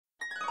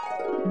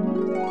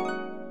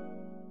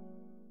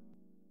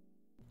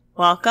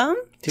Welcome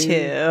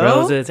to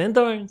Roses and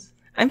Thorns.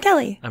 I'm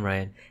Kelly. I'm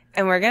Ryan.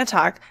 And we're going to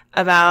talk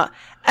about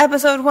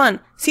episode 1,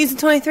 season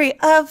 23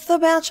 of The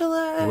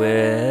Bachelor.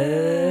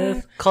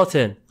 With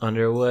Colton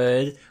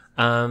Underwood.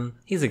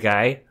 He's a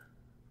guy.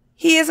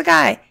 He is a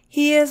guy.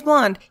 He is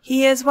blonde.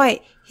 He is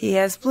white. He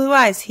has blue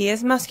eyes. He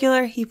is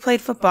muscular. He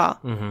played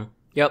football. Mm-hmm.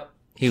 Yep.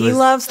 He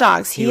loves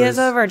dogs. He is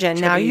a virgin.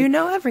 chubby. Now you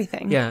know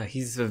everything. Yeah,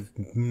 he's a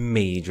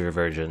major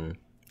virgin.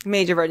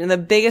 Major virgin. The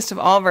biggest of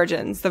all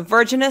virgins. The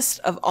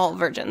virginest of all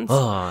virgins.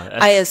 Oh,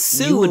 I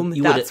assume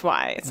that's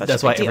why it's such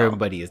a big deal.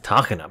 Everybody is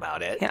talking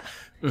about it. Yeah.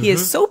 Mm-hmm. He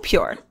is so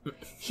pure.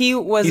 He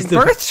was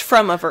birthed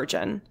from a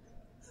virgin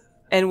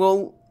and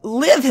will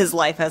live his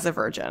life as a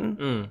virgin.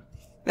 Mm.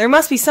 There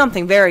must be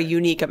something very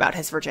unique about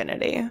his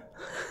virginity.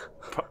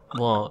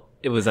 Well,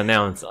 it was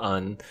announced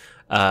on,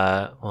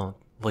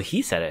 well,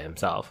 he said it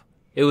himself.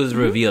 It was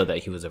revealed that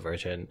he was a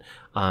virgin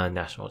on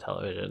national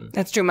television.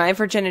 That's true. My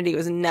virginity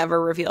was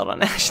never revealed on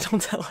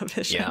national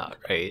television. Yeah,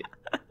 right.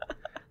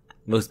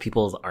 Most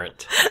people's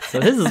aren't.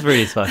 So his is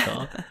pretty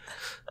special.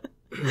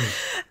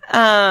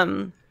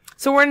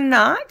 So we're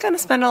not going to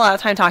spend a lot of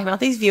time talking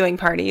about these viewing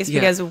parties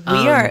because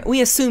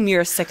we assume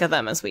you're as sick of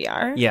them as we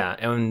are. Yeah,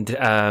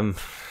 and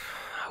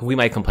we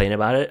might complain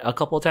about it a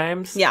couple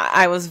times. Yeah,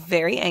 I was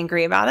very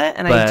angry about it,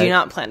 and I do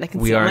not plan to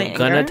conceal my anger.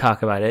 We aren't going to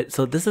talk about it.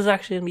 So this is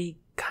actually going to be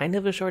kind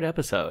of a short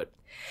episode.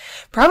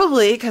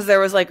 Probably, because there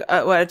was like,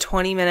 a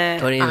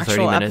 20-minute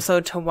actual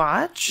episode to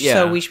watch. Yeah.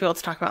 So we should be able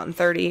to talk about in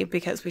 30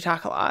 because we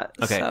talk a lot.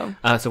 Okay.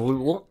 So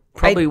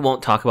we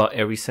won't talk about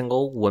every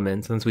single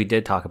woman since we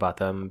did talk about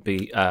them.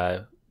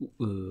 Can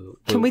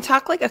we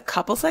talk like a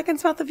couple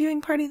seconds about the viewing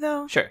party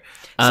though? Sure.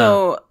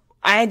 So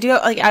I do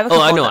I have a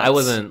couple I know. notes. I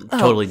wasn't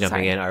totally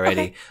jumping in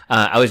already. Okay.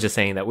 I was just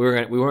saying that we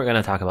weren't going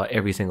to talk about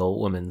every single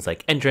woman's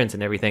like entrance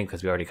and everything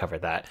because we already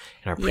covered that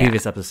in our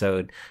previous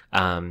episode.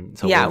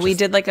 We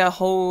did like a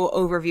whole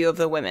overview of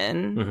the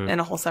women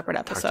in a whole separate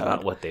episode. Talked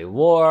about what they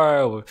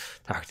wore. We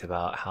talked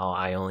about how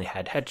I only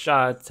had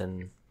headshots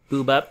and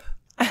boob up,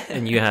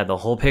 and you had the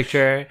whole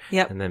picture.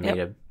 And then made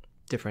a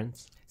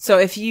difference. So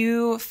if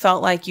you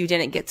felt like you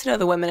didn't get to know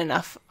the women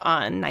enough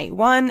on night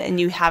 1 and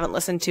you haven't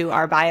listened to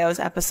our bios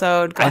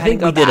episode, go ahead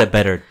and go back. I think we did a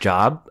better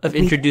job of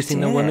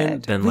introducing the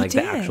women than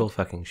the actual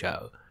fucking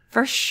show.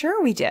 For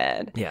sure we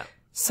did. Yeah.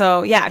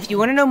 So yeah, if you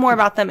want to know more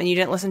about them and you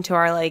didn't listen to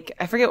our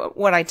I forget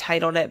what I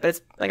titled it, but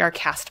it's like our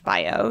cast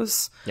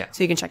bios. Yeah.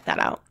 So you can check that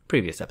out.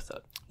 Previous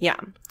episode. Yeah.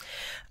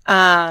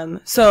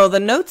 So the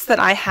notes that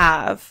I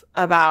have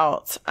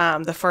about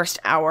the first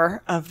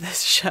hour of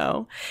this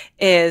show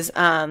is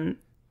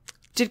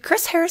did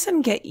Chris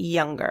Harrison get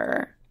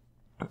younger?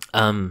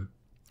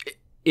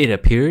 It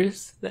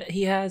appears that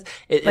he has.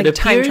 It appears,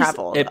 time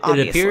travel, it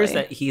appears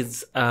that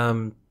he's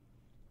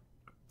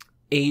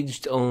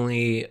aged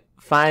only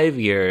 5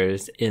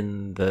 years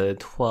in the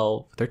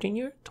 13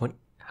 year? 20,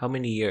 how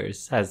many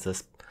years has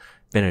this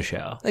been a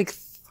show?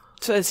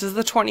 So this is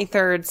the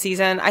 23rd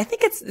season. I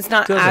think it's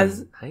not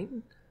as...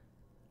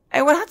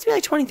 It would have to be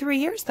like 23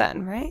 years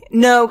then, right?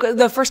 No,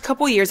 the first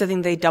couple years, I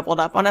think they doubled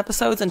up on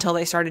episodes until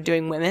they started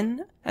doing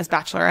women as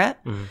Bachelorette.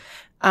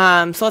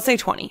 Mm-hmm. So let's say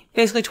 20.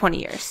 Basically 20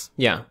 years.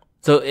 Yeah.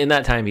 So in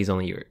that time, he's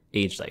only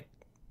aged like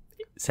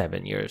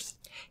 7 years.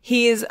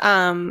 He's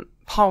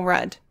Paul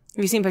Rudd.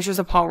 Have you seen pictures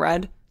of Paul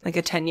Rudd? Like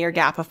a 10-year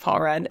gap of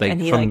Paul Rudd.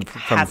 And he from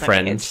hasn't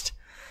Friends. aged.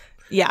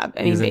 Yeah,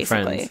 I mean,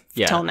 basically.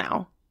 Yeah. Till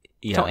now.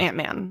 Yeah. Till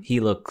Ant-Man.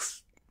 He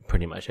looks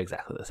pretty much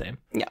exactly the same.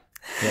 Yeah.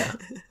 Yeah.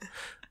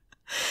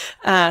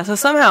 So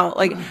somehow,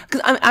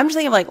 because I'm just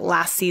thinking of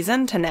last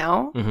season to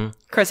now,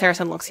 Chris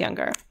Harrison looks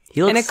younger.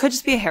 And it could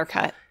just be a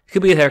haircut. It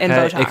could be a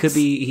haircut. It could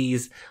be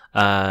he's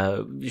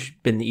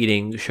been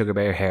eating sugar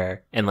bear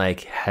hair and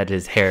had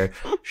his hair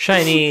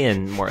shiny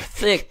and more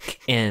thick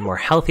and more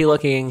healthy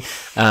looking,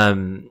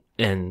 and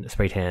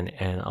spray tan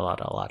and a lot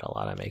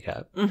of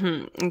makeup.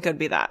 Mm-hmm. It could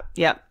be that.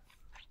 Yep.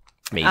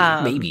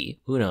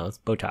 Maybe. Who knows?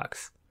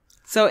 Botox.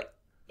 So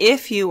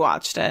if you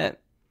watched it,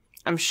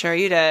 I'm sure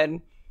you did.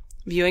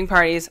 Viewing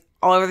parties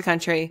all over the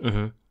country.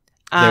 Mm-hmm.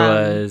 There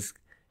was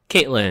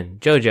Caitlin,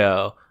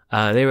 JoJo.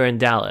 They were in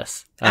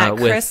Dallas. At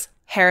Chris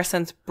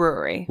Harrison's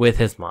brewery. With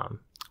his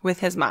mom.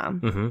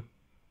 Mm-hmm.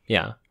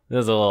 Yeah. It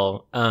was a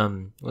little,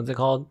 what's it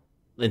called?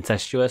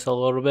 Incestuous a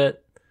little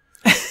bit.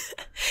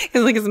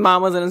 Because his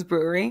mom was in his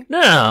brewery?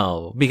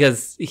 No,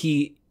 because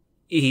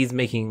he's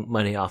making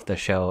money off the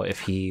show if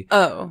he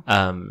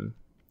offered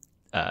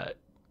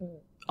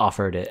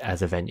it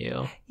as a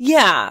venue.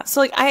 Yeah.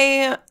 So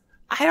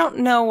I don't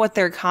know what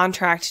their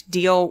contract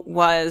deal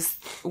was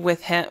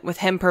with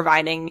him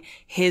providing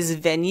his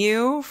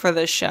venue for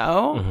the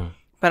show,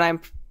 but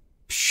I'm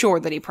sure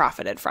that he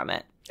profited from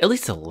it. At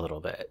least a little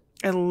bit.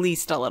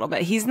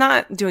 He's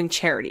not doing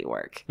charity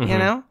work, you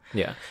know?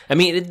 Yeah. I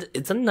mean,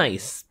 it's a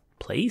nice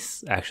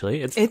place,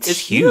 actually. It's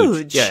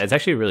huge. Yeah, it's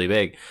actually really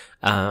big.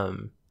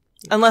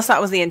 Unless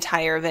that was the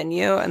entire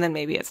venue, and then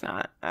maybe it's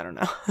not. I don't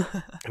know.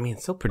 I mean,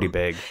 it's still pretty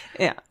big.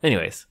 Yeah.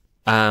 Anyways.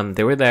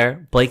 They were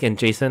there. Blake and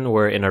Jason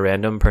were in a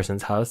random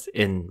person's house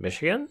in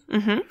Michigan.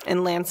 Mm-hmm.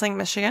 In Lansing,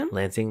 Michigan.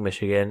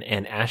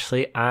 And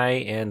Ashley,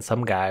 and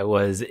some guy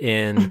was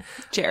in...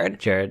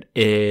 Jared.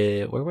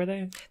 Where were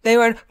they? They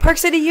were in Park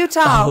City,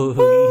 Utah. Oh,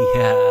 Woo!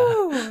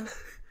 yeah.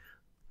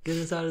 Get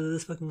us out of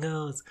this fucking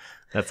house.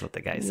 That's what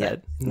the guy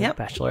said. Yep.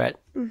 Bachelorette.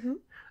 Mm-hmm.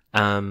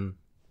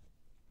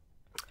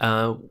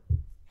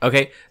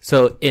 Okay,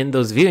 so in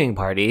those viewing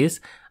parties,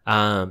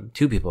 2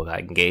 people got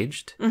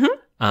engaged.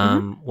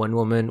 Mm-hmm. One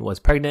woman was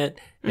pregnant,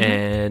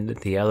 and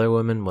the other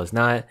woman was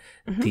not.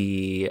 One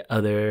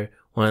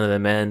of the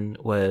men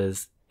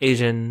was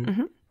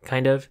Asian,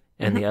 kind of,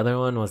 and the other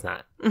one was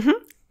not.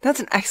 That's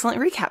an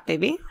excellent recap,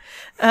 baby.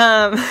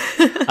 The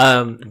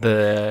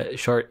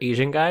short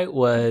Asian guy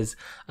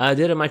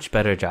did a much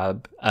better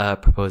job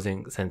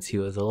proposing, since he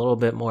was a little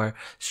bit more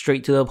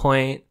straight to the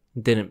point.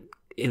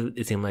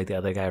 It seemed like the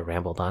other guy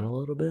rambled on a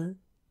little bit.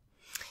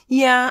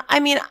 Yeah, I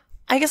mean,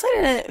 I guess I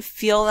didn't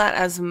feel that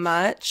as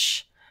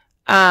much.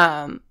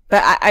 But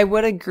I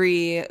would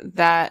agree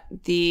that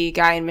the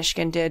guy in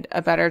Michigan did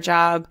a better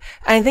job.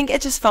 And I think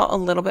it just felt a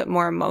little bit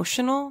more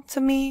emotional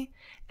to me.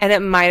 And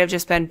it might have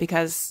just been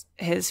because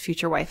his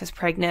future wife is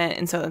pregnant.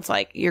 And so it's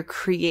like you're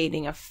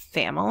creating a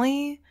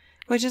family,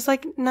 which is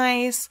like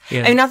nice.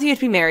 Yeah. I mean, not that you have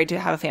to be married to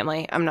have a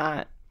family.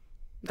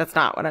 That's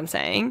not what I'm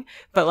saying.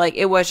 But like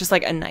it was just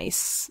like a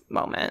nice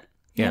moment.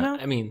 Yeah. You know?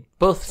 I mean,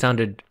 both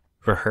sounded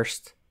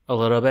rehearsed a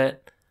little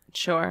bit.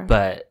 Sure.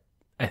 But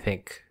I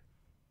think,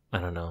 I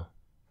don't know,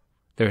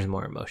 there's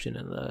more emotion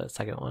in the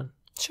second one.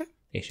 Sure.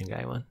 Asian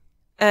guy one.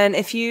 And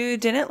if you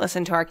didn't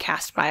listen to our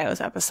cast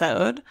bios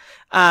episode,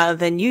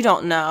 then you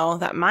don't know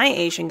that my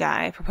Asian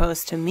guy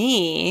proposed to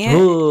me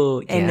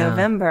in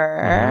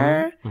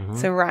November.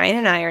 So Ryan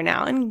and I are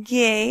now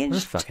engaged. We're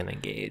fucking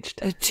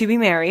engaged. To be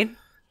married,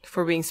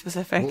 for being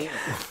specific.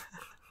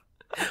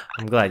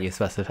 I'm glad you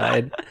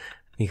specified,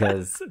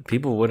 because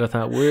people would have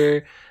thought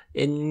we're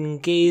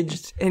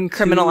engaged in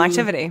criminal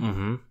activity.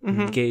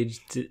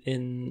 Engaged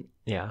in,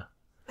 yeah.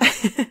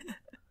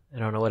 I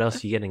don't know what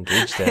else you get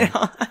engaged in.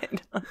 I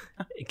don't know.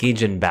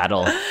 Engaged in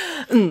battle.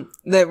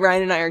 That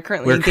Ryan and I are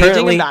currently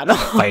engaging in battle.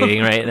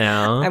 Fighting right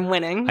now. I'm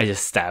winning. I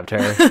just stabbed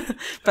her.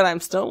 But I'm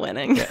still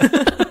winning.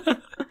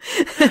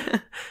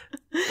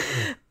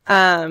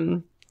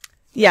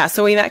 Yeah,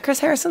 so we met Chris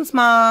Harrison's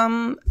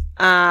mom.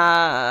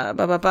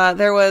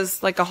 There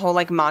was like a whole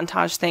like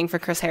montage thing for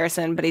Chris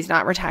Harrison, but he's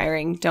not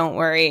retiring. Don't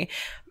worry.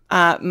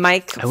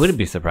 Mike. I wouldn't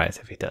be surprised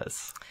if he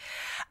does.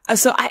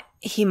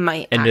 He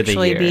might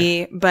actually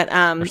be, but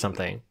or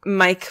something.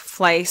 Mike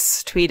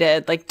Fleiss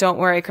tweeted like, "Don't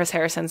worry, Chris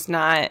Harrison's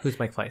not." Who's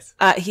Mike Fleiss?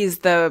 He's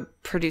the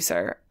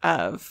producer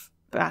of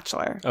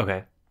Bachelor.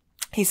 Okay.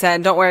 He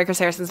said, "Don't worry, Chris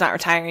Harrison's not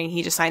retiring.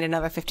 He just signed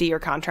another 50-year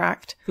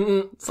contract."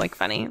 It's like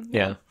funny.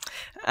 Yeah.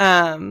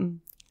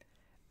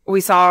 We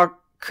saw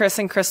Chris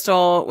and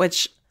Crystal,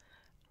 which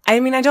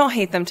I mean, I don't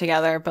hate them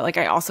together, but like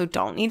I also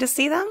don't need to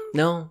see them.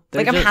 No,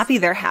 like I'm happy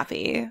they're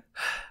happy.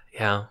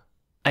 Yeah.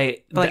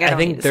 I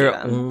think they're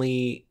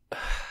only.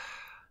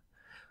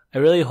 I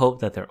really hope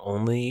that they're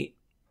only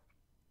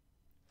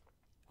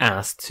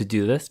asked to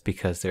do this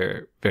because they're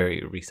a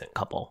very recent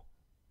couple.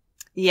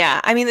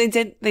 Yeah, I mean they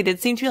did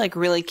seem to be like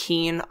really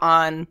keen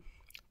on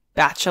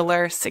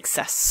Bachelor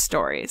success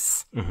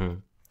stories,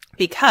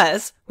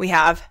 because we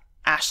have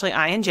Ashley,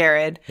 and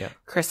Jared,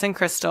 Chris and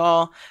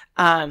Crystal.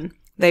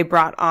 They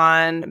brought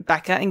on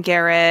Becca and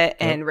Garrett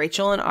and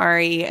Rachel and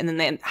Ari, and then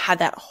they had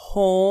that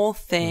whole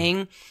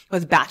thing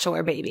with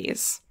Bachelor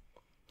babies.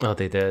 Oh,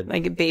 they did.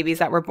 Like babies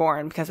that were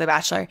born because of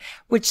Bachelor,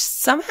 which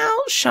somehow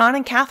Sean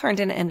and Catherine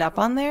didn't end up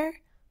on there.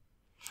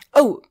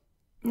 Oh,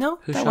 no,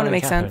 Who's that Sean wouldn't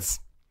make sense.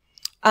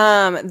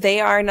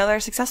 They are another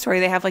success story.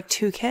 They have like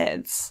 2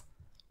 kids.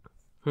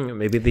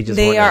 Maybe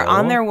they are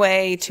on their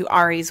way to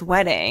Ari's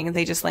wedding.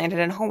 They just landed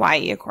in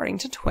Hawaii, according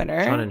to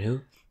Twitter. Sean and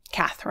who?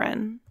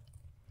 Catherine.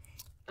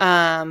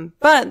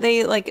 But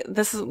they like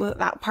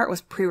that part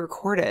was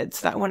pre-recorded,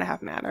 so that wouldn't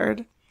have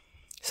mattered.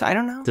 So I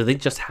don't know. Did they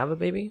just have a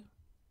baby?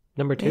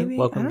 Number 2? Maybe.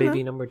 Welcome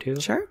baby number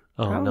 2? Sure.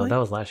 Oh, probably. no, that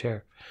was last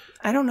year.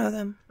 I don't know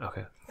them.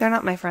 Okay. They're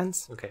not my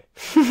friends. Okay.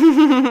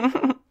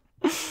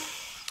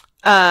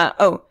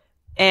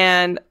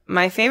 And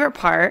my favorite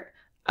part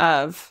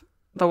of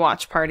the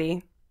watch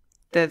party,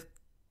 the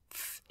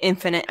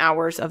infinite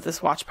hours of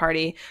this watch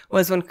party,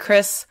 was when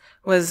Chris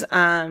was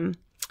trying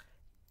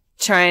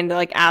to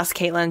like ask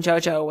Caitlin and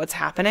JoJo what's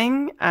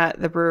happening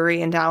at the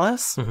brewery in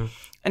Dallas.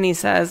 And he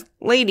says,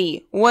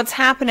 "Lady, what's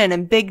happening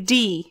in Big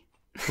D?"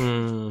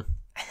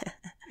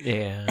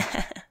 Yeah.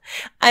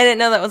 I didn't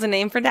know that was a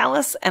name for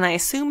Dallas, and I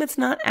assume it's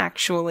not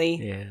actually.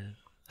 Yeah.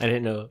 I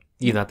didn't know.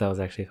 You thought that was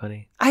actually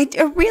funny? I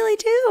really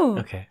do.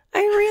 Okay. I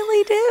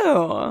really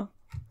do.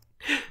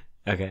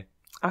 Okay.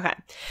 Okay.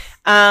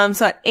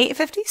 So at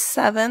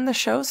 8:57, the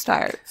show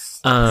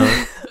starts.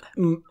 A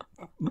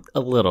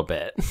little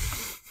bit.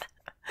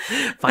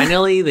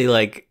 Finally, they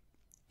like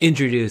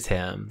introduce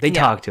him. They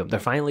talk to him. They're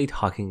finally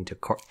talking to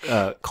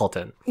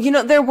Colton. You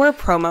know, there were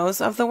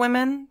promos of the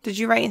women. Did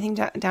you write anything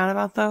down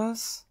about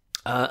those?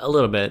 A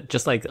little bit,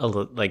 just like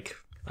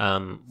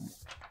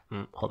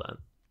Hold on.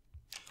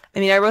 I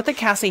mean, I wrote that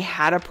Cassie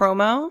had a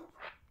promo.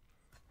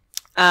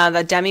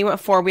 That Demi went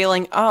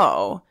four-wheeling.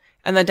 Oh.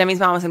 And that Demi's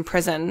mom was in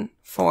prison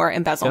for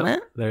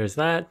embezzlement. Yep, there's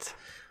that.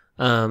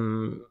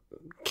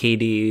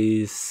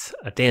 Katie's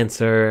a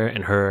dancer,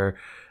 and her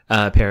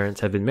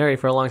parents have been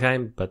married for a long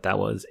time, but that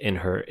was in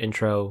her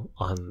intro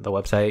on the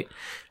website.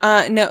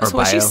 No, so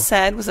what she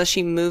said was that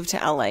she moved to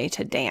LA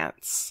to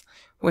dance,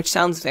 which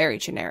sounds very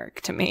generic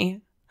to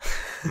me.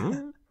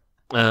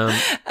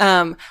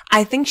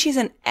 I think she's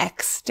an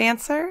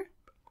ex-dancer,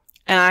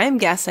 and I'm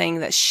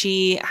guessing that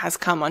she has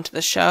come onto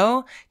the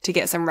show to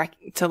get some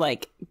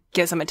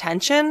get some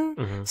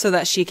attention so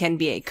that she can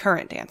be a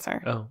current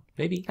dancer. Oh,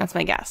 maybe. That's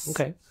my guess.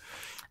 Okay.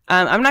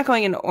 I'm not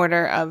going in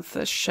order of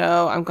the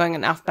show. I'm going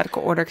in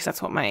alphabetical order because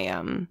that's what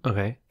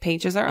my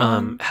pages are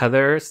on.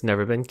 Heather's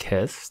never been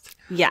kissed.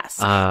 Yes.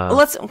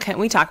 Can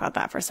we talk about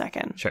that for a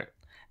second? Sure.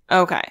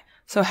 Okay.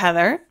 So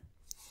Heather,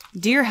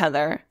 dear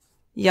Heather,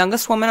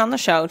 youngest woman on the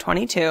show,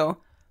 22,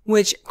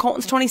 which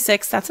Colton's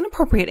 26. That's an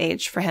appropriate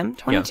age for him.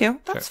 22. Yeah,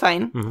 that's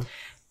fine. Mm-hmm.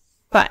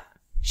 But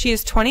she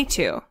is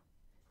 22.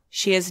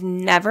 She has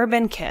never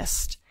been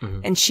kissed.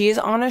 Mm-hmm. And she is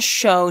on a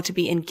show to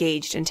be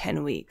engaged in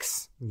 10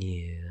 weeks.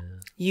 Yeah.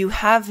 You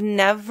have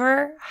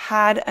never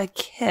had a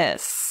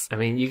kiss. I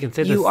mean, you can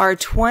say you are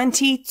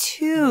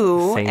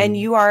 22 and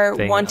you are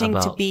wanting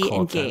to be Colton.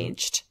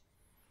 Engaged.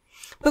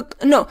 But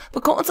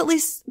Colton's at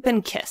least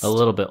been kissed. A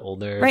little bit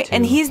older. Right. Too.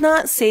 And he's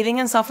not saving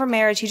himself for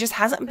marriage. He just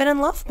hasn't been in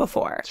love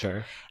before.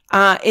 Sure.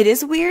 It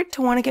is weird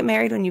to want to get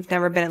married when you've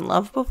never been in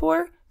love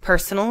before.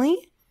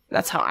 Personally,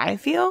 that's how I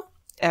feel.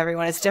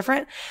 Everyone is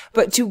different.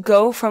 But to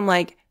go from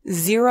like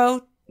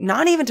 0,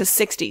 not even to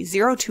 60,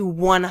 0 to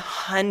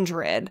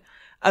 100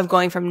 of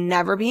going from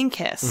never being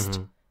kissed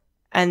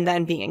and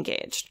then being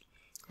engaged.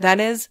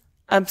 That is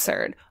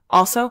absurd.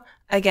 Also,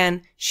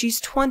 again, she's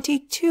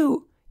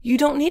 22. You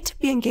don't need to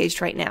be engaged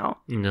right now.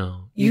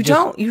 No. You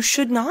don't. You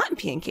should not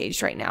be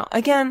engaged right now.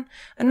 Again,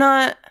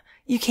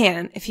 you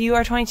can. If you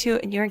are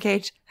 22 and you're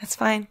engaged, that's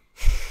fine.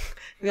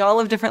 We all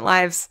live different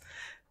lives.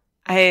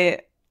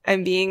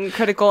 I'm being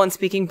critical and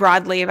speaking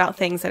broadly about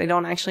things that I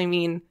don't actually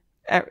mean.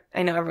 I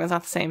know everyone's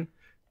not the same.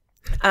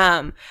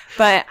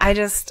 But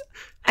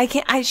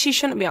she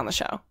shouldn't be on the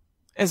show,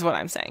 is what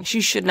I'm saying.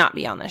 She should not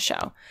be on this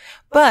show.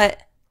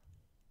 But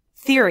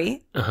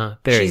theory.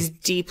 She's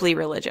deeply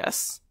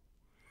religious.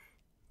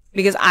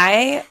 Because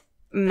I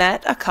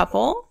met a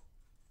couple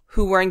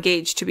who were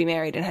engaged to be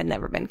married and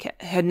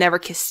had never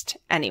kissed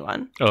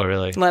anyone. Oh,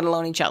 really? Let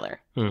alone each other.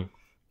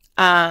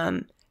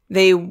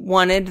 They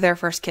wanted their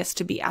first kiss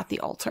to be at the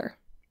altar.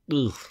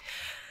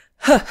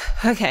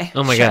 Okay.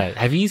 Oh my God.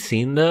 Have you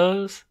seen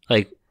those?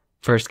 Like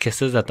first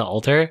kisses at the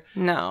altar?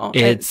 No.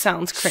 It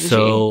sounds cringy.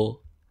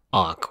 So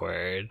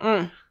awkward.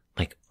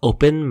 Like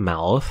open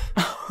mouth.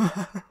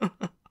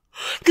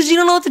 Because you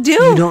don't know what to do.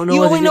 You don't know.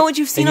 You only know what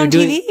you've seen on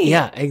TV.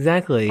 Yeah,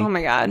 exactly. Oh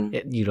my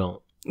God. You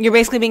don't. You're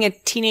basically being a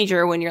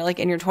teenager when you're like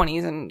in your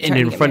 20s and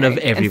in front of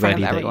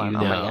everybody that you know. Oh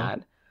my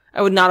God.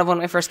 I would not have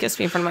wanted my first kiss to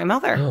be in front of my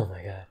mother. Oh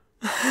my God.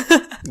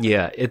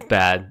 Yeah, it's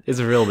bad. It's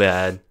real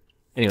bad.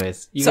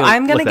 Anyways. So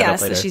I'm going to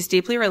guess that she's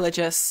deeply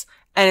religious.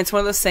 And it's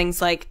one of those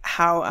things like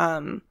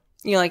how,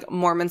 like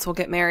Mormons will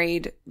get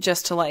married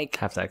just to like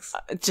have sex.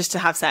 Just to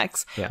have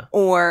sex. Yeah.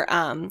 Or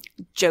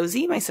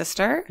Josie, my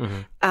sister,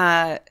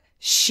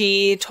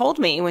 she told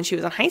me when she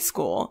was in high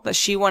school that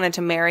she wanted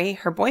to marry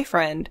her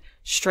boyfriend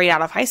straight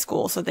out of high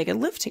school so they could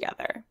live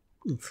together.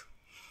 Oof.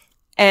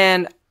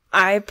 And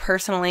I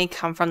personally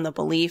come from the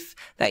belief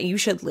that you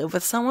should live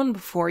with someone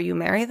before you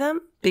marry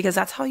them because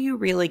that's how you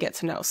really get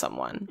to know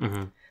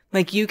someone.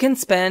 Like you can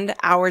spend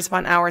hours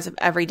upon hours of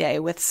every day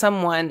with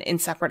someone in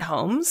separate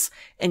homes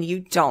and you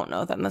don't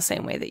know them the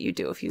same way that you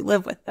do if you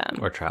live with them.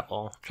 Or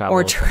travel.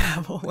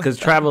 Because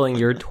traveling,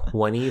 you're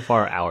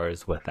 24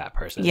 hours with that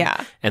person.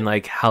 Yeah. And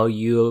like how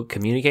you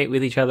communicate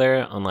with each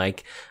other on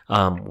like,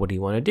 what do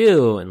you want to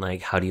do? And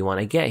like, how do you want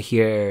to get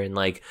here? And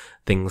like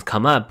things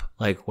come up,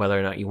 like whether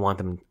or not you want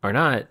them or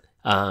not.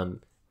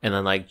 And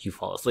then like you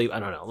fall asleep. I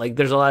don't know. Like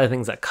there's a lot of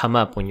things that come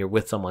up when you're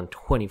with someone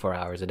 24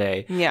 hours a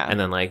day. Yeah. And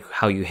then like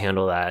how you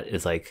handle that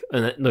is like,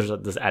 and then there's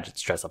this added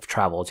stress of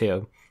travel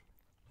too.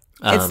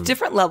 It's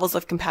different levels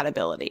of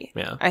compatibility.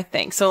 Yeah. I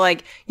think. So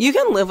like you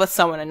can live with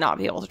someone and not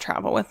be able to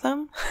travel with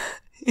them,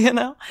 you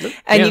know,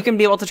 and you can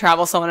be able to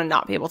travel with someone and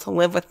not be able to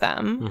live with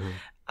them.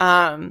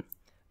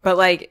 But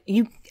like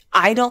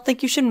I don't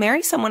think you should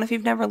marry someone if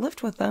you've never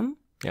lived with them.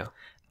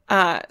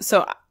 Yeah.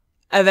 So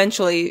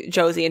eventually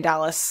Josie and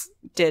Dallas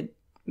did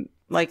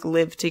like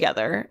live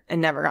together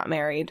and never got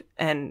married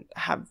and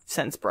have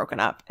since broken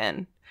up.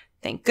 And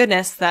thank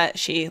goodness that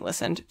she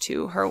listened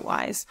to her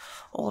wise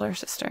older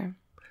sister.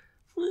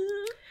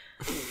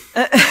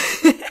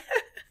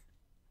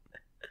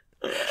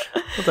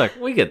 Look,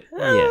 we could,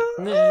 yeah.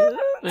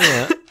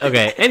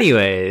 Okay.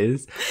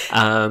 Anyways,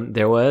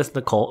 there was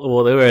Nicole.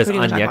 Well, there was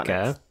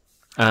Onyeka.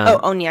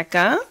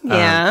 Onyeka.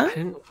 Yeah.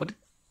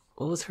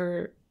 What was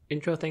her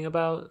intro thing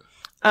about?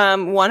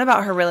 One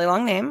about her really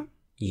long name.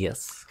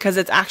 Yes. Because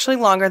it's actually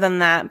longer than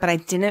that, but I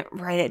didn't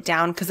write it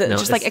down because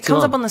it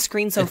comes up on the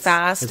screen so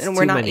fast and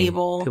we're not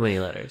able too many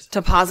letters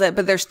to pause it.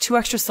 But there's 2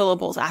 extra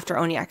syllables after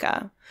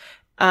Onyeka.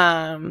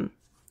 And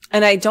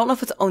I don't know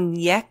if it's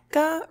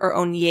Onyeka or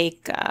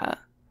Onyeka,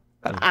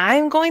 but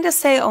I'm going to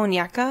say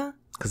Onyeka.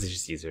 Because it's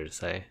just easier to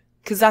say.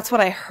 Because that's what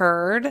I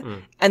heard.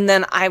 And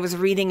then I was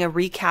reading a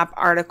recap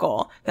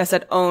article that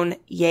said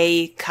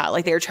Onyeka.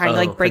 Like they were trying to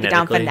like break it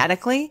down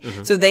phonetically.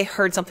 So they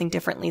heard something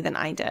differently than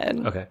I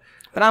did. Okay.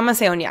 But I'm going to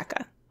say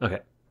Onyeka.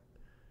 Okay.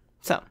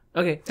 So.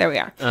 Okay. There we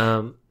are.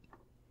 I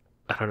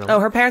don't know. Oh,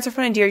 her parents are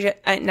from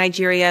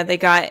Nigeria. They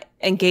got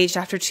engaged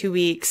after 2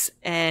 weeks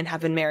and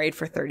have been married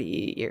for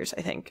 30 years,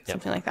 I think.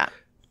 Something like that.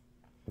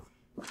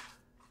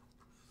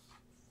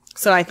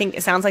 So I think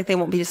it sounds like they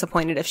won't be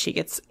disappointed if she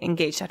gets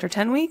engaged after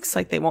 10 weeks.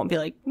 Like they won't be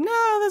like,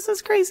 no, this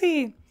is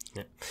crazy.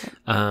 Yeah.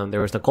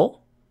 There was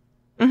Nicole.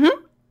 Her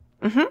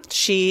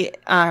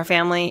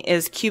family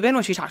is Cuban,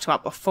 which we talked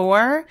about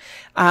before.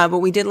 But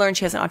we did learn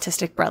she has an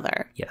autistic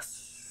brother.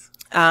 Yes.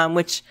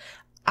 Which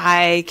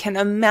I can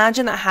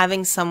imagine that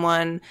having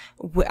someone,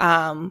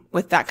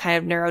 with that kind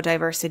of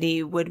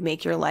neurodiversity would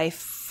make your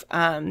life,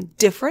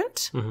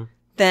 different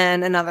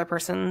than another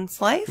person's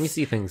life. You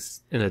see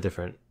things in a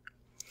different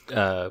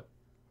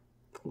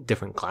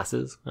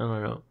classes. I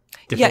don't know.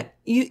 Yeah,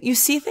 you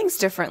see things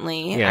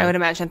differently, I would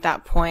imagine at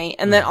that point.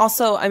 And then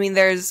also, I mean,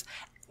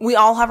 we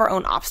all have our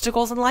own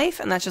obstacles in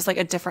life, and that's just like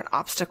a different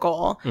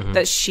obstacle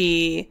that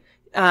she,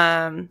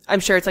 I'm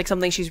sure it's like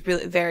something she's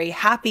really very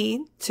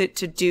happy to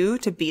do,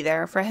 to be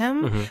there for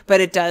him,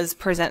 but it does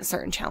present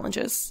certain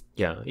challenges.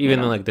 Yeah, even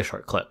in like the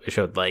short clip, it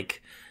showed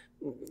like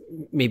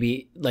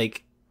maybe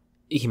like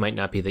he might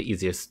not be the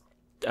easiest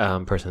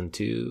person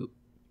to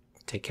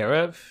take care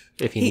of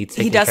if he needs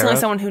taking care of. He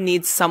definitely someone who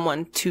needs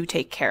someone to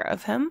take care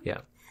of him. Yeah.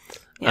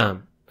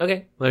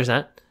 Okay, well, there's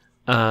that.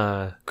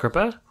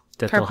 Kirpa,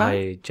 dental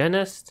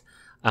hygienist.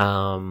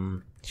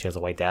 She has a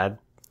white dad.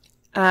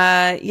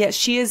 Yeah,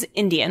 she is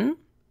Indian.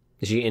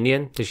 Is she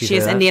Indian? Did she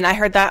is that? Indian. I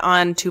heard that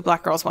on Two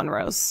Black Girls, One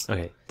Rose.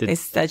 Okay. They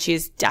said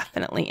she's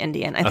definitely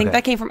Indian. I think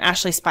that came from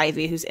Ashley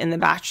Spivey, who's in the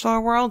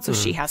Bachelor world, so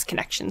she has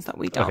connections that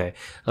we don't. Okay.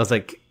 I was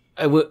like,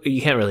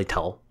 you can't really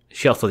tell.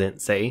 She also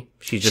didn't say.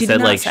 She just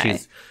said like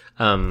she's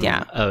from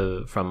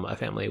a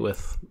family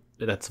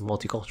that's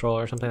multicultural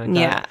or something like that.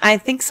 Yeah. I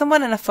think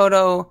someone in a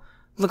photo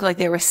looked like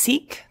they were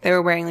Sikh. They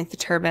were wearing like the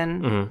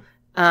turban.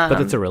 But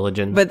it's a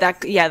religion. But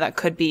that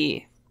could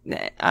be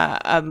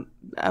a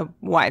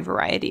wide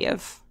variety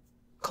of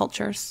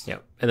cultures. Yeah.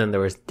 And then there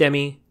was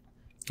Demi,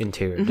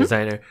 interior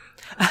designer,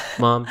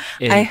 mom,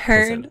 I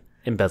heard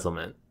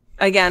embezzlement.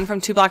 Again, from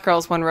Two Black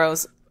Girls, One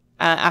Rose,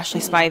 Ashley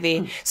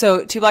Spivey.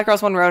 So Two Black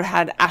Girls, One Rose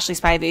had Ashley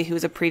Spivey, who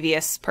was a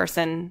previous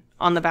person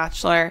on The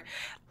Bachelor.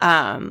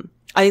 I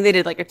think they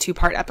did like a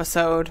 2-part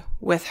episode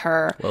with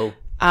her. Whoa.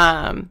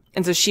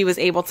 And so she was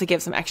able to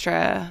give some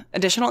extra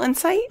additional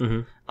insight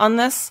on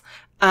this.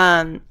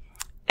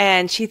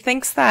 And she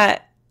thinks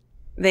that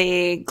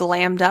they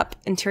glammed up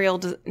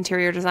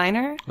interior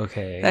designer.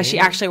 Okay. That she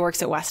actually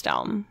works at West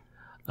Elm.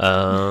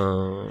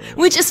 Oh.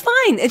 Which is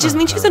fine. It just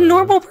means she's a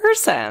normal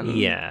person.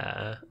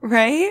 Yeah.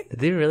 Right? Did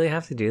they really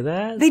have to do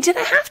that? They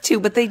didn't have to,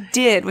 but they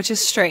did, which is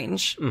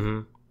strange.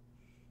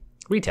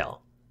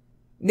 Retail.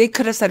 They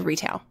could have said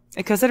retail.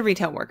 It could have said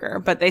retail worker,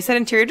 but they said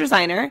interior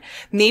designer.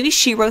 Maybe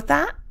she wrote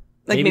that.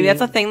 Like maybe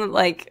that's a thing that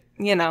like,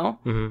 you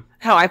know,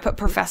 how I put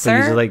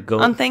professor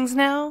on things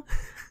now.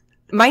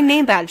 My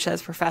name badge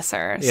says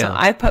professor, so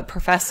I put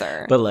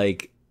professor. But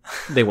like,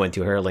 they went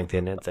to her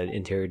LinkedIn and said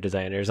interior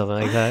designer or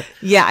something like that.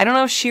 Yeah, I don't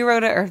know if she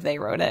wrote it or if they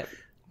wrote it.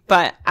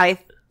 But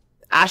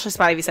Ashley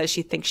Spivey says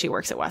she thinks she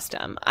works at West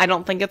Elm. I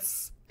don't think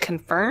it's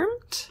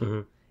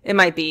confirmed. It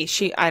might be.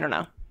 I don't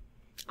know.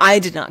 I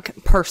did not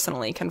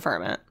personally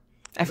confirm it.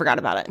 I forgot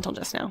about it until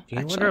just now. Do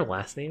you know what her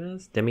last name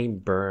is? Demi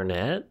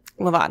Burnett?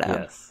 Lovato.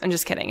 Yes. I'm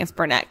just kidding. It's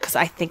Burnett because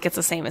I think it's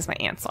the same as my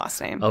aunt's last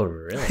name. Oh,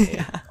 really?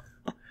 Yeah.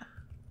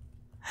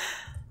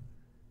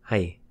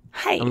 Hi.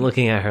 Hi. I'm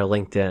looking at her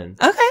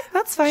LinkedIn. Okay,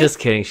 that's fine. Just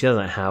kidding. She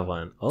doesn't have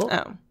one.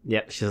 Oh.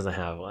 Yeah, she doesn't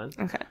have one.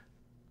 Okay.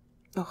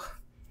 Oh.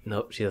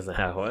 Nope, she doesn't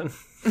have one.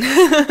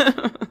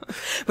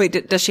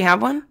 Wait, does she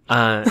have one?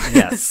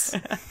 Yes.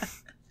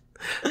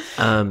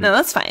 No,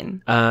 that's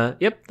fine.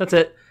 Yep, that's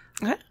it.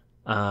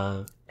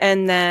 Okay.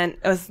 And then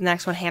it was the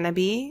next one, Hannah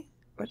B.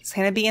 Is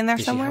Hannah B in there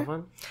somewhere? Did she have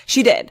one?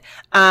 She did.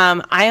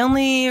 I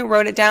only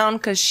wrote it down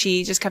because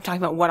she just kept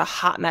talking about what a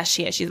hot mess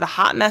she is. She's the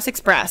hot mess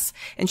express,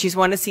 and she's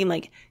wanted to seem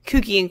like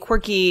kooky and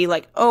quirky,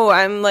 like, oh,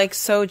 I'm like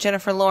so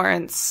Jennifer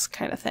Lawrence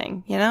kind of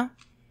thing, you know?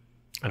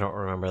 I don't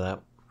remember that.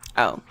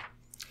 Oh.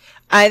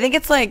 I think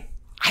it's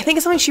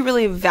something she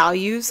really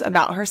values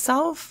about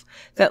herself.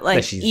 That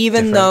like,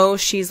 even different. Though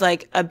she's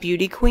like a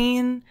beauty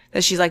queen,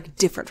 that she's like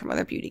different from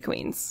other beauty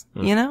queens.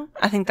 You know?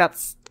 I think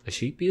that's... Is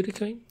she beauty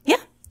queen? Yeah.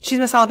 She's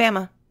Miss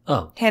Alabama.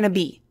 Oh. Hannah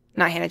B.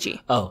 Not Hannah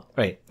G. Oh,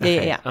 right.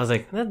 Okay. Yeah. I was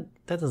like, that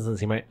doesn't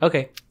seem right.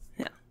 Okay.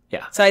 Yeah.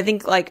 Yeah. So I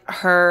think like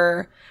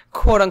her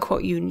quote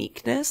unquote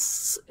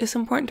uniqueness is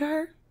important to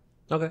her.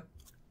 Okay.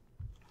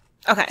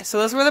 Okay. So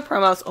those were the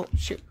promos. Oh,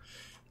 shoot.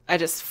 I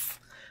just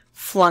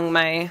flung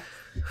my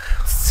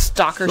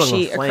stalker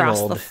sheet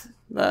across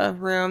the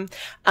room.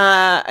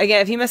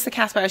 Again, if you missed the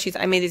cast bio sheets,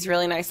 I made these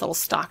really nice little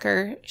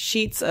stalker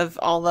sheets of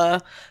all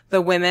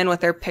the women with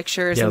their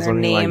pictures and their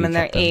name and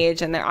their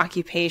age and their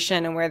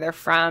occupation and where they're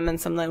from and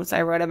some notes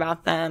I wrote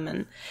about them.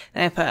 And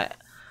then I put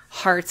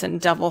hearts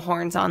and devil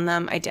horns on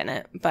them. I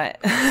didn't, but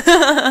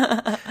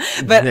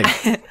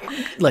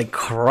like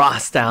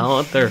crossed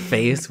out their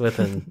face with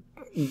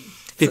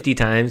 50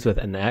 times with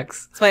an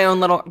X. It's my own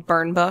little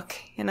burn book,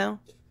 you know?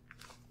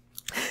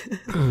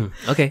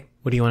 Okay.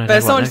 What do you want to talk about? But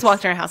if someone just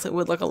walked in our house, it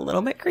would look a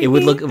little bit creepy. It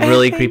would look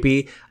really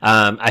creepy.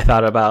 I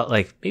thought about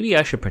like, maybe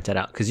I should print it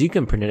out because you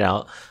can print it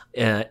out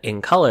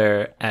in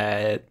color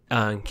at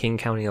King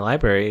County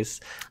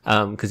Libraries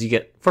because you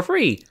get for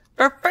free.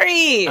 For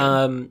free.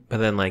 But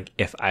then like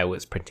if I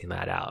was printing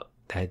that out,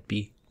 that'd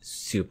be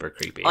super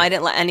creepy. Well, I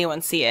didn't let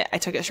anyone see it. I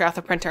took it straight off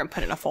the printer and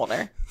put it in a folder.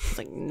 I was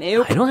like,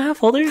 nope. I don't have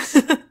folders.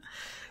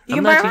 You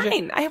can buy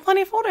mine. I have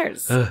plenty of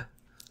folders. Ugh.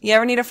 You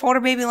ever need a folder,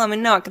 baby? Let me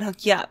know. I can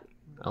hook you up.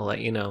 I'll let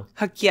you know.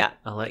 Hook you up.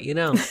 I'll let you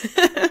know.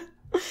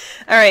 All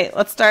right,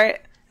 let's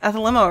start at the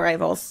limo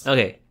arrivals.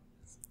 Okay.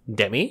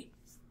 Demi?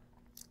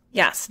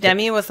 Yes,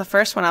 Demi was the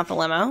first one out the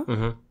limo.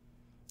 Mm-hmm.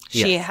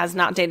 She has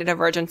not dated a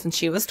virgin since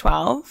she was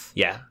 12.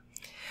 Yeah.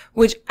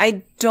 Which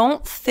I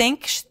don't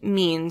think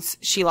means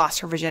she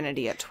lost her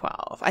virginity at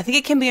 12. I think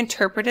it can be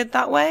interpreted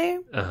that way.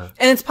 Uh-huh.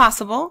 And it's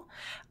possible.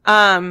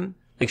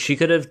 Like she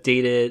could have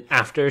dated,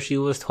 after she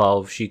was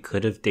 12, she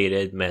could have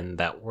dated men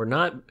that were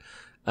not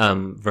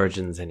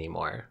virgins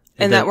anymore.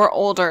 And that were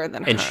older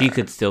than her. And she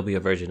could still be a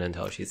virgin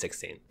until she's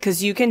 16.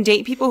 Because you can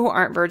date people who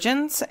aren't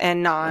virgins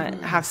and not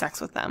have sex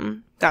with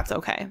them. That's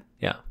okay.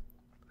 Yeah.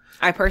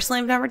 I personally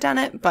have never done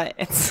it, but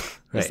it's...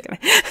 Right.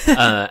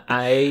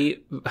 I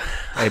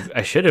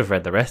should have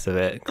read the rest of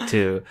it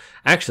to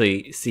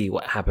actually see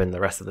what happened the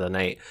rest of the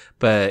night.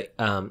 But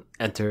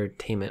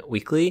Entertainment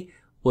Weekly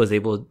was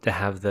able to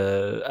have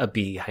a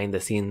behind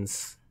the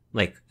scenes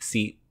like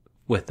seat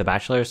with the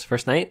Bachelor's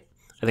first night.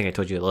 I think I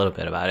told you a little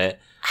bit about it.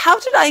 How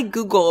did I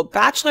Google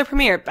Bachelor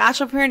premiere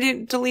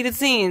deleted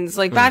scenes,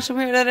 like Bachelor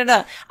premiere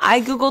da-da-da? I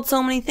Googled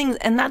so many things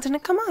and that didn't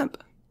come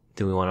up.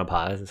 Do we want to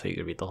pause so you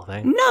could read the whole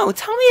thing? No,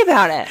 tell me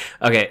about it.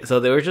 Okay, so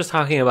they were just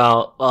talking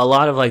about a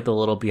lot of like the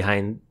little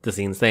behind the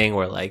scenes thing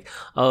where like,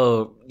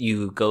 oh,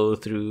 you go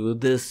through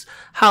this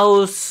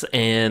house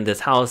and this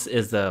house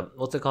is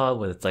what's it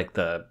called? Where it's like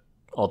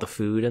all the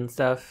food and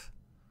stuff.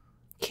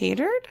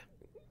 Catered?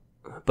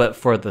 But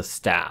for the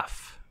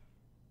staff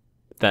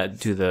that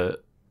do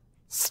the...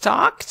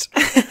 Stocked?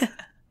 I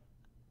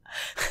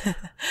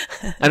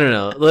don't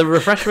know. The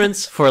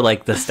refreshments for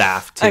like the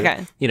staff too.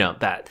 Okay. You know,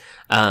 that.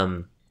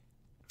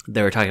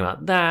 They were talking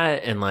about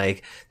that and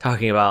like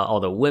talking about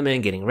all the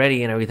women getting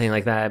ready and everything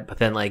like that. But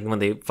then like when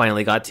they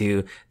finally got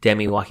to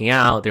Demi walking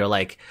out, they're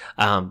like,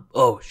 I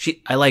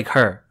like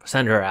her,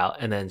 send her out.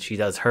 And then she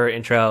does her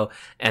intro.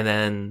 And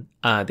then,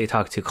 they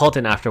talked to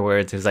Colton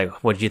afterwards. He was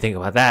like, what did you think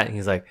about that? And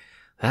he's like,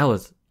 that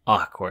was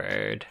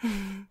awkward.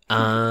 And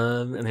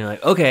they're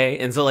like, okay.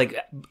 And so like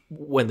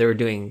while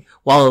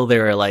they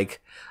were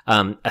like,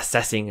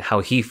 assessing how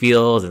he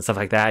feels and stuff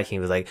like that, he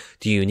was like,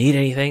 do you need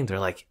anything? They're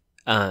like,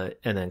 and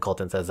then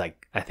Colton says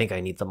like, I think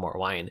I need some more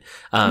wine.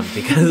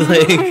 Because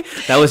like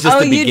that was just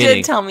the beginning. You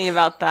did tell me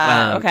about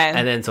that. Okay.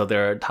 And then so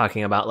they're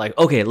talking about like,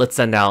 okay, let's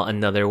send out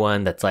another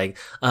one that's like,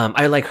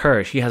 I like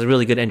her. She has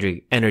really good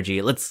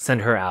energy. Let's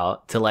send her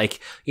out to like,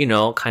 you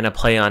know, kind of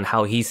play on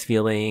how he's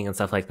feeling and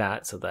stuff like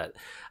that so that,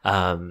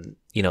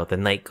 you know, the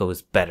night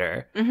goes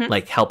better,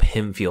 like help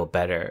him feel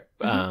better,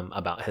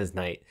 about his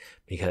night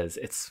because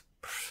it's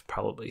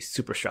probably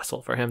super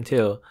stressful for him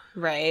too.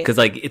 Right. Because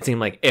like it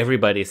seemed like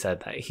everybody said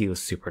that he was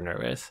super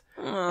nervous.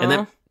 Aww. And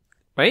then,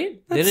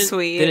 right? That's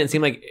sweet. Didn't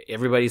seem like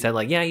everybody said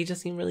like, yeah, he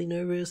just seemed really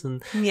nervous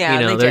and yeah,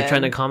 you know, they're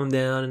trying to calm him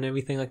down and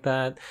everything like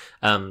that.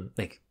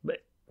 Like,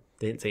 but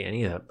they didn't say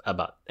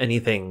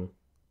anything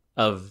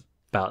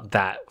about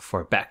that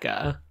for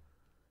Becca.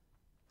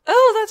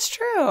 Oh, that's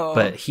true.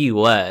 But he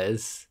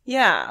was.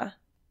 Yeah.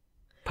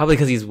 Probably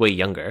because he's way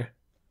younger.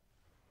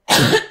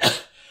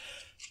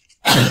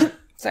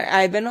 Sorry,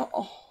 I've been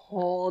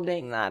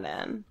holding that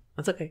in.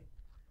 That's okay.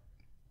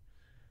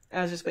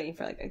 I was just waiting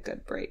for like a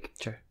good break.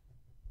 Sure.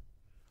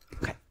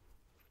 Okay.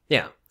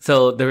 Yeah.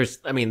 So there's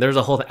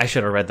a whole I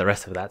should have read the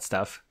rest of that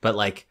stuff. But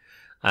like,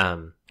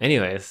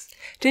 anyways.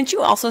 Didn't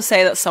you also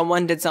say that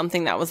someone did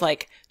something that was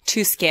like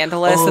too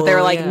scandalous that they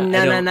were like, yeah. no,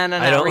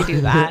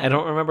 redo that? I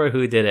don't remember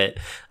who did it.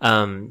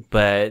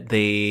 But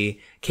they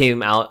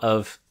came out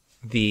of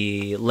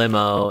the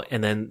limo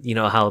and then you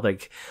know how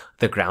like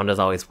the ground is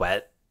always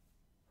wet?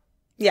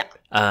 Yeah.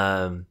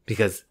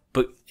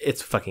 But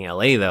it's fucking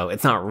LA though.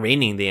 It's not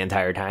raining the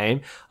entire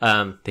time.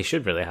 They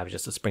should really have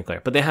just a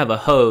sprinkler, but they have a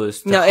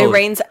hose. It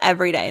rains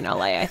every day in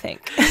LA, I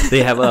think.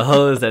 They have a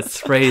hose that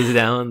sprays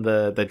down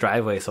the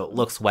driveway so it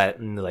looks wet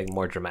and like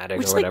more dramatic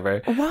or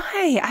whatever. Like,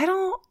 why? I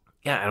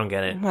don't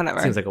get it.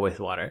 Whatever. Seems like a waste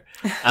of water.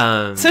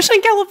 Especially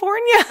in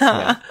California.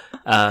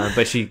 Yeah.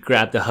 But she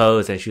grabbed the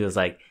hose and she was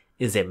like,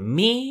 is it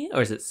me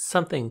or is it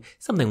something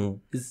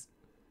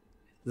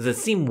does it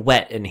seem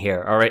wet in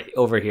here or right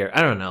over here?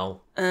 I don't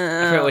know. I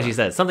forget what she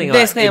said. Something about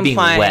basically it being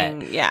implying,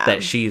 wet. yeah.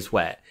 That she's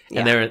wet.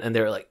 And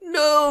they were like,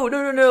 no.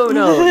 You're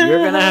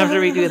going to have to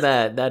redo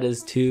that. That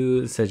is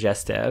too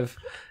suggestive.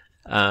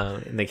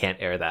 And they can't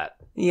air that.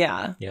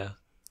 Yeah. Yeah.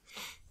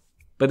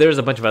 But there was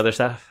a bunch of other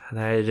stuff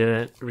that I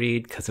didn't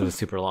read because it was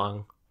super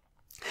long.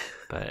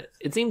 But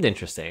it seemed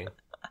interesting.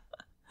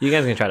 You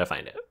guys can try to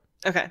find it.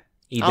 Okay.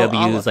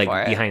 EW's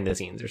like behind the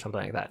scenes or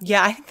something like that.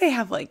 Yeah, I think they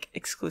have like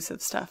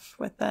exclusive stuff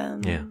with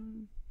them. Yeah.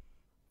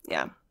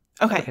 Yeah.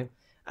 Okay.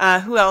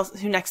 Who else?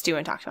 Who next do you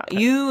want to talk about?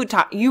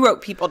 You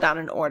wrote people down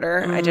in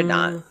order. I did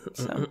not.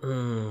 So.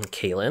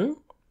 Kaylin.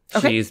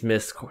 Okay. She's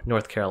Miss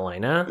North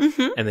Carolina,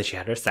 and then she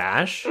had her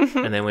sash,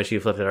 and then when she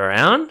flipped it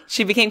around,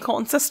 she became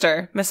Colton's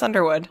sister, Miss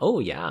Underwood. Oh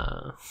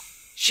yeah.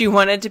 She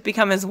wanted to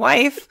become his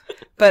wife,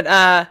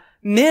 but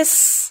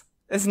Miss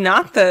is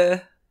not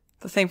the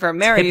thing for a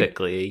married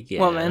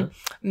woman.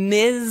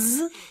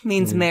 Ms.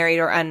 means married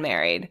or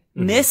unmarried.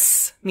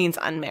 Miss means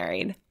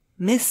unmarried.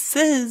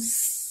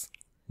 Mrs.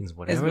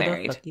 Whatever is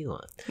married. The fuck you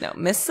want. No,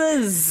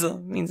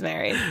 Mrs. means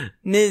married.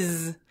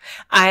 Ms.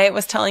 I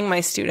was telling my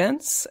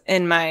students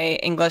in my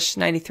English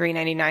 93,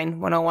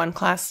 99, 101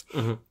 class,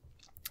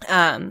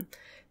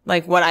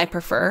 like what I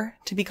prefer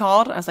to be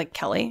called. I was like,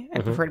 Kelly.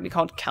 I prefer to be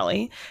called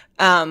Kelly.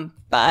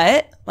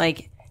 But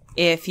like,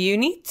 if you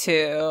need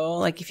to,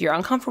 like, if you're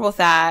uncomfortable with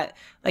that,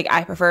 like,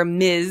 I prefer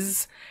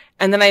Ms.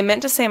 And then I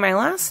meant to say my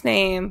last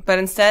name, but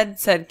instead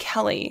said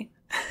Kelly.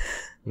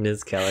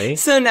 Ms. Kelly.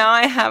 So now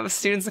I have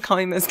students that call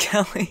me Ms.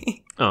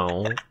 Kelly.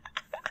 Oh.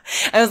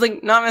 I was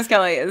like, not Ms.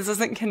 Kelly. This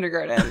isn't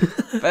kindergarten.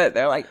 But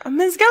they're like, I'm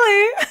Ms.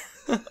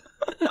 Kelly.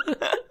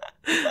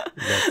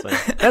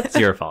 That's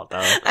your fault,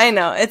 though. I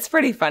know. It's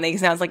pretty funny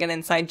because now it's like an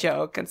inside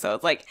joke. And so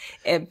it's like,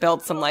 it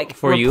builds some like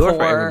for rapport. You or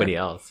for everybody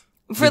else?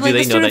 For like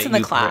the students in the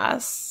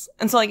class.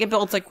 And so like it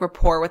builds like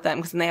rapport with them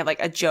because then they have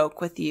like a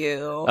joke with you.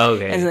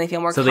 Okay. And then they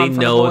feel more comfortable with you. So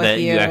they know that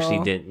you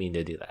actually didn't mean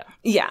to do that.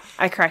 Yeah.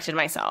 I corrected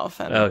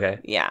myself. And, okay.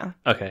 Yeah.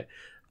 Okay.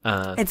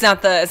 It's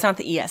not the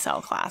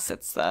ESL class.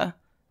 It's the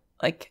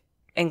like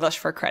English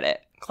for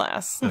credit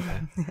class.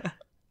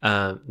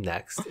 Okay.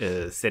 Next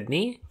is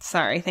Sydney.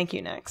 Sorry. Thank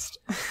you. Next.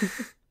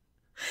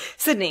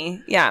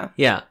 Sydney. Yeah.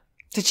 Yeah.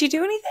 Did she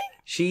do anything?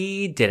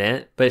 She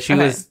didn't, but she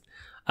was.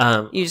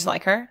 You just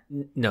like her?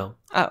 No.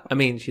 Oh. I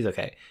mean, she's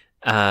okay.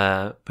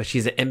 But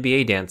she's an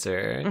NBA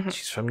dancer.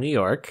 She's from New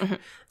York.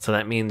 So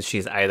that means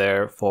she's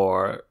either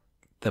for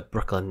the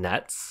Brooklyn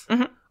Nets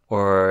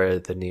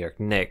or the New York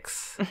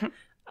Knicks.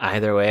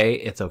 Either way,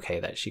 it's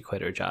okay that she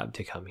quit her job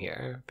to come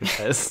here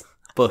because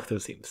both of them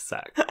seem to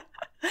suck.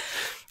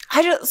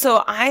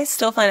 I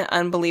still find it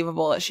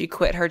unbelievable that she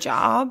quit her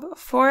job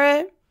for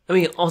it. I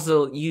mean,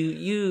 also,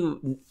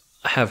 you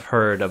have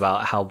heard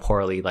about how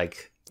poorly,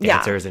 like,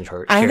 dancers and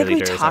cheerleaders are treated. I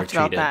think we talked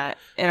about that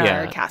in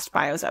our Cast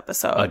Bios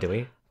episode. Oh, did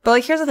we? But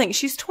like, here's the thing: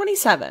 she's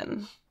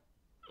 27.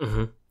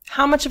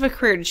 How much of a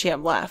career did she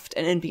have left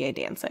in NBA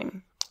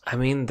dancing? I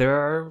mean, there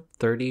are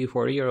 30,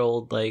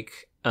 40-year-old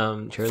like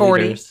cheerleaders.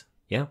 40?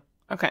 Yeah.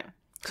 Okay,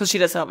 so she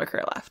does still have a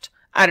career left.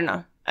 I don't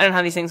know. I don't know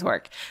how these things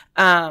work.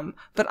 But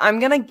I'm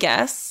gonna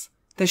guess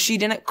that she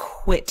didn't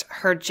quit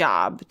her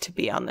job to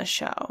be on the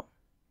show.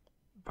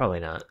 Probably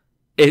not.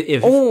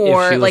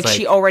 If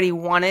she already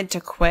wanted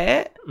to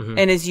quit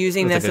and is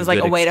using this as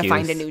like a way to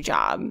find a new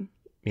job.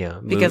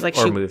 Yeah, because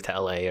move to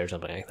LA or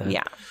something like that.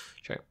 Yeah,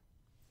 sure.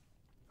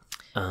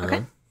 Okay,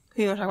 who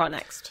do you want to talk about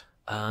next?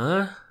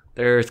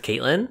 There's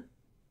Caitlin.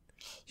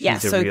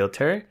 She's a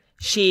realtor.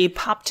 She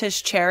popped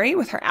his cherry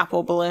with her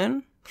apple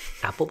balloon.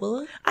 Apple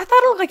balloon? I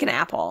thought it looked like an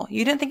apple.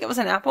 You didn't think it was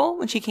an apple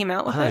when she came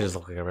out with it? It just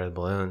looked like a red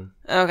balloon.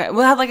 Okay,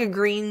 well, it had like a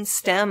green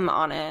stem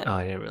on it. Oh,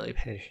 I didn't really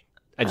pay.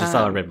 I just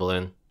saw a red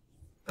balloon.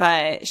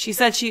 But she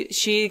said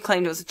she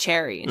claimed it was a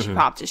cherry and she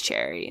popped his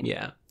cherry.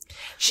 Yeah.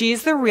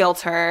 She's the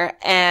realtor,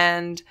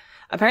 and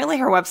apparently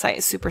her website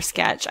is super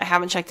sketch. I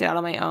haven't checked it out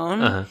on my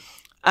own.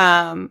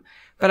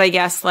 But I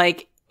guess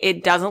like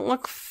it doesn't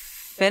look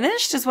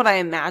finished is what I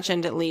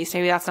imagined, at least.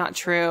 Maybe that's not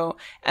true.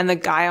 And the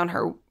guy on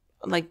her,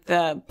 like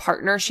the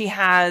partner she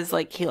has,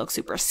 like he looks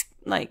super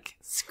like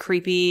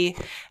creepy.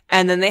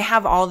 And then they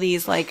have all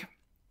these like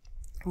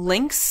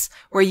links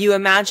where you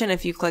imagine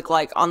if you click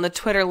like on the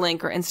Twitter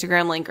link or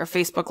Instagram link or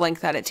Facebook link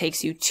that it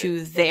takes you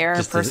to their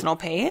personal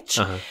page.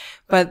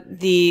 But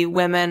the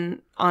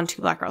women on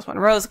Two Black Girls, One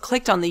Rose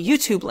clicked on the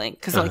YouTube link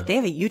because like they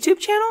have a YouTube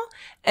channel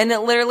and it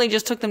literally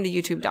just took them to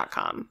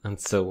youtube.com.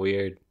 That's so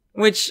weird.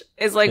 Which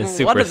is like,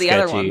 what do the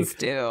other ones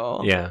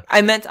do? Yeah.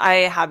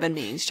 I have been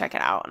meaning to check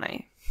it out and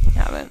I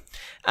haven't.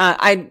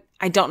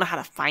 I don't know how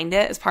to find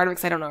it as part of it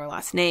because I don't know her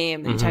last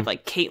name. And you type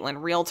like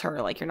Caitlin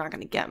Realtor, like you're not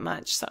going to get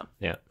much. So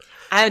yeah,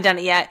 I haven't done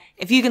it yet.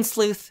 If you can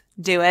sleuth,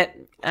 do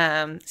it.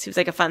 Seems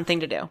like a fun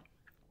thing to do.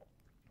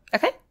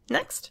 Okay,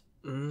 next.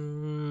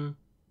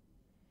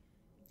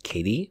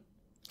 Katie.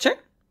 Sure.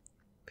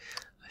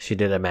 She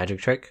did a magic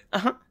trick.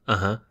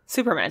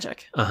 Super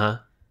magic. I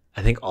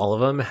think all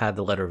of them had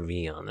the letter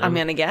V on them. I'm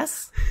gonna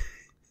guess.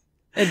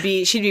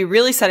 She'd be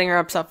really setting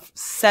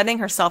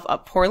herself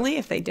up poorly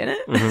if they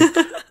didn't.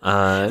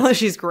 Well,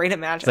 she's great at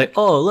magic. It's like,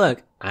 oh,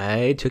 look,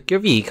 I took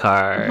your V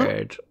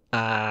card.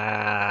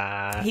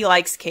 He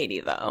likes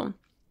Katie, though.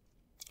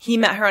 He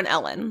met her on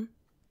Ellen.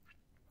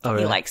 Oh,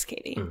 really? He likes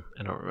Katie.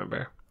 I don't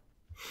remember.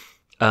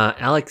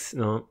 Alex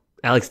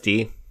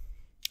D.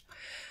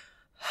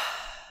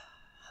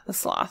 The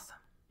sloth.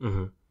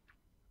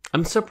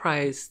 I'm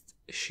surprised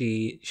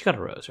she got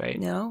a rose, right?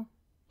 No.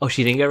 Oh,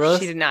 she didn't get a rose?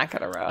 She did not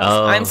get a rose.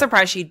 Oh. I'm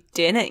surprised she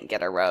didn't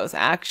get a rose,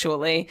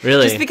 actually.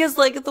 Really? Just because,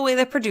 like, the way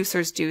the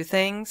producers do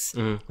things.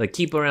 Like,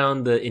 keep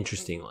around the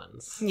interesting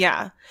ones.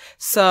 Yeah.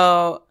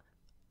 So,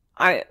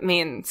 I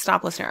mean,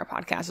 stop listening to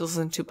our podcast.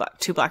 Listen to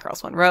Two Black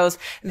Girls, One Rose.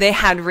 They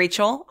had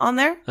Rachel on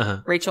there.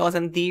 Rachel as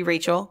in the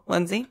Rachel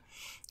Lindsay.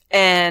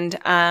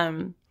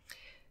 And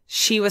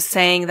she was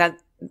saying that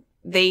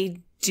they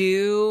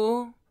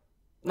do,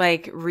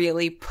 like,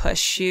 really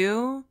push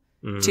you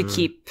to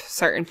keep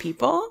certain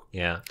people.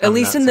 Yeah. At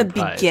least in the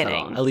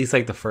beginning. At least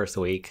like the first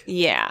week.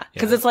 Yeah.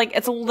 Because it's like,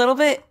 it's a little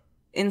bit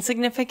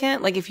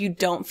insignificant. Like if you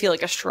don't feel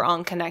like a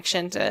strong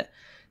connection to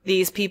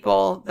these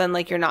people, then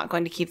like you're not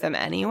going to keep them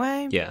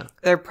anyway. Yeah.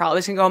 They're probably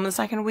just going to go home in the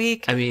second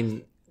week. I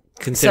mean,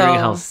 considering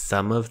how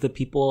some of the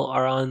people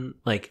are on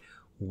like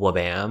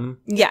Wabam.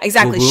 Yeah,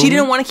 exactly. She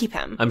didn't want to keep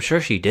him. I'm sure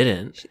she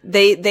didn't.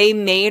 They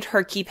made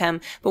her keep him.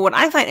 But what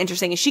I find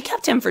interesting is she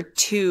kept him for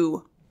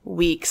 2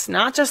 weeks,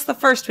 not just the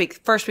first week.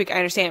 First week, I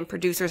understand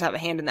producers have a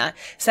hand in that.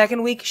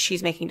 Second week,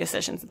 she's making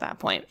decisions at that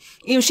point.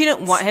 You know, she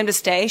didn't want him to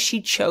stay. She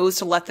chose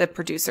to let the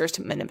producers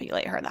to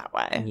manipulate her that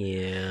way.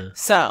 Yeah.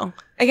 So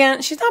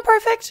again, she's not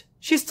perfect.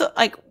 She's still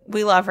like,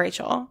 we love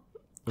Rachel.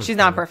 She's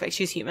not perfect.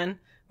 She's human,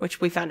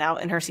 which we found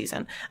out in her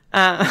season.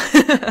 But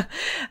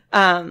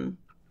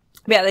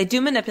yeah, they do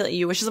manipulate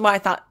you, which is why I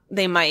thought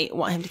they might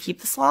want him to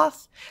keep the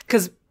sloth.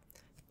 Because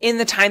in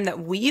the time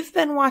that we've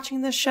been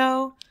watching the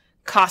show,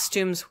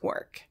 costumes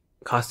work.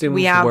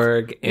 We have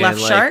work. And Left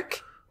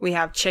Shark. We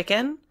have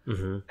Chicken.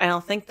 I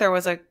don't think there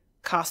was a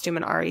costume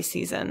in Ari's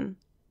season,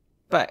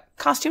 but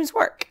costumes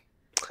work.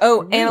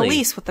 Oh, really? And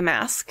Elise with the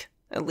mask,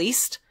 at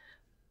least.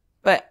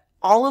 But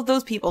all of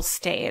those people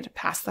stayed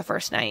past the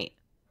first night.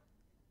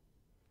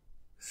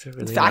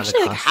 Really it's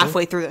actually like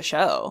halfway through the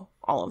show,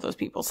 all of those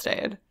people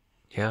stayed.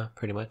 Yeah,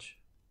 pretty much.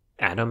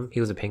 Adam, he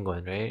was a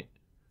penguin, right?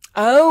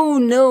 Oh,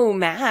 no,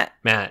 Matt.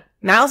 Matt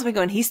was a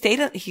penguin.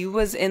 He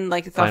was in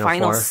like the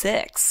final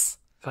 6.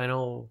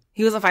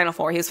 He was a final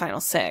 4. He was final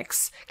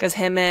 6. Because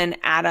him and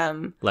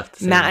Adam,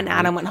 Matt and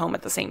Adam went home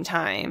at the same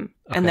time.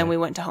 Okay. And then we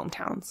went to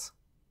hometowns.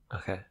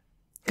 Okay.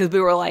 Because we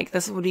were like,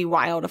 this would be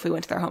wild if we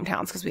went to their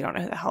hometowns because we don't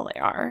know who the hell they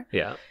are.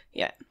 Yeah.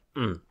 Yeah.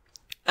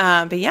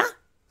 But yeah,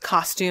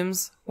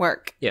 costumes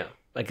work. Yeah,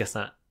 I guess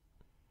not.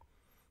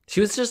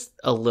 She was just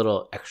a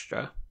little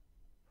extra.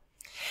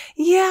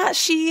 Yeah,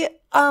 she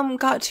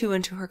got too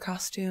into her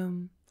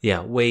costume.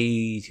 Yeah,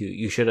 way too.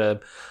 You should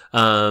have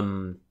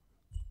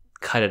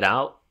cut it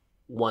out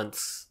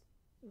once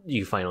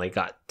you finally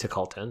got to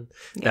Colton.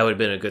 Yeah. That would have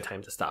been a good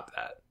time to stop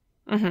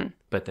that.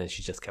 But then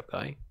she just kept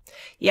going.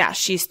 Yeah,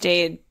 she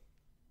stayed.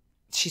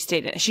 She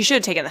should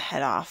have taken the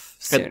head off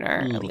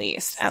sooner, at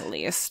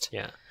least.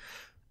 Yeah.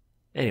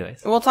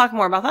 Anyways. We'll talk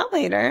more about that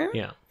later.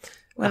 Yeah.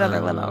 What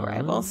other limo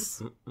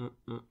rivals?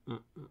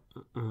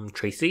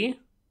 Tracy?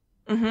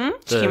 She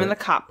came in the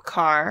cop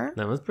car.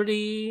 That was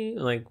pretty,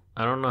 like,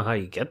 I don't know how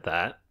you get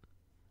that.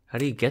 How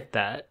do you get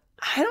that?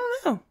 I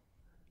don't know.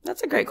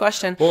 That's a great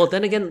question. Well,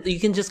 then again, you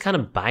can just kind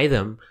of buy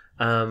them.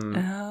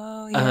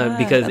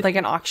 Because like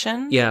an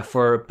auction? Yeah,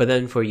 but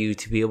then for you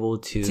to be able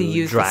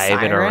to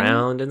drive it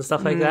around and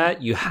stuff like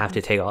that, you have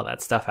to take all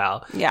that stuff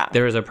out. Yeah.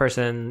 There was a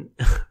person,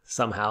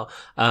 somehow,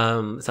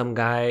 some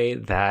guy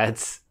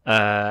that's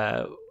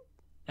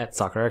at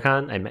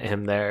SoccerCon. I met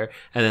him there.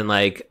 And then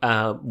like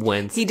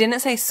went... He didn't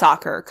say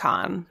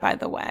SoccerCon, by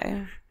the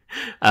way.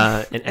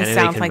 An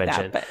anime convention. Like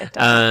that, but it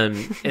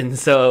doesn't. And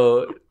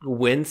so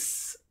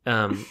Wince,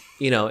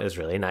 it was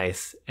really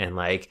nice. And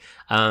like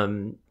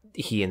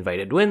he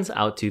invited Wince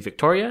out to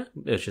Victoria,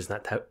 which is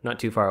not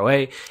too far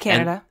away.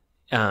 Canada.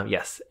 And,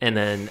 yes. And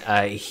then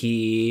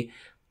he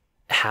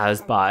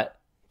has bought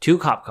 2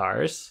 cop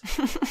cars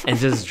and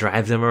just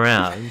drives them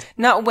around.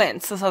 Not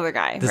Wince, this other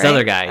guy.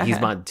 Other guy. Okay. He's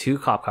bought 2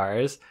 cop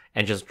cars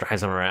and just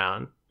drives them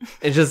around.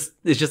 It's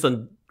just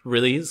a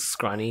really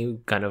scrawny,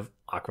 kind of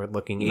awkward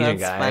looking Asian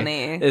guy.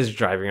 Funny. Is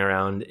driving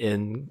around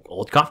in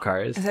old cop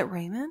cars. Is it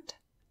Raymond?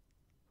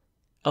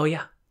 Oh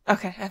yeah.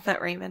 Okay, I've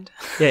met Raymond.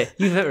 Yeah,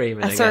 you've met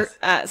Raymond.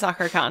 At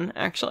SoccerCon,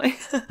 actually.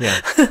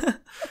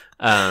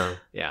 Yeah.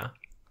 Yeah.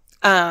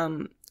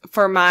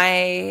 For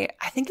I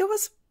think it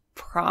was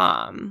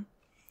prom.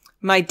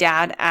 My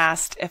dad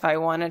asked if I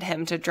wanted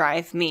him to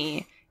drive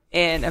me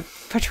in a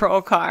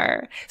patrol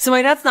car. So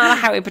my dad's not a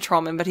highway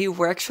patrolman, but he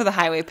works for the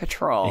highway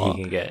patrol.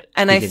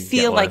 I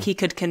feel like he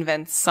could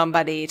convince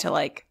somebody to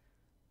like,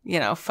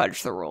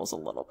 fudge the rules a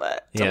little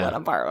bit to let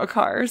him borrow a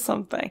car or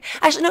something.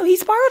 Actually, no,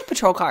 he's borrowed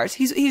patrol cars.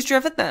 He's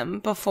driven them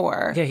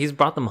before. Yeah, he's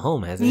brought them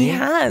home, hasn't he? He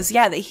has.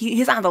 Yeah, he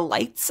doesn't have the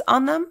lights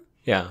on them.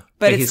 Yeah,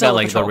 but he's got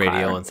like the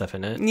radio and stuff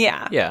in it.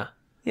 Yeah. Yeah.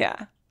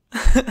 Yeah.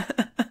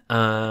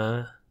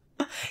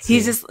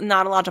 He's just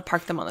not allowed to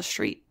park them on the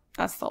street.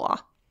 That's the law.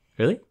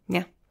 Really?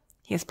 Yeah.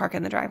 He has to park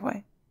in the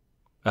driveway.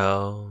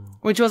 Oh.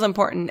 Which was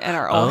important at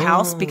our old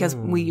house because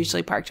we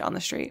usually parked on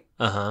the street.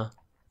 Uh-huh.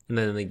 And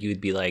then like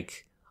you'd be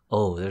like,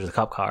 oh, there's a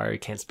cop car, you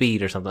can't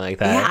speed or something like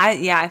that.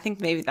 Yeah, I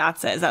think maybe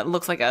that's it. Is that it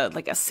looks like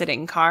a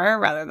sitting car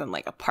rather than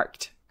like a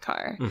parked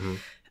car.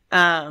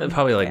 Mm-hmm.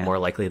 Probably more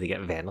likely to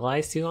get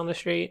vandalized too on the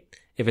street.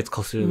 If it's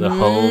closer to the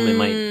home, it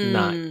might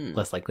not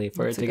less likely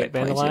for it to get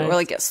vandalized. Or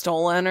like get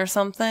stolen or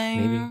something.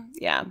 Maybe.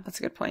 Yeah, that's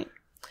a good point.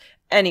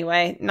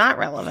 Anyway, not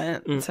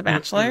relevant. It's a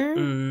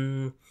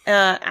Bachelor.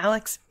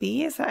 Alex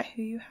B, is that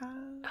who you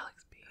have?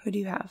 Alex B. Who do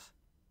you have?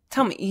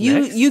 Tell me.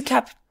 You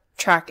kept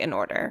track in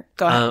order.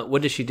 Go ahead.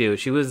 What did she do?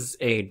 She was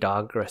a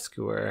dog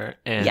rescuer,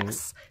 and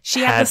yes,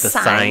 she had the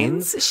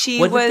signs.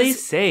 What did they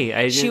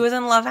say? She was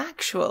in Love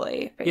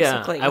Actually.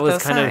 Basically, yeah, I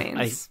was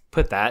I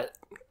put that.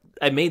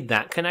 I made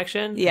that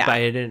connection. Yeah, but I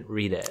didn't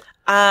read it.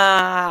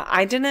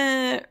 I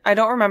didn't. I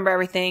don't remember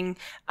everything.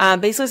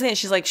 Basically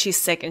saying she's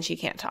sick and she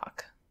can't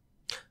talk.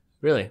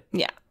 Really?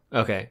 Yeah.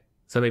 Okay.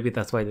 So maybe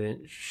that's why they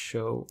didn't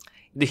show.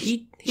 Did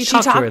he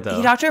talked to her though?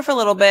 He talked to her for a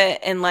little bit,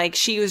 and like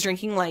she was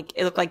drinking like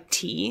it looked like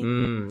tea.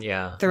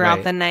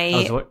 Throughout the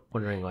night. I was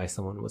wondering why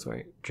someone was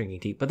drinking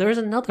tea, but there was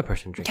another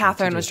person drinking.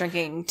 Catherine was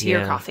drinking tea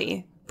or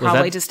coffee,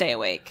 probably to stay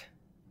awake,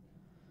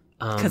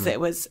 because it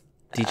was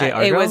DJ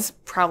Ardro? It was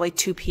probably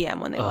 2 p.m.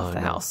 when they left the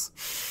house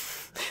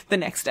the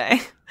next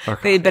day.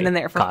 They had been in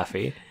there for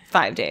 5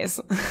 days.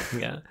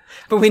 Yeah,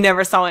 but we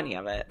never saw any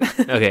of it.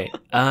 Okay.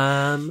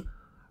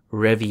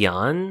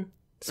 Revian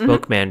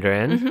spoke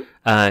Mandarin.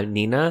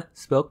 Nina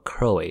spoke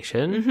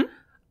Croatian.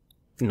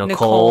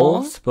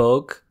 Nicole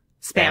spoke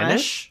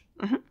Spanish.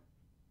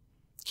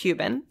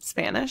 Cuban,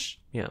 Spanish.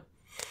 Yeah.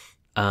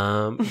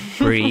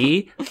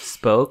 Bree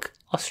spoke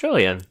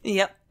Australian.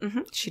 Yep.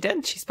 She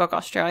did. She spoke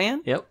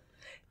Australian. Yep.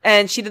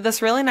 And she did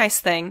this really nice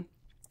thing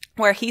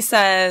where he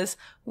says,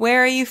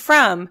 "Where are you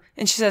from?"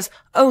 And she says,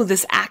 "Oh,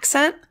 this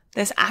accent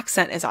is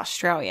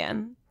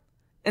Australian."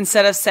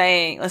 Instead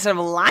of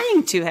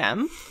lying to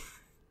him,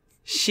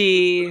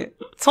 she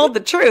told the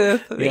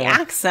truth. The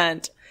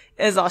accent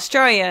is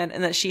Australian,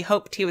 and that she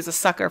hoped he was a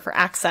sucker for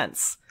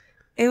accents.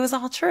 It was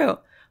all true.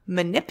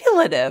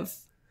 Manipulative,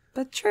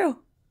 but true.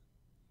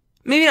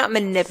 Maybe not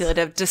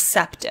manipulative,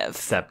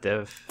 deceptive,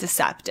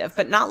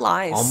 but not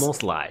lies.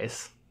 Almost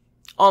lies.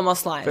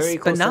 Very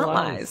close, but not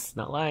lies.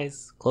 Not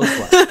lies. Close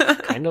lies.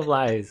 Kind of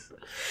lies.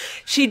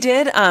 She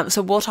did.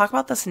 So we'll talk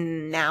about this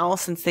now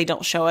since they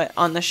don't show it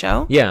on the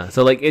show. Yeah.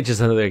 So like it's just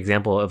another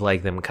example of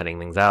like them cutting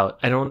things out.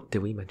 Did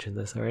we mention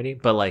this already?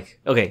 But like,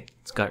 okay,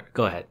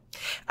 go ahead.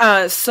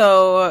 They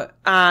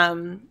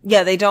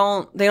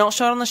don't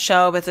show it on the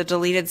show, but it's a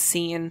deleted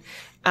scene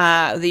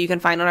that you can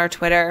find on our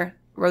Twitter,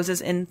 Roses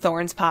in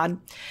Thorns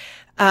Pod.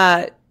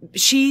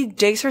 She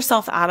digs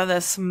herself out of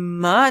this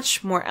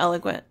much more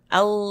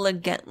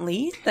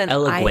eloquently than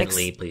I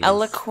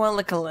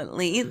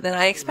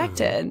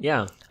expected.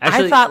 Yeah.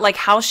 Actually, I thought, like,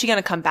 how is she going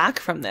to come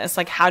back from this?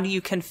 Like, how do you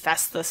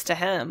confess this to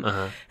him?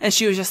 And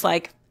she was just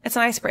like, it's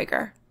an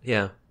icebreaker.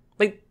 Yeah.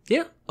 Like,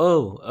 yeah.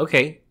 Oh,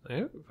 okay.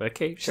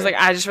 Okay. Sure. She's like,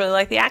 I just really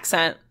like the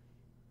accent.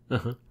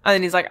 And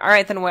then he's like, all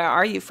right, then where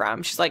are you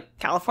from? She's like,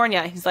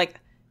 California. He's like,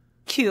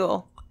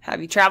 cool.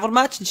 Have you traveled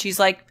much? And she's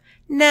like,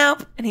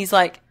 nope. And he's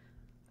like,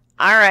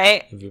 all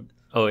right.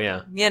 Oh,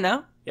 yeah. You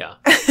know? Yeah.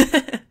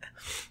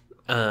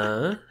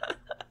 But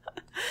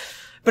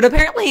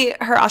apparently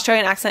her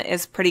Australian accent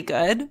is pretty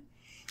good.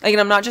 Like,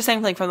 and I'm not just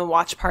saying like from the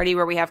watch party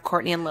where we have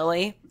Courtney and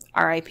Lily,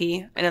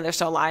 R.I.P. I know they're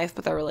still alive,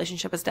 but their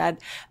relationship is dead.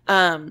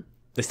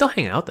 They still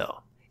hang out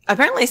though.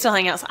 Apparently they still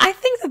hang out. So I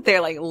think that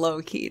they're like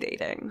low-key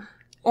dating.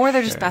 Or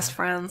they're just best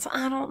friends.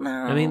 I don't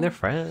know. I mean, they're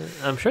friends.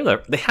 I'm sure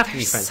they have to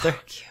be friends. So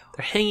cute.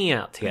 They're hanging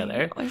out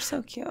together. They're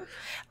so cute.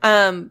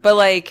 But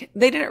like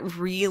they didn't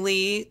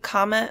really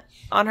comment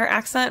on her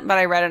accent, but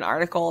I read an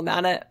article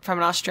about it from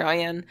an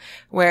Australian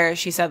where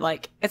she said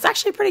like, it's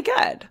actually pretty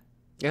good.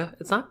 Yeah,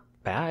 it's not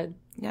bad.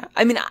 Yeah.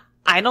 I mean,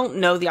 I don't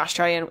know the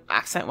Australian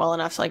accent well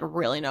enough to like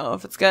really know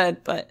if it's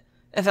good, but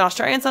if an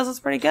Australian says it's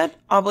pretty good,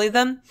 I'll believe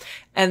them.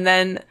 And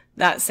then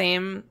that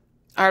same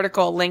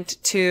article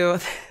linked to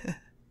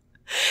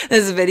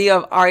this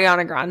video of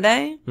Ariana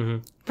Grande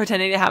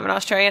pretending to have an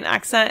Australian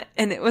accent,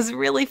 and it was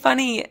really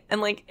funny,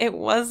 and like it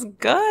was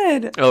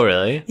good. Oh,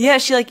 really? Yeah,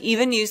 she like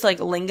even used like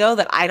lingo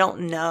that I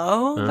don't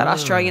know that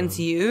Australians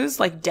use,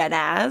 like dead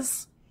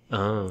as.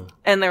 Oh.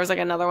 And there was like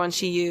another one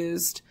she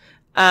used.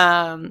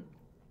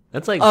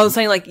 That's like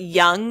saying like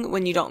young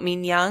when you don't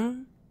mean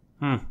young.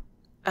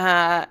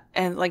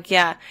 And like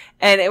and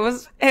it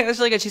was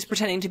really good. She's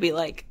pretending to be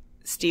like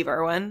Steve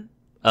Irwin.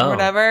 Or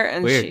whatever,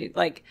 and weird. She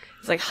like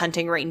is like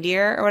hunting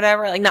reindeer or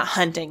whatever, like not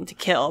hunting to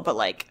kill, but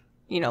like,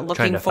 you know,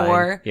 looking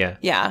for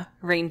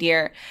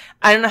reindeer.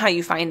 I don't know how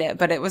you find it,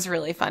 but it was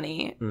really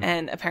funny,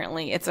 and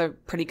apparently it's a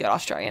pretty good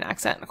Australian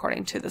accent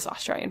according to this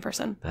Australian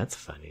person. That's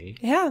funny.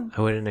 Yeah,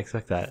 I wouldn't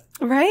expect that,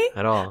 right?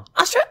 At all.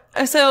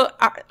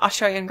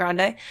 Australian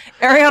Grande,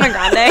 Ariana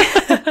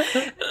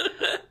Grande.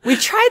 We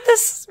tried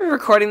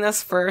recording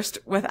this first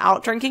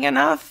without drinking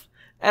enough,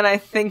 and I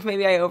think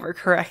maybe I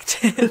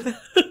overcorrected.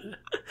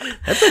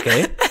 That's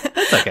okay.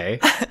 That's okay.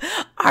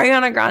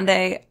 Ariana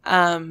Grande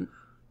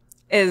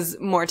is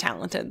more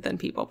talented than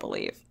people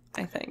believe,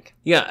 I think.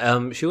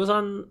 Yeah, she was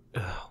on,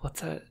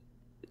 what's that?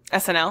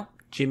 SNL?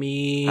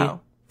 Jimmy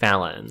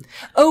Fallon.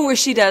 Oh, where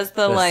she does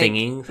the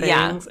singing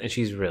things, and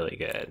she's really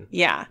good.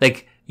 Yeah.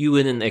 Like, you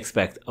wouldn't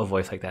expect a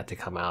voice like that to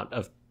come out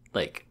of,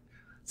 like,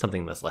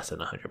 something that's less than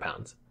 100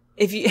 pounds.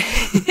 If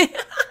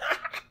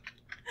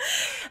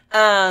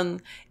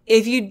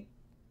you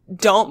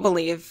don't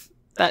believe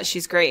that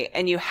she's great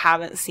and you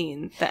haven't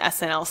seen the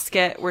SNL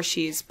skit where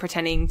she's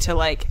pretending to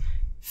like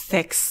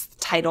fix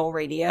Tidal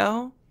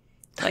radio,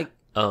 like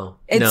no,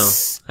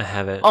 I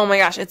haven't. Oh my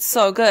gosh, it's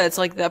so good. It's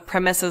like the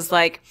premise is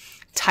like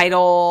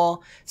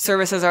Tidal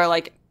services are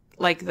like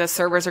the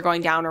servers are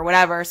going down or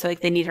whatever, so like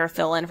they need her to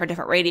fill in for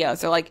different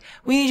radios. They're like,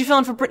 we need you to fill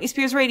in for Britney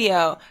Spears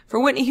radio, for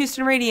Whitney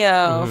Houston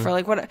radio, for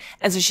like what,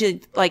 and so she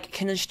like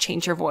can just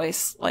change her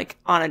voice like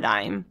on a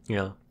dime.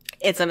 Yeah,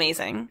 it's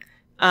amazing.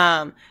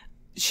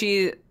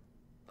 She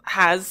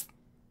has,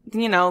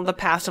 the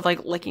past of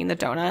like licking the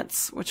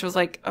donuts, which was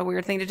like a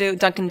weird thing to do.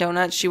 Dunkin'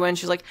 Donuts, she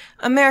was like,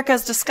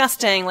 America's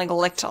disgusting, like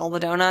licked all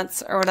the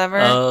donuts or whatever.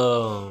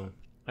 Oh,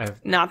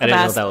 not the I didn't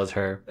best. know that was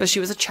her. But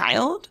she was a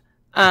child.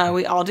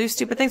 We all do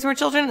stupid things when we're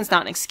children. It's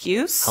not an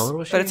excuse. How old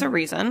was she? But it's a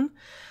reason.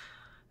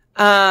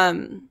 I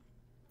don't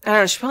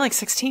know. She's probably like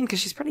 16 because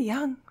she's pretty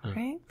young,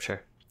 right?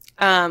 Sure.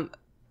 I'm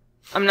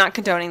not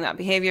condoning that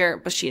behavior,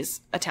 but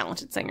she's a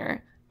talented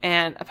singer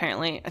and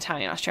apparently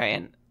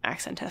Italian-Australian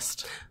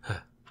accentist.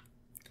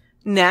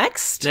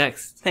 Next.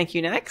 Thank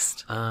you,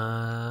 next.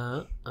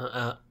 Hannah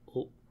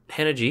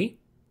G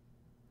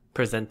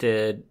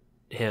presented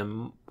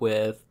him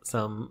with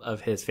some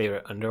of his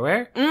favorite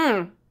underwear.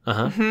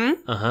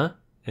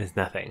 It's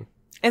nothing.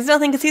 It's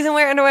nothing because he's in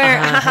wear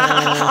underwear.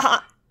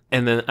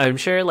 And then I'm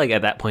sure, like,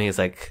 at that point, he's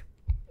like,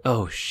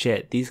 oh,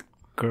 shit, these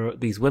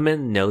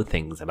women know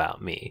things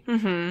about me.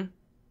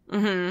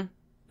 And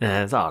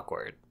that's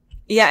awkward.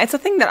 Yeah, it's a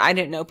thing that I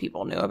didn't know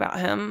people knew about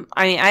him.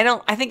 I mean,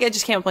 I think it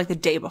just came up like the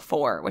day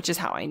before, which is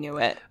how I knew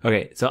it.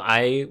 Okay, so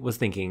I was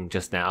thinking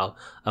just now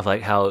of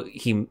like how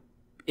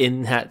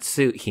in that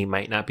suit, he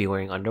might not be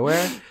wearing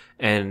underwear.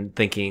 And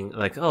thinking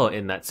like, oh,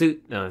 in that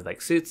suit, no, it's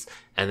like suits.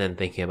 And then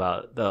thinking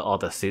about all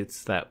the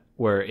suits that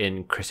were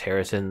in Chris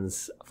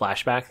Harrison's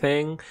flashback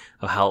thing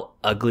of how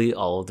ugly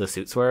all of the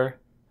suits were.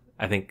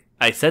 I think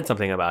I said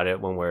something about it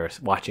when we were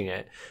watching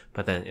it,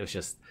 but then it was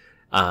just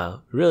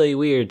really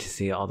weird to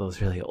see all those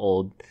really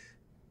old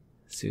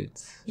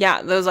suits.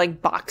 Yeah, those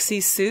like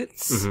boxy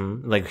suits.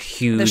 Like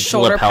huge the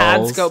shoulder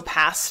lapels. pads go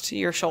past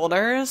your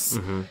shoulders.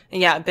 And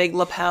yeah, big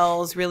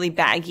lapels, really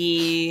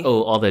baggy.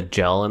 Oh, all the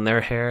gel in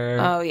their hair.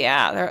 Oh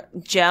yeah,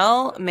 the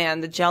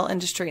gel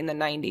industry in the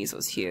 90s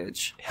was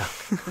huge. Yeah.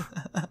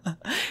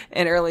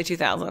 In early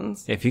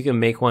 2000s. If you can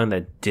make one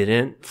that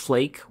didn't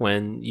flake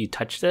when you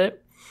touched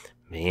it,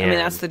 man. I mean,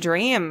 that's the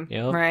dream,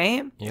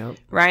 right? Yep.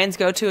 Ryan's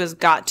go-to is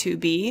got to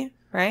be,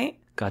 right?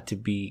 Got to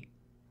be.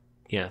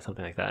 Yeah,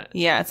 something like that.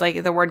 Yeah, it's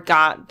like the word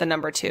got, the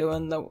number 2,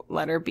 and the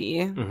letter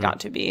B, got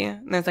to be.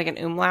 And there's like an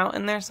umlaut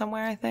in there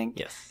somewhere, I think.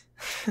 Yes.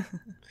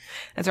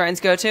 That's Ryan's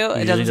go-to.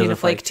 It doesn't seem to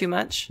flake too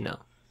much. No.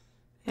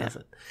 Yeah.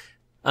 Doesn't.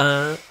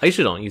 I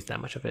usually don't use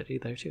that much of it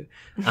either, too.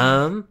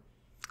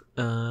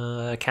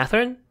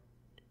 Catherine?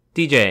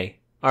 DJ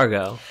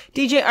Argo.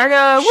 DJ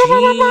Argo!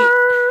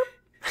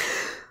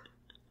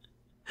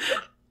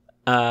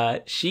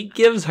 She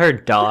gives her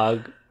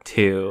dog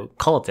to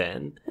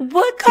Colton.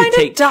 What kind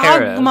of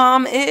dog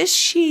mom is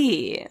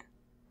she?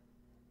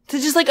 To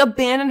just like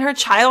abandon her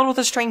child with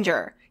a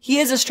stranger. He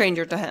is a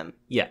stranger to him.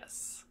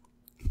 Yes.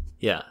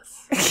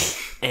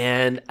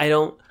 And I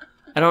don't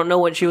know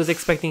what she was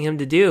expecting him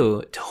to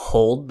do. To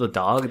hold the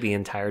dog the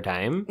entire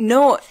time?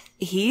 No,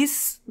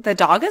 the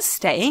dog is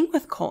staying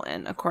with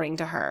Colton, according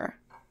to her.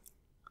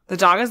 The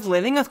dog is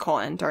living with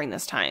Colton during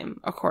this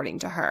time, according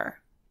to her.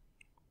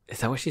 Is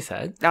that what she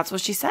said? That's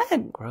what she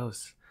said.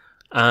 Gross.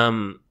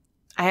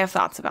 I have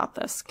thoughts about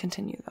this.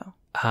 Continue, though.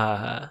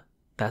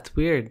 That's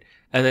weird.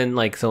 And then,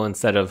 like, so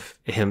instead of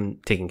him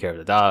taking care of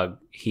the dog,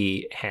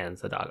 he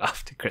hands the dog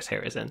off to Chris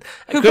Harrison.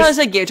 Who probably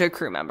like gave to a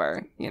crew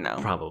member,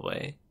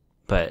 Probably.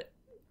 But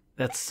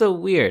that's so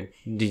weird.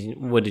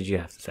 What did you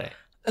have to say?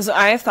 So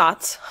I have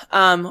thoughts.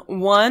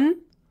 One,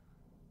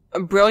 a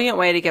brilliant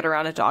way to get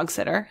around a dog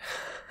sitter.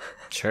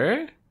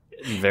 Sure.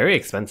 Very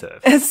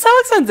expensive. It's so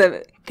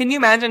expensive. Can you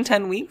imagine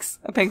 10 weeks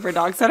of paying for a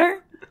dog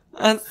sitter?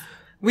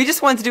 We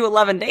just wanted to do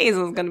 11 days. It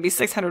was going to be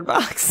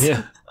 $600.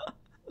 Yeah.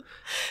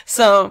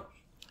 So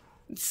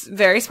it's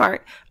very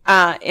smart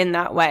in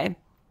that way.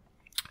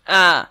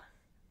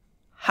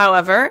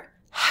 However,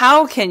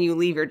 how can you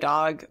leave your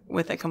dog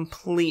with a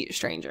complete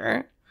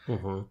stranger?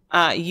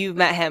 You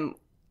met him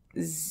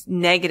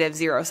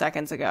 -0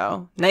 seconds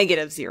ago.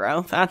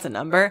 -0. That's a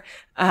number.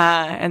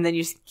 And then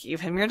you just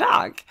give him your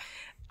dog.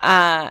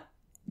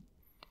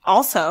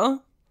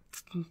 Also,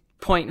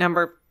 point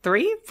number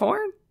 3, 4,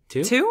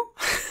 2?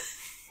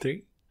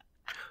 3?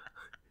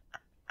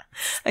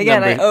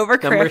 Again, I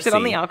overcorrected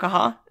on the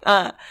alcohol.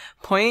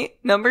 Point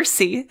number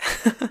C.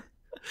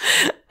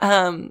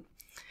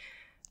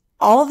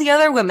 All the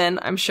other women,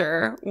 I'm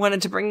sure,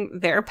 wanted to bring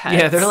their pets.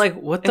 Yeah, they're like,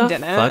 what the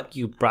fuck?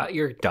 You brought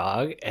your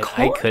dog and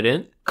I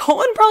couldn't?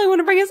 Colton probably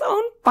wanted to bring his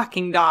own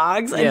fucking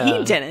dogs, and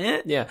he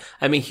didn't. Yeah.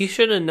 I mean, he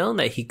should have known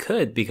that he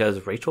could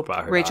because Rachel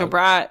brought her Rachel dog.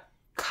 brought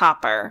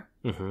Copper.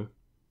 Mm-hmm.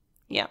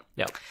 Yeah.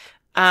 Yep.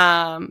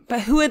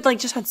 But who had, like,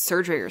 just had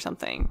surgery or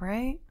something,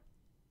 right?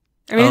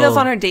 Or maybe that was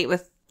on her date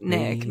with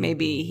Nick.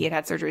 Maybe he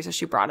had surgery, so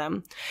she brought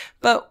him.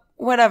 But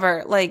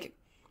whatever. Like,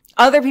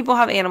 other people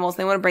have animals.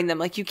 They want to bring them.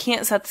 Like, you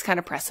can't set this kind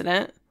of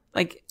precedent.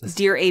 Like,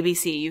 dear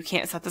ABC, you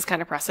can't set this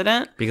kind of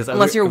precedent because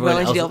unless you're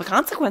willing to deal with the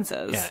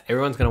consequences. Yeah,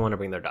 everyone's going to want to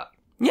bring their dog.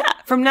 Yeah.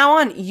 From now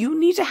on, you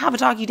need to have a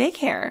doggy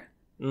daycare,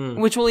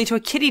 which will lead to a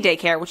kitty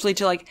daycare, which will lead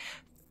to, like,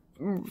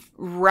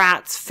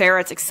 rats,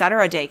 ferrets,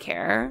 etc.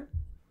 daycare.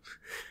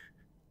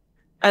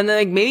 And then,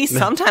 like, maybe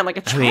sometime, like,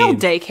 a child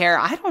daycare.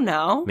 I don't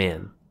know.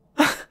 Man.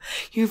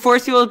 You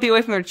force people to be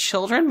away from their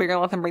children, but you're going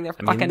to let them bring their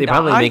fucking dog. They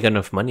probably make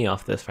enough money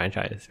off this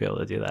franchise to be able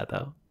to do that,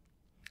 though.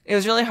 It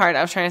was really hard.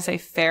 I was trying to say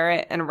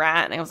ferret and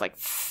rat, and I was like,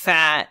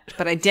 fat.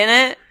 But I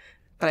didn't.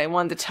 But I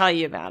wanted to tell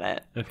you about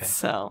it. Okay.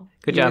 So,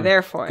 good job. You were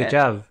there for it. Good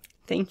job.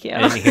 Thank you.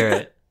 I didn't hear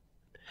it.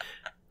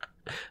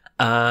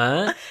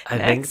 I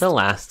think the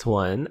last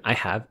one I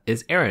have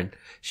is Erin.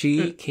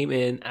 She came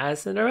in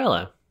as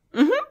Cinderella.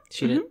 Mm-hmm.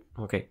 She did?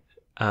 Okay.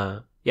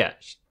 Yeah,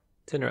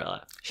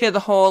 Cinderella. She had the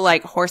whole,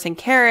 like, horse and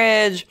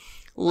carriage,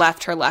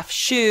 left her left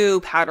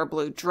shoe, powder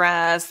blue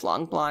dress,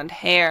 long blonde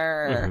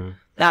hair,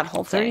 that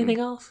whole thing. Is there anything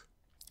else?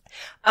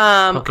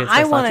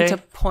 I wanted to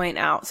point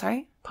out,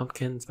 sorry?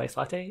 Pumpkin spice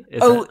latte?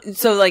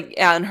 So, like,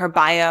 yeah, in her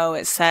bio,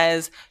 it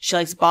says she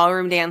likes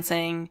ballroom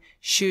dancing,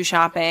 shoe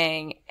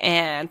shopping,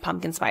 and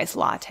pumpkin spice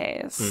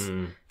lattes.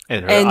 Mm.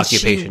 And her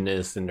occupation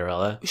is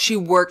Cinderella. She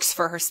works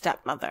for her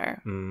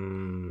stepmother.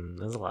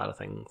 There's a lot of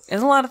things.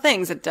 There's a lot of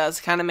things. It does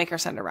kind of make her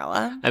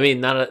Cinderella. I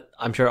mean,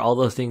 I'm sure all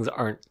those things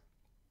aren't.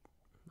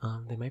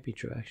 They might be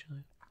true,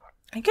 actually.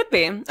 It could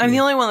be. I'm the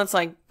only one that's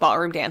like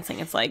ballroom dancing.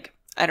 It's like,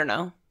 I don't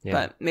know. Yeah.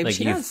 But maybe like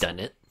she you've does. done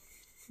it.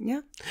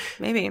 Yeah,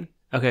 maybe.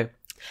 Okay.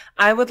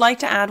 I would like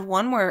to add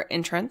one more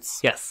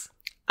entrance. Yes.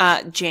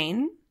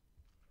 Jane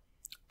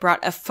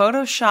brought a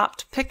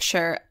photoshopped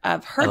picture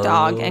of her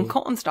dog and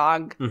Colton's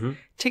dog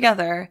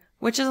together,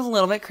 which is a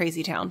little bit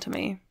crazy town to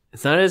me.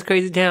 It's not as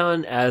crazy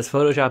town as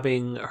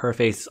photoshopping her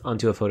face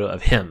onto a photo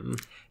of him.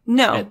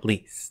 No. At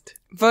least.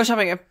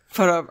 Photoshopping a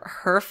photo of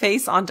her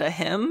face onto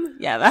him?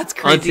 Yeah, that's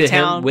crazy onto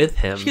town. Him, with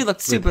him. She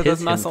looked stupid with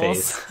those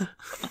muscles.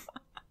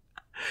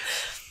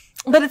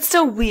 But it's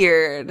still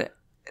weird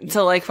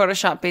to, like,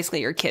 Photoshop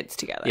basically your kids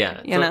together.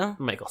 Yeah. You know?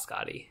 Michael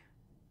Scotty.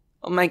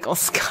 Michael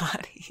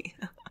Scotty.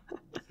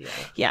 Yeah.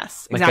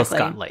 Yes, Michael exactly.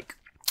 Scott-like.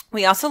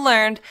 We also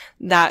learned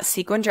that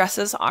sequin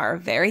dresses are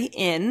very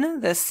in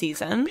this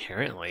season.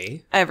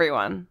 Apparently.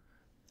 Everyone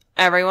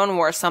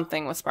wore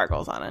something with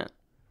sparkles on it.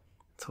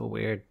 So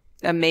weird.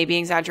 That may be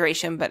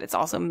exaggeration, but it's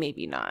also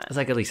maybe not. It's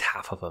like at least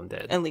half of them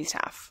did. At least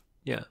half.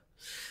 Yeah.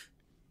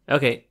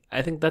 Okay,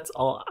 I think that's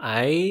all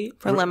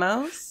For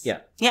limos? Yeah.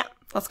 Yeah,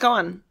 let's go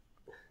on.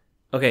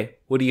 Okay,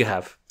 what do you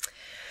have?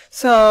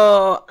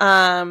 So,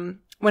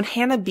 when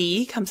Hannah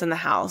B comes in the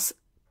house,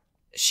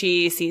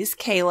 she sees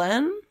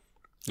Kaylin.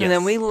 Yes. And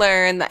then we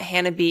learn that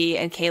Hannah B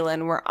and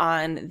Kaylin were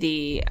on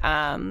the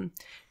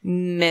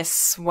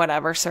Miss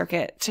whatever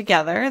circuit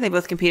together. They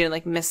both competed in,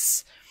 like,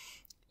 Miss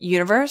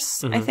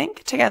Universe, I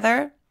think,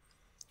 together.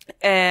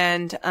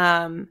 And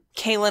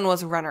Kaylin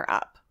was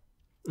runner-up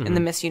in the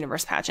Miss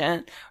Universe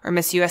pageant. Or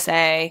Miss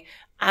USA.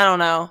 I don't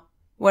know.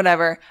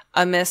 Whatever.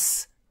 A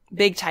Miss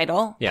Big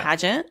Title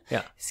pageant.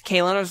 Yeah.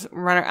 Kaylin was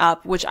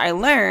runner-up, which I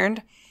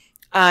learned,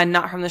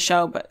 not from the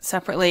show, but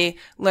separately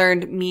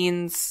learned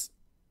means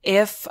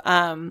if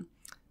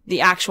the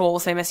actual, we'll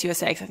say Miss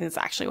USA, because I think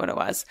that's actually what it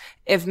was.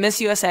 If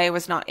Miss USA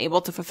was not able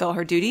to fulfill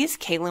her duties,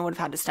 Kaylin would have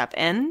had to step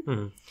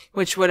in,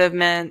 which would have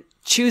meant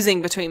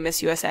choosing between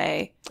Miss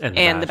USA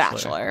and The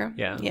Bachelor.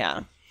 Yeah.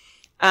 Yeah.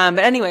 But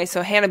anyway,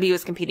 so Hannah B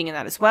was competing in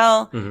that as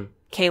well.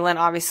 Kaylin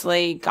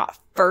obviously got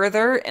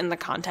further in the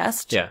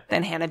contest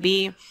than Hannah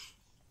B.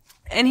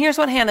 And here's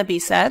what Hannah B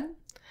said.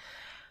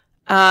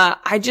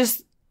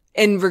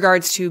 In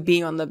regards to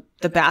being on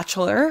the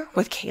Bachelor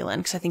with Kaylin,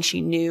 because I think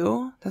she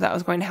knew that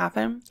was going to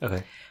happen.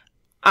 Okay.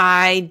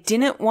 I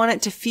didn't want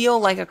it to feel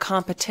like a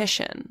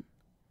competition.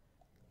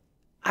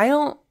 I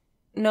don't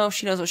know if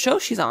she knows what show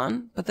she's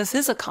on, but this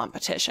is a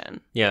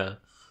competition. Yeah.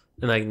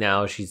 And, like,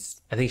 now I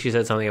think she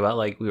said something about,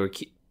 like, we were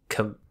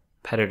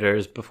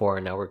competitors before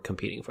and now we're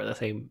competing for the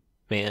same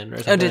man or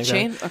something. Oh, did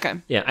she? That.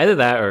 Okay. Yeah, either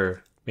that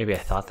or maybe I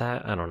thought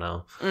that. I don't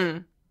know.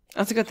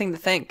 That's a good thing to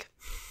think.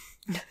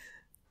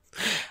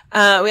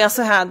 We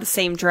also had the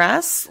same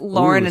dress.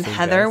 Lauren and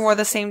Heather wore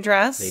the same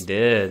dress. They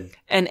did.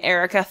 And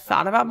Erica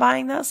thought about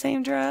buying that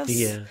same dress.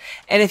 Yeah.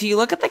 And if you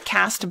look at the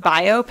cast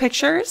bio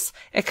pictures,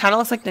 it kind of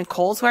looks like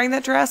Nicole's wearing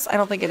that dress. I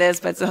don't think it is,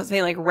 but it's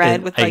something like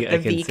red with like the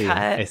V cut.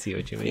 I see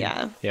what you mean.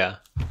 Yeah.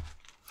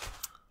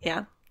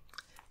 Yeah.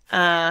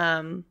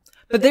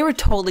 But But they were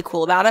totally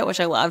cool about it, which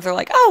I love. They're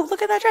like, oh,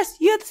 look at that dress.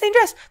 You had the same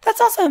dress.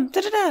 That's awesome.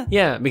 Da-da-da.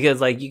 Yeah, because,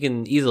 like, you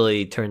can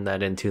easily turn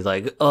that into,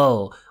 like,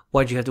 oh,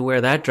 why'd you have to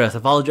wear that dress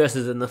of all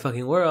dresses in the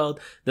fucking world?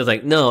 There's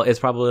like, no,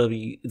 it's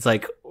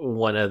like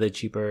one of the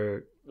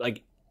cheaper,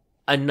 like,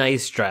 a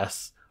nice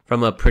dress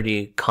from a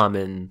pretty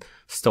common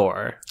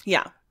store.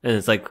 Yeah. And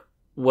it's like,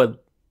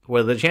 what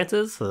are the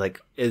chances? So,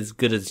 like, as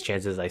good as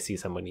chances I see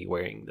somebody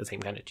wearing the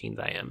same kind of jeans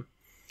I am.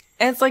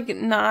 It's like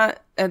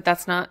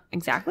that's not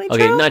exactly true.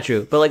 Okay, not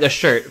true. But like a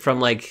shirt from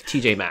like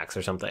TJ Maxx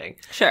or something.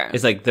 Sure.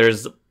 It's like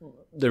there's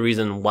the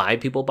reason why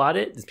people bought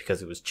it is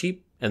because it was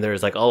cheap. And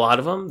there's like a lot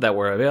of them that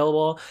were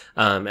available.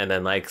 And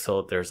then like,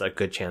 so there's a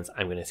good chance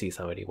I'm going to see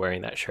somebody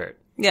wearing that shirt.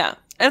 Yeah.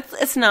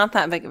 It's not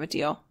that big of a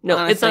deal. No,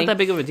 honestly. It's not that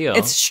big of a deal.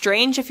 It's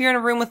strange if you're in a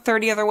room with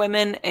 30 other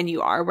women and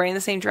you are wearing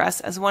the same dress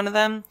as one of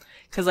them.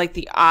 Because like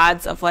the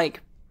odds of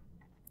like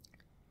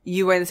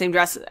you wearing the same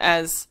dress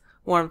as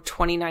one of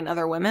 29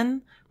 other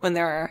women when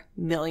there are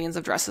millions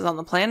of dresses on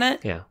the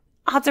planet, yeah,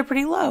 odds are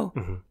pretty low.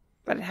 Mm-hmm.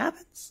 But it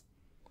happens.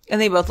 And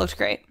they both looked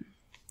great.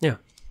 Yeah.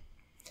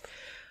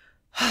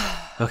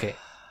 Okay.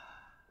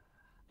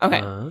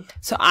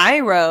 So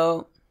I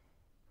wrote...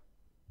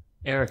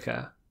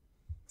 Erica.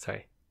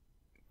 Sorry.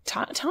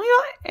 Tell me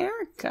about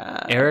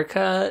Erica.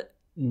 Erica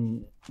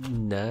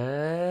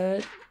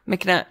McNutt.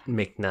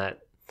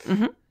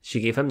 Mm-hmm. She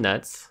gave him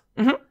nuts.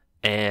 Mm-hmm.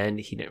 And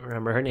he didn't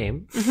remember her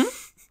name. Mm-hmm.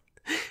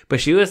 But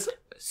she was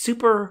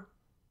super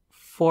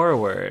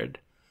forward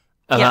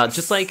about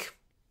just like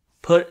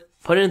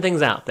putting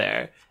things out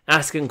there,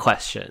 asking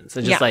questions,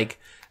 and just like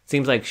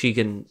seems like she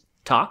can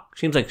talk.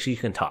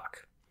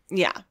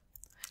 Yeah.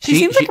 She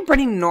seems like a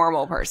pretty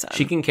normal person.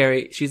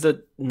 She's a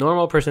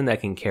normal person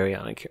that can carry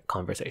on a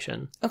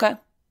conversation. Okay.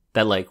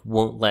 That like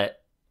won't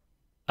let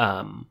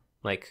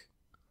like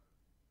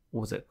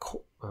what was it?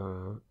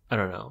 I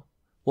don't know.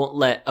 Won't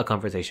let a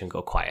conversation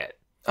go quiet.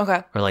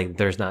 Okay. Or like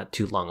there's not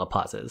too long of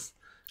pauses.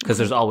 Because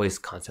there's always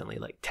constantly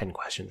like 10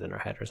 questions in her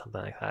head or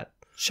something like that.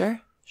 Sure.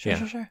 I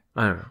don't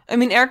know. I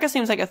mean, Erica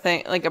seems like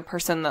a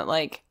person that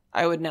like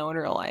I would know in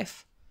real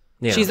life.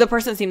 Yeah. She's the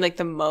person that seemed like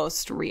the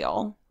most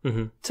real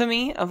to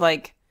me of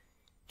like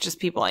just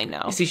people I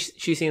know. See,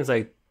 she seems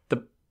like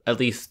at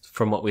least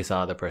from what we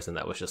saw, the person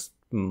that was just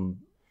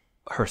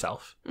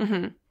herself.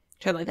 Mm-hmm.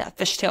 She had like that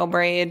fishtail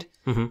braid,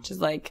 which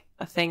is like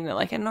a thing that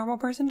like a normal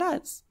person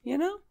does, you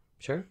know?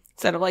 Sure.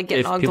 Instead of like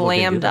getting all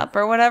glammed up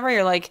or whatever,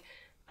 you're like,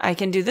 I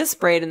can do this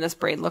braid and this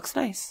braid looks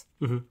nice.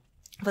 Mm-hmm.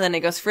 But then it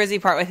goes frizzy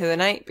partway through the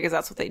night because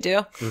that's what they do.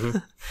 Mm-hmm.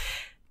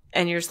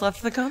 And you're just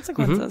left with the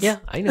consequences. Mm-hmm. Yeah,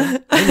 I know.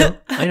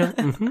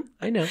 Mm-hmm.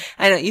 I know.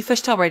 You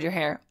fishtail braid your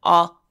hair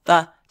all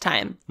the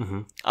time.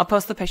 Mm-hmm. I'll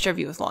post the picture of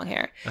you with long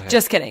hair. Okay.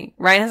 Just kidding.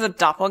 Ryan has a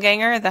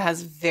doppelganger that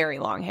has very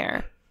long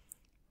hair.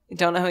 I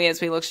don't know who he is,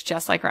 but he looks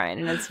just like Ryan,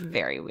 and it's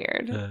very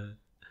weird.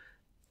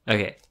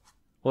 Okay.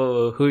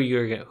 Well, who are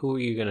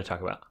you going to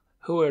talk about?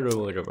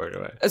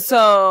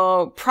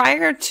 So,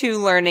 prior to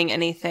learning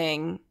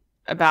anything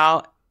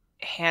about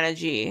Hannah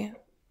G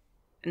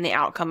and the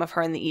outcome of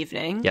her in the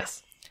evening,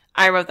 yes,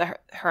 I wrote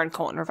that her and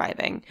Colton were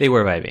vibing. They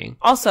were vibing.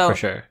 Also, for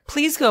sure.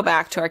 Please go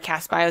back to our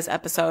Cast Bios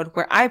episode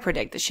where I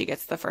predict that she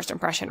gets the first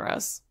impression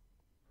rose.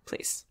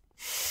 Please.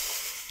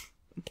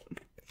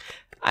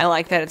 I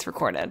like that it's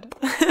recorded.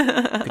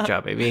 Good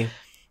job, baby.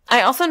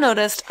 I also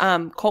noticed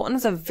Colton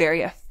is a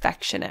very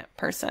affectionate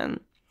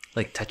person.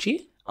 Like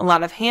touchy? A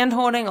lot of hand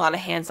holding, a lot of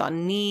hands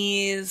on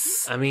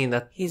knees. I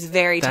mean, he's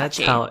very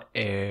touchy. That's how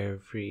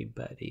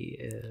everybody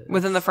is.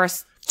 Within the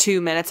first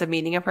 2 minutes of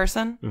meeting a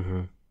person?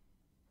 Mm-hmm.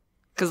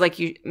 Because, like,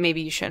 maybe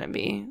you shouldn't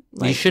be.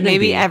 Like, you shouldn't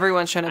maybe be.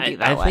 Everyone shouldn't be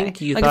that way. I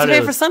think you thought it's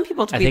okay for some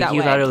people to be that way. I think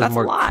you thought it was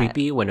more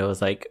creepy when it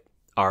was, like,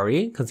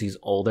 Ari, because he's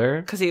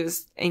older. Because he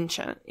was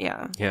ancient,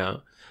 yeah. Yeah.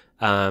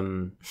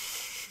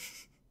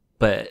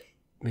 But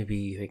maybe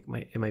you think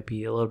it might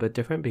be a little bit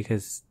different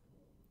because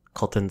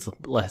Colton's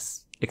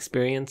less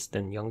experienced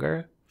and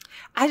younger.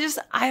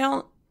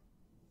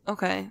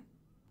 Okay.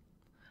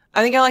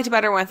 I think I liked it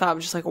better when I thought it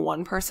was just like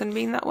one person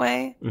being that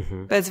way.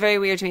 Mm-hmm. But it's very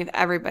weird to me if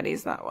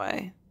everybody's that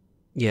way.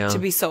 Yeah. To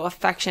be so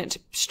affectionate to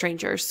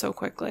strangers so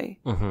quickly.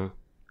 Mm-hmm.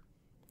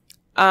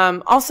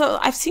 Also,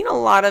 I've seen a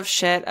lot of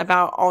shit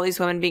about all these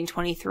women being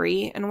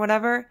 23 and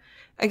whatever.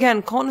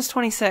 Again, Colton is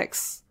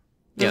 26.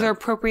 Those are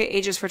appropriate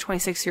ages for a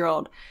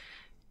 26-year-old.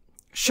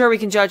 Sure, we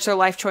can judge their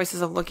life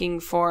choices of looking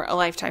for a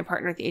lifetime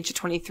partner at the age of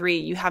 23.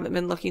 You haven't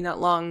been looking that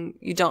long.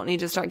 You don't need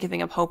to start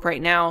giving up hope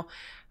right now.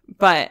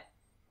 But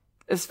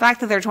the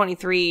fact that they're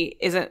 23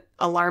 isn't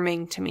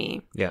alarming to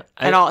me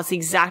at all. It's the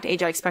exact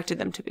age I expected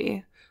them to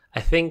be. I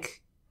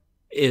think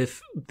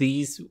if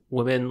these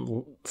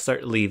women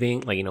start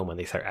leaving, like, you know, when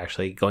they start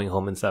actually going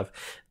home and stuff,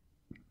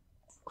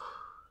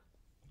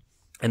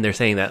 and they're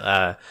saying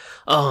that,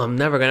 I'm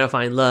never going to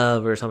find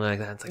love or something like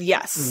that. It's like,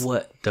 yes.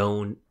 What?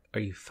 Are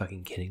you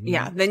fucking kidding me?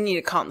 Yeah, then you need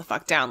to calm the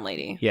fuck down,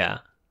 lady. Yeah.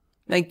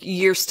 Like,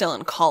 you're still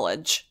in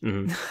college.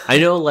 Mm-hmm. I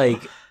know,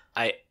 like,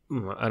 I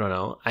don't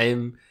know.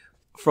 I'm,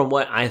 from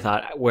what I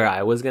thought where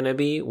I was going to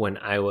be when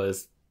I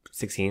was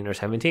 16 or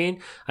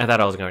 17, I thought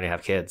I was going to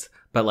have kids.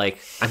 But like,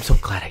 I'm so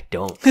glad I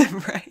don't.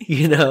 Right.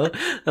 You know,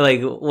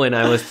 like when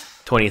I was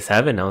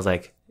 27, I was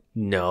like,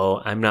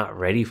 no, I'm not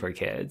ready for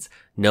kids.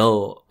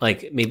 No,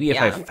 like maybe if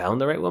I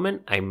found the right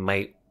woman, I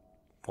might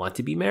want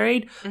to be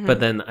married, but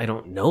then I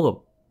don't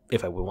know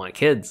if I would want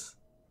kids.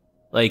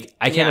 Like,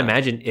 I can't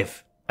imagine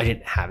if I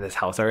didn't have this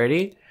house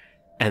already,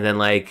 and then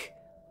like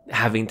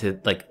having to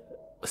like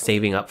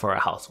saving up for a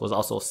house was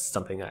also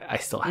something I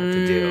still had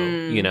to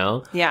do, you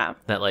know? Yeah.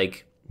 That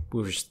like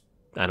we were just,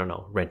 I don't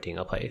know, renting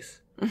a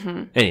place.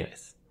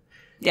 Anyways.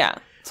 Yeah.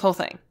 This whole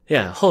thing.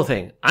 Yeah, whole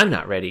thing. I'm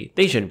not ready.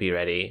 They shouldn't be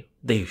ready.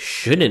 They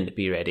shouldn't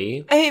be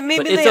ready. I mean,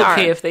 maybe but it's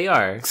okay if they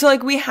are. So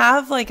like we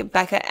have like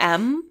Becca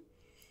M,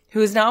 who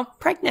is now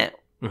pregnant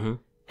and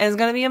is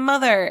going to be a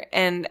mother,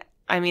 and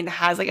I mean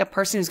has like a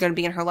person who's going to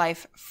be in her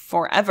life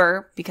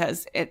forever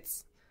because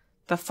it's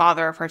the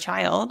father of her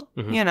child.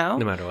 You know,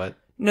 no matter what.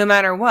 No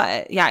matter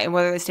what. Yeah,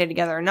 whether they stay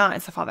together or not,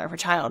 it's the father of her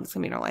child. It's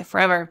going to be in her life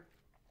forever.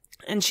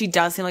 And she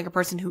does seem like a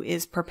person who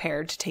is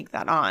prepared to take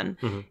that on.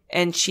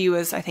 And she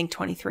was, I think,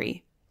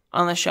 23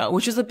 on the show,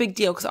 which is a big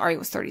deal because Ari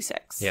was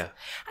 36. Yeah.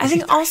 I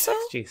think also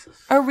Jesus.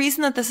 a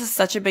reason that this is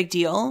such a big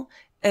deal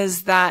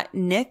is that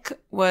Nick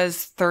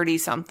was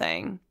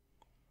 30-something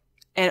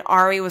and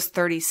Ari was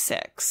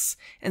 36.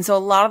 And so a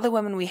lot of the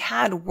women we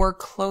had were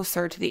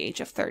closer to the age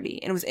of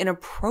 30. And it was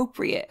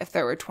inappropriate if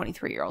there were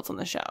 23-year-olds on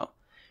the show.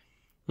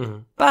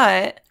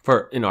 But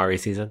in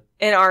Ari's season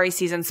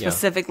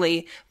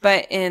specifically,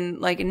 but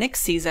in like Nick's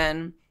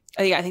season,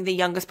 I think the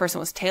youngest person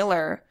was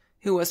Taylor,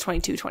 who was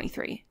 22,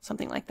 23,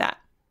 something like that.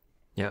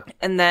 Yeah.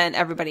 And then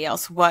everybody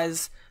else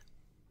was,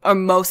 or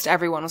most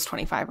everyone was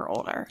 25 or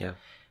older. Yeah.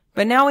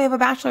 But now we have a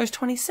bachelor who's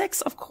 26.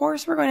 Of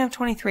course, we're going to have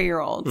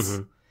 23-year-olds.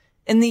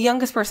 And the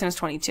youngest person is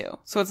 22.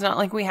 So it's not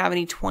like we have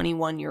any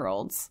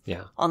 21-year-olds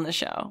on the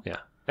show. Yeah.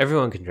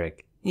 Everyone can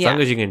drink. As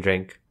long as you can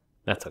drink,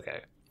 that's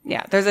okay.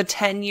 Yeah, there's a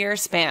 10-year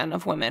span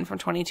of women from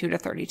 22 to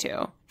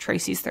 32.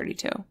 Tracy's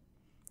 32.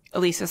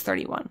 Elisa's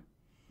 31.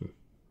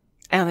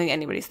 I don't think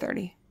anybody's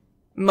 30.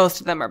 Most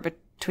of them are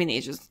between the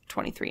ages of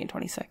 23 and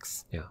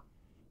 26. Yeah.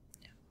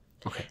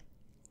 Okay.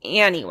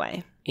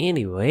 Anyway.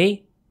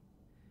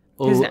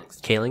 Who's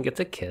next? Kaylin gets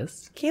a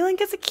kiss.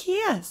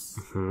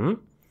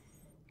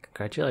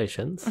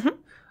 Congratulations.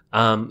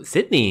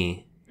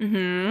 Sydney.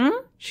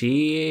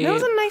 She... That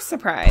was a nice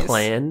surprise.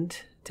 Planned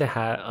to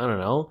have... I don't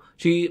know.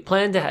 She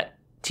planned to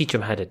teach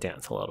him how to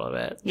dance a little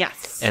bit.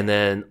 Yes. And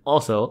then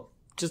also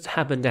just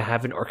happened to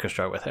have an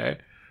orchestra with her.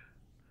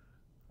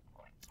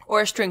 Or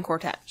a string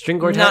quartet.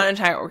 Not an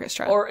entire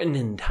orchestra. Or an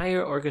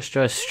entire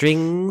orchestra.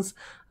 Strings,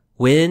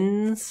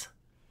 winds.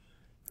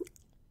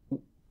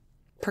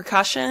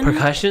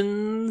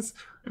 Percussions.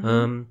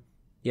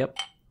 Yep.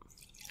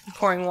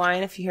 Pouring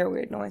wine if you hear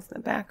weird noise in the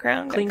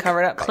background. Clink,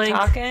 covered up clink,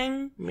 by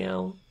talking.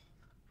 Meow.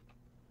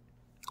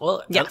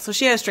 Well, yeah, so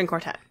she had a string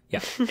quartet. Yeah.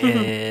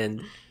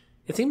 And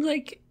it seems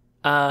like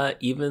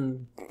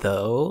even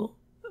though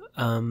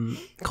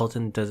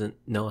Colton doesn't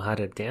know how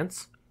to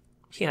dance,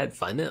 he had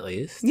fun at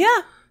least.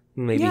 Yeah.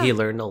 Maybe he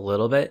learned a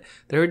little bit.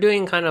 They were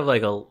doing kind of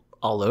like all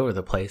over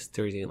the place.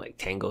 They were doing like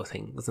tango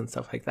things and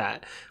stuff like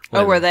that.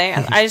 Were they?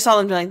 I just saw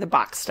them doing like the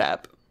box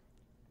step.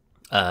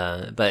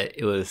 But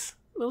it was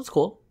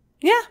cool.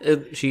 Yeah. I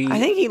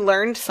think he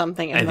learned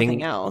something and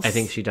nothing else. I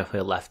think she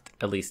definitely left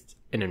at least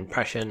an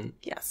impression.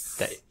 Yes.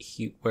 That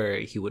he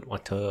would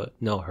want to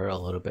know her a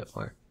little bit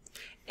more.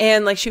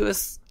 And like she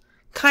was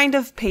kind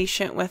of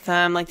patient with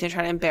him, like didn't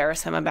try to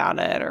embarrass him about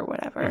it or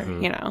whatever,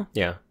 you know?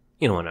 Yeah.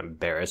 You don't want to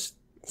embarrass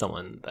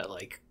someone that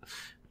like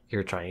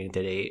you're trying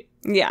to date.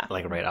 Yeah.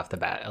 Like right off the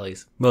bat, at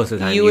least. Most of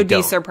the time you would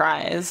be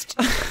surprised.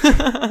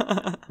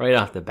 Right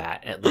off the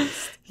bat, at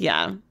least.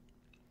 Yeah.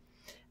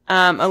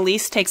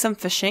 Elise takes him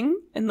fishing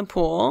in the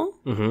pool.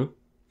 It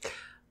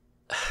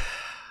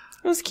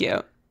was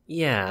cute.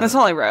 Yeah. That's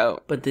all I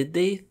wrote. But did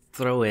they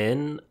throw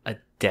in a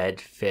dead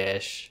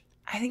fish?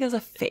 I think it was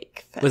a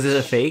fake fish. Was it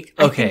a fake?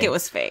 Okay. I think it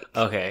was fake.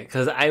 Okay.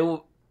 Because I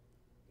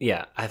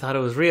thought it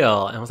was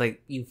real. And I was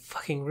like, you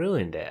fucking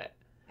ruined it.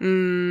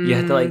 You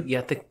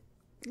have to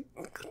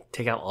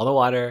take out all the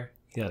water.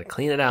 You got to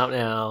clean it out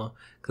now.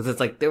 Because it's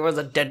like, there was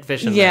a dead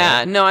fish in there.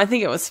 Yeah. No, I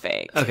think it was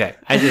fake. Okay.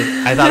 I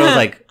thought it was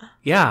like,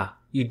 yeah,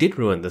 you did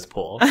ruin this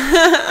pool.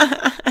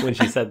 When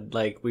she said,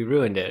 like, we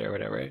ruined it or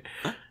whatever.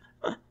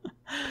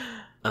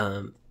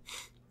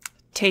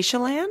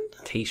 Tashaland.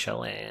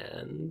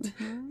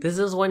 This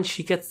is when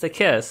she gets the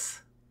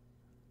kiss.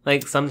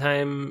 Like,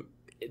 sometime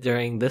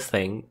during this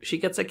thing, she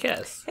gets a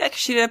kiss. Yeah, 'cause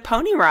she did a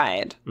pony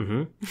ride.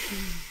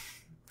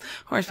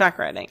 Horseback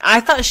riding.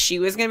 I thought she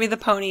was going to be the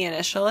pony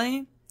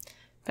initially.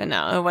 But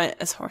no, it went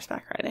as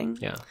horseback riding.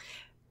 Yeah.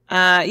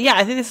 Yeah,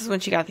 I think this is when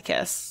she got the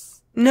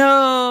kiss.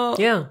 No.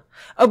 Yeah.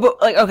 Oh,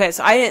 but like, okay,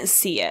 so I didn't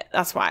see it.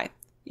 That's why.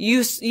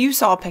 You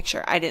saw a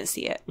picture. I didn't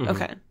see it.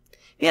 Okay.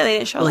 Yeah, they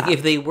didn't show like that.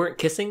 If they weren't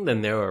kissing,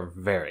 then they were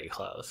very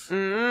close.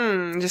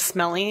 Just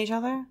smelling each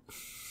other?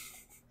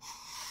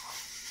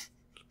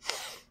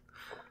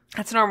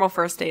 That's a normal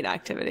first date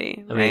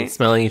activity, right? I mean,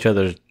 smelling each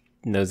other's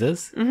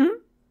noses.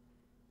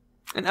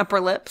 And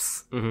upper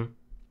lips.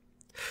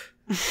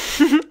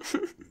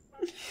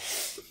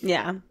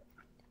 Yeah.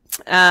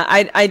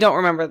 I don't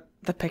remember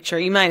the picture.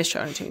 You might have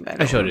shown it to me,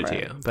 but I showed it to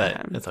you,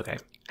 but it's okay.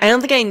 I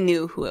don't think I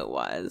knew who it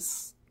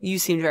was. You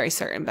seemed very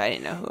certain, but I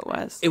didn't know who it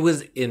was.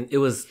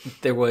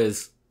 There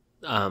was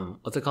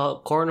what's it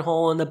called?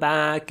 Cornhole in the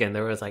back, and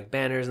there was like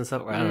banners and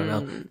stuff. I don't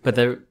know. But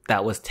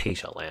that was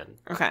Tasha Land.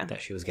 Okay.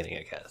 That she was getting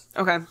a kiss.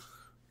 Okay.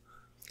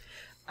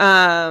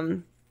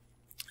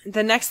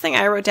 The next thing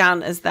I wrote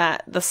down is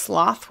that the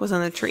sloth was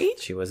in the tree.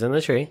 She was in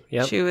the tree.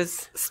 Yep. She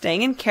was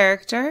staying in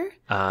character.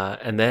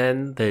 And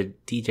then the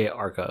DJ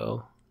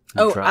Argo.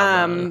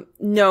 Oh,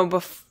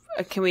 no.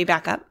 Can we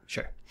back up?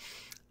 Sure.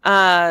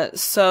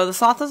 So the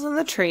sloth was in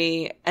the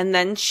tree, and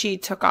then she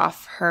took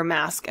off her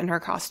mask and her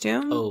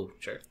costume. Oh,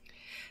 sure.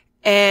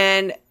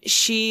 And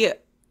she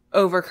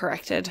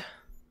overcorrected.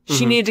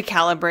 She needed to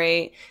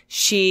calibrate.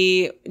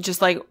 She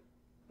just like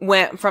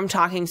went from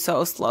talking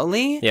so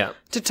slowly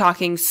to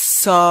talking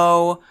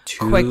so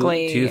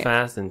quickly. Too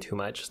fast and too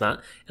much.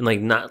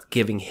 Not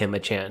giving him a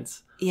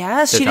chance.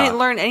 Yes, she didn't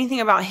learn anything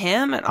about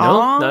him at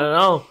all. No, not at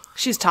all.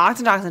 She's talked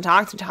and talked and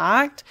talked and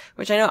talked,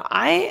 which I know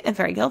I am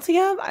very guilty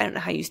of. I don't know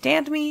how you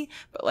stand me,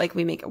 but like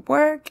we make it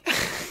work.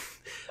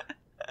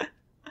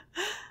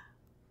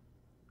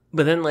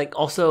 But then like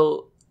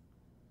also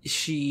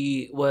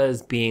she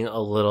was being a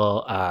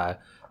little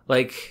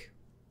like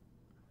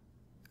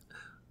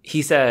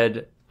he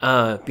said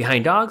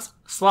behind dogs,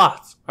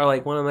 sloths are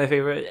like one of my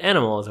favorite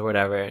animals or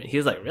whatever. And he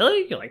was like,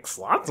 really? You like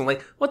sloths? I'm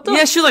like, what the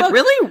fuck? She's like,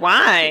 really?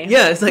 Why?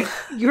 Yeah, it's like,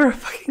 you're a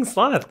fucking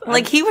sloth.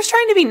 Like, he was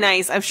trying to be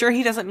nice. I'm sure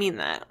he doesn't mean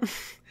that.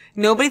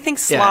 Nobody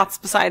thinks sloths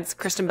besides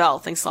Kristen Bell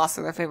thinks sloths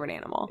are their favorite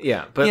animal.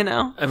 Yeah, but, you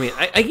know? I mean,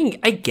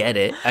 I get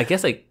it. I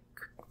guess, like,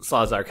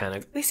 sloths are kind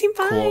of They seem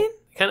fine. Cool.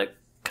 Kind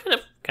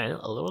of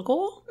a little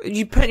cool.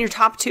 You put in your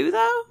top 2,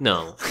 though?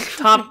 No.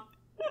 Top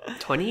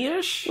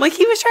 20-ish? Like,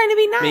 he was trying to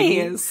be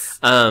nice.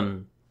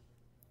 Maybe.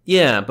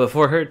 Yeah, but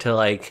for her to,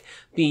 like,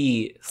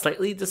 be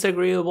slightly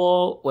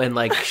disagreeable when,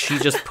 like, she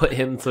just put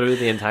him through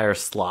the entire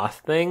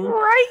sloth thing.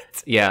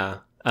 Right? Yeah.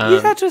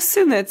 You got to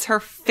assume that it's her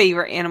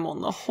favorite animal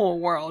in the whole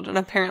world, and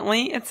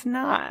apparently it's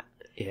not.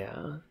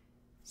 Yeah.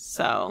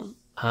 So.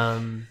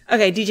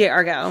 Okay, DJ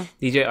Argo.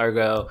 DJ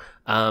Argo.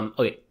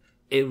 Okay.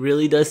 It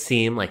really does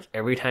seem like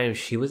every time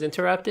she was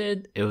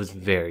interrupted, it was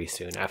very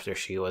soon after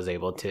she was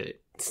able to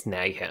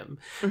snag him.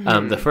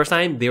 The first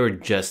time they were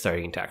just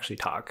starting to actually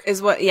talk.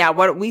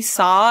 What we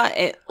saw,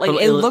 it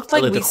looked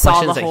like we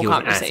saw the whole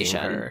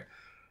conversation.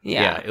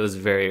 Yeah, it was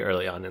very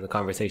early on in the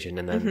conversation,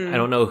 and then I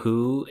don't know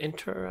who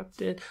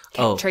interrupted.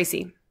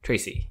 Tracy.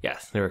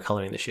 Yes, they were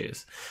coloring the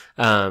shoes.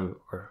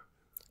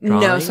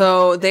 No,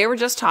 so they were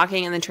just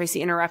talking, and then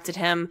Tracy interrupted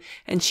him,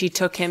 and she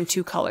took him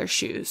to color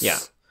shoes. Yeah.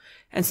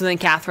 And so then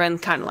Catherine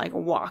kind of like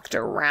walked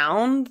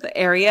around the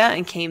area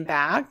and came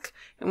back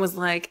and was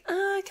like,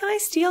 can I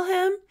steal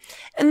him?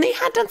 And they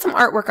had done some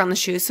artwork on the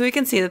shoes, so we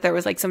can see that there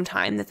was like some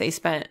time that they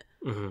spent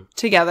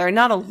together.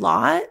 Not a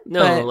lot.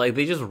 No, like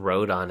they just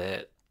wrote on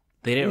it.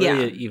 They didn't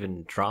really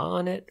even draw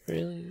on it,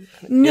 really.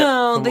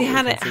 No, they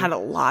hadn't had a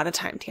lot of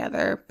time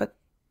together, but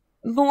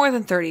more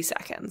than 30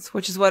 seconds,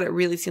 which is what it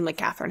really seemed like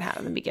Catherine had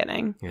in the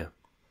beginning. Yeah.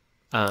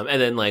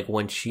 And then like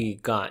when she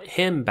got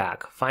him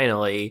back,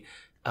 finally,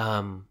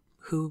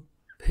 who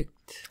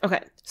picked?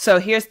 Okay, so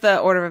here's the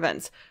order of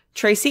events.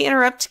 Tracy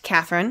interrupts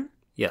Catherine.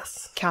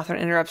 Yes.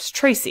 Catherine interrupts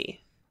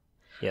Tracy.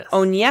 Yes.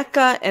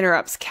 Onyeka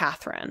interrupts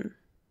Catherine.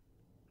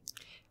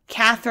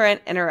 Catherine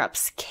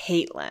interrupts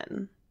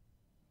Caitlin.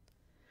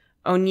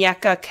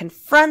 Onyeka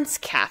confronts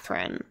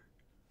Catherine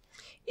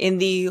in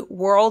the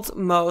world's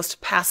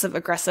most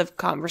passive-aggressive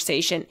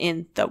conversation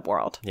in the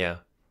world. Yeah.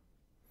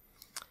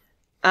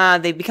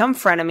 They become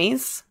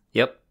frenemies.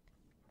 Yep.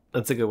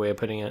 That's a good way of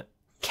putting it.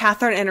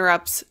 Catherine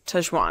interrupts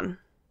Tajuan.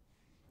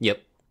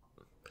 Yep.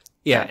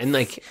 Yeah, and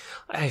like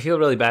I feel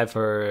really bad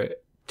for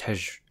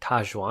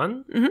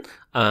Tajuan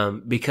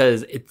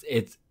because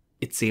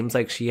it seems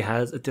like she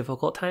has a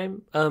difficult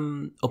time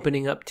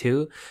opening up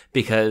too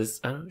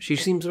because she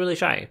seems really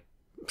shy.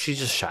 She's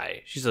just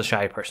shy. She's a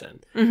shy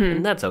person,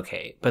 and that's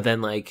okay. But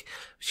then like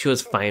she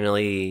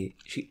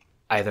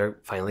either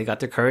finally got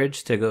the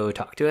courage to go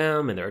talk to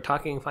him, and they were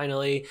talking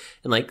finally,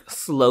 and like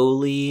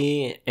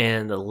slowly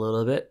and a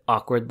little bit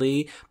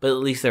awkwardly, but at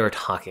least they were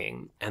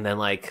talking. And then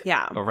like,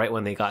 right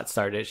when they got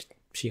started,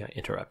 she got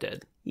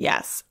interrupted.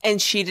 Yes. And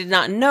she did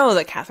not know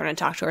that Catherine had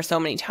talked to her so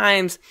many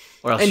times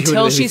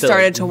until she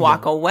started to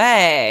walk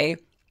away.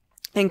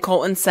 And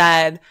Colton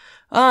said,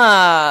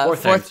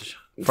 fourth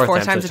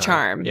time's a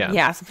charm.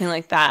 Yeah, something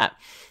like that.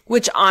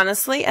 Which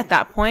honestly, at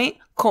that point,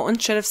 Colton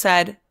should have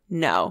said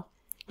no.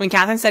 When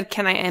Catherine said,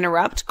 can I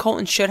interrupt?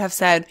 Colton should have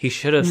said, he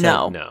should have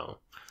said no.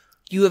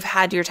 You have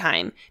had your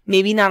time.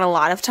 Maybe not a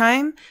lot of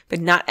time, but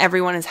not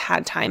everyone has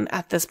had time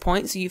at this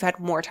point. So you've had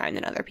more time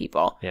than other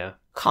people. Yeah.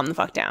 Calm the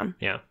fuck down.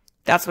 Yeah.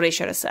 That's what he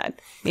should have said.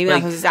 Maybe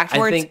not those exact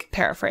words,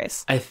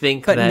 paraphrase. I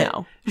think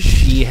that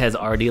she has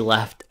already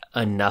left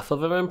enough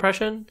of an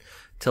impression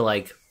to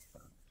like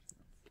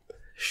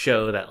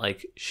show that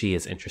like she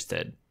is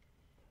interested.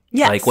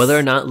 Yes. Like whether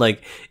or not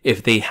like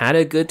if they had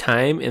a good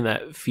time in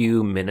that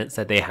few minutes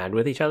that they had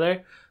with each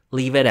other,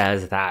 leave it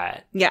as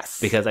that. Yes.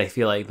 Because I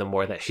feel like the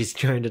more that she's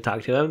trying to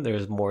talk to him,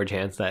 there's more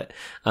chance that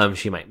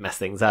she might mess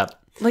things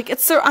up. Like,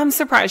 I'm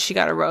surprised she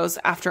got a rose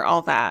after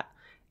all that.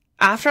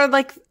 After,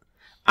 like,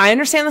 I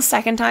understand the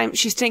second time,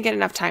 she didn't get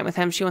enough time with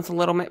him. She wants a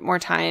little bit more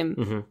time.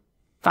 Mm-hmm.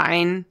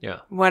 Fine. Yeah.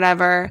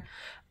 Whatever.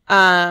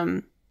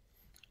 Onyeka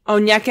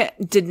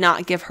did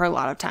not give her a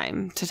lot of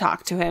time to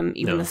talk to him,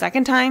 even the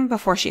second time,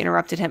 before she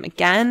interrupted him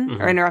again,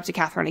 or interrupted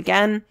Catherine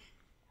again.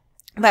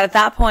 But at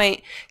that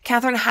point,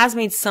 Catherine has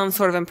made some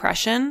sort of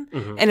impression,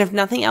 and if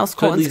nothing else,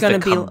 Colton's going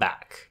to be come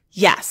back.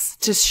 Yes,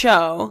 to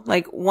show,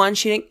 like, one,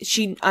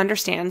 she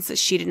understands that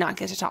she did not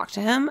get to talk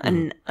to him,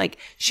 and, like,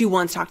 she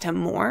wants to talk to him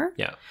more.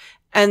 Yeah.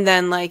 And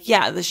then, like,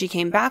 that she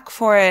came back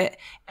for it,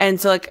 and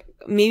so, like,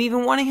 maybe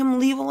even wanting him to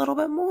leave a little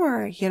bit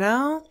more, you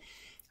know?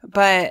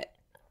 But,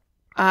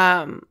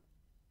 I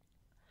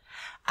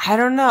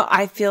don't know.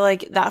 I feel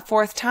like that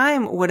fourth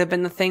time would have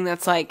been the thing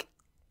that's like,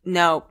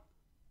 no,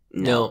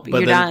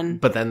 you're done.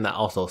 But then that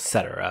also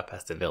set her up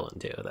as the villain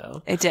too,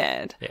 though. It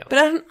did. Yeah.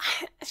 But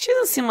she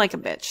doesn't seem like a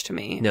bitch to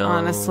me,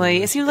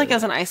 honestly. It seems like it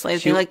was an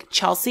isolated thing. Like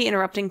Chelsea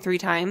interrupting 3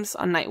 times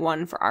on night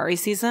 1 for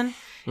Ari's season,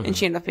 and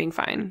she ended up being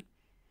fine.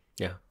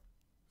 Yeah.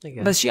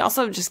 But she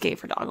also just gave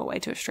her dog away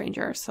to a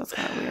stranger, so it's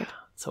kind of weird.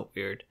 So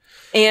weird.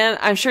 And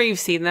I'm sure you've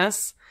seen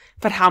this,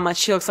 but how much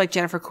she looks like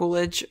Jennifer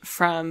Coolidge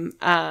from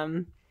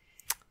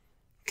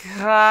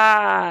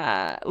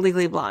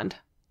Legally Blonde.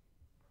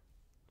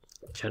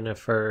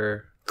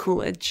 Jennifer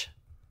Coolidge.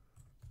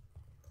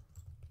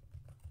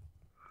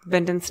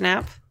 Bend and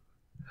Snap.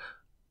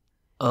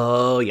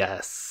 Oh,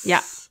 yes.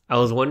 Yeah. I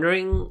was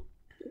wondering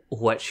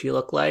what she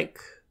looked like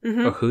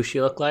or who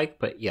she looked like,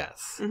 but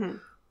yes.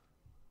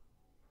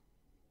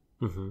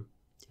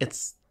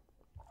 It's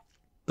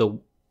the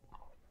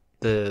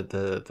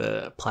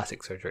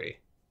plastic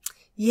surgery.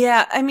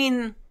 Yeah, I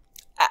mean,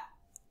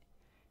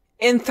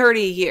 in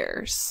 30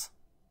 years.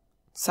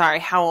 Sorry,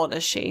 how old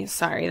is she?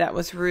 Sorry, that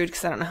was rude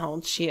because I don't know how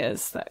old she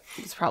is. That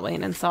was probably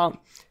an insult.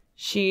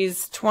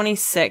 She's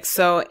 26,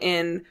 so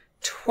in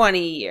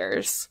 20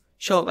 years,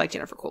 she'll look like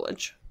Jennifer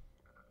Coolidge.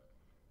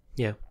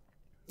 Yeah.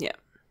 Yeah.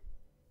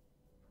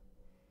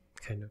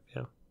 Kind of,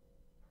 yeah.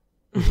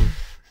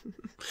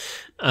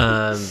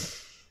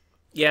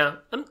 Yeah.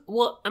 I'm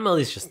at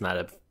least just not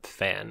a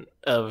fan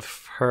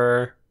of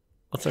her.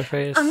 What's her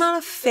face? I'm not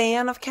a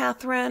fan of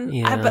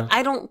Catherine, but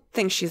I don't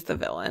think she's the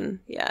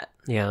villain yet.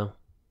 Yeah.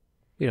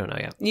 We don't know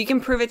yet. You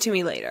can prove it to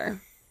me later.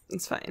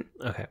 It's fine.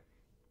 Okay.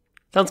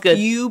 Sounds good.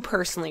 You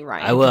personally,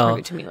 Ryan, I will. Can prove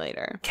it to me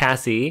later.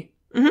 Cassie.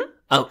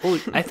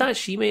 I thought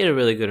she made a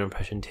really good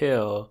impression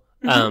too.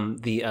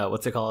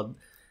 What's it called?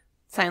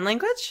 Sign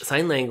language?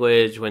 Sign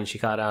language when she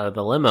got out of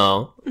the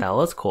limo. That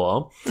was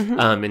cool.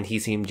 And he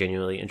seemed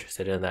genuinely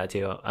interested in that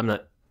too. I'm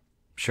not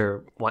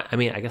sure why. I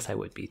mean, I guess I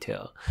would be too.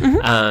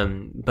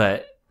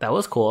 But that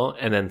was cool.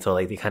 And then so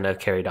like they kind of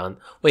carried on.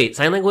 Wait,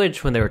 sign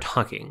language when they were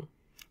talking.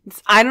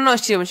 I don't know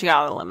what she did when she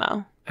got out of the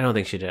limo. I don't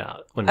think she did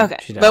out.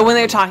 But when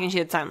they were talking, she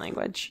did sign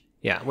language.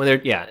 Yeah,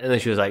 and then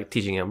she was like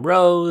teaching him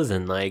Rose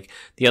and like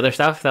the other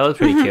stuff. That was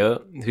pretty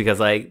cute because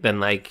like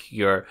then like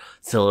you're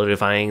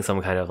solidifying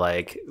some kind of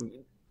like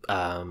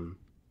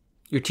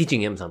you're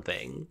teaching him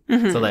something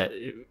so that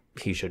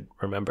he should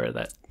remember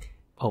that.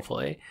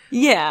 Hopefully,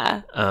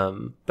 yeah.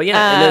 But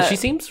yeah, and then she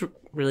seems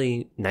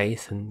really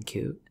nice and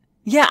cute.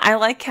 Yeah, I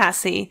like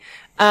Cassie.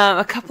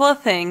 A couple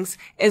of things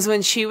is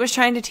when she was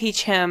trying to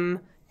teach him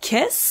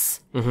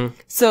kiss.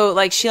 So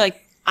like she like.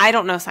 I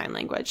don't know sign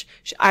language.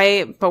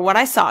 But what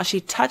I saw,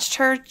 she touched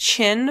her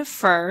chin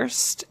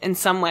first in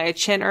some way,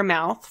 chin or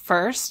mouth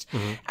first,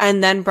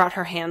 and then brought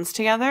her hands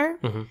together.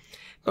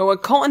 But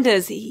what Colton did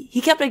is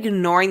he kept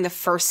ignoring the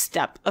first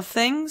step of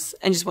things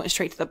and just went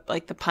straight to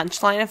the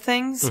punchline of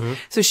things.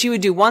 So she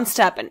would do one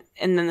step and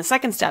then the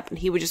second step, and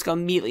he would just go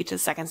immediately to the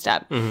second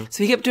step.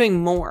 So he kept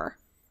doing more.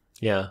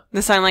 Yeah.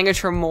 The sign language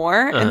for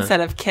more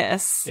instead of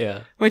kiss.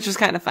 Yeah. Which was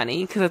kind of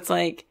funny because it's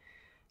like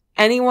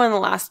anyone in the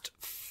last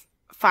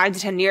 5 to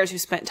 10 years who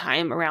spent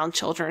time around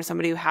children,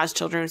 somebody who has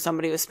children,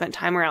 somebody who spent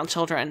time around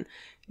children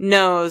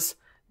knows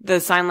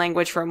the sign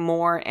language for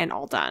more and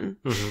all done.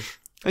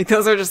 Like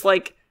those are just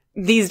like,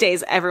 these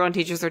days everyone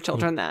teaches their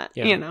children that,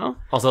 you know?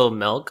 Also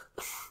milk.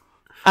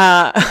 Milk.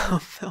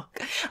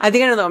 I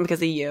think I know that one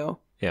because of you.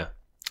 Yeah.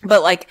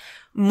 But like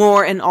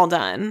more and all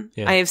done,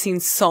 I have seen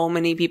so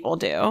many people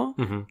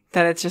do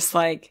that it's just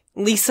like,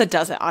 Lisa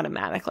does it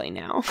automatically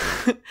now.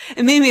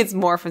 And maybe it's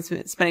more from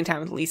spending time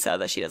with Lisa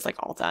that she does like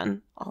all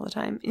done all the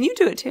time. And you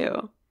do it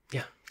too.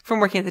 Yeah. From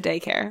working at the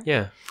daycare.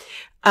 Yeah.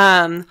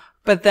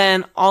 But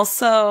then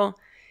also,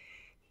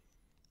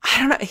 I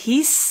don't know,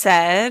 he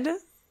said,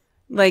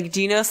 like,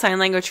 do you know sign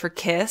language for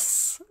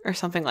kiss or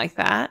something like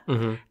that?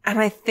 And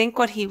I think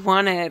what he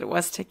wanted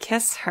was to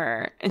kiss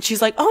her. And she's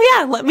like, oh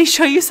yeah, let me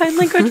show you sign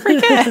language for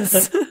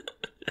kiss.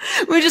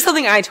 Which is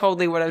something I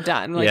totally would have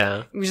done.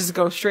 Like, you just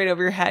go straight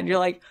over your head. You're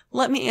like,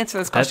 let me answer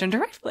this question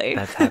directly.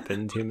 That's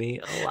happened to me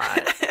a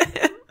lot.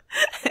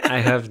 I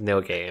have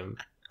no game.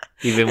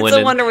 Even when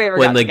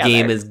the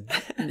game is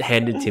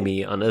handed to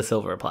me on a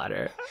silver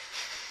platter.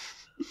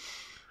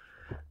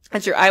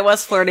 That's true. I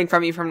was flirting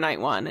from you from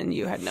night one, and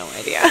you had no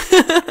idea.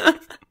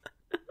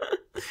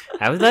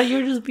 I thought you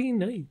were just being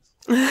nice.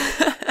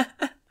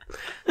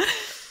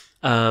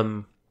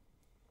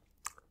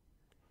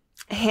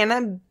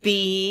 Hannah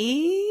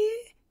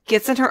B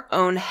gets in her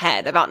own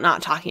head about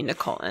not talking to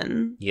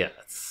Colton.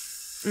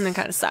 Yes. And it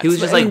kind of sucks. He was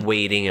just like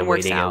waiting and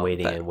waiting out,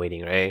 and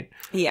waiting, right?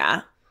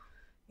 Yeah.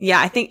 Yeah,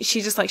 I think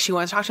she just like, she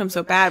wanted to talk to him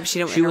so bad, but she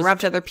didn't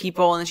interrupt other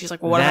people. And then she's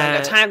like, well, what if I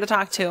got time to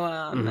talk to him?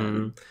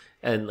 Mm-hmm.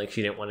 And like,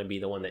 she didn't want to be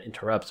the one that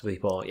interrupts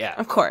people. Yeah.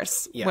 Of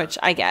course. Yeah. Which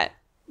I get.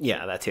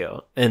 Yeah, that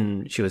too.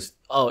 And she was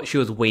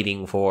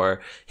waiting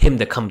for him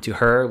to come to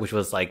her, which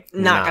was like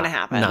not gonna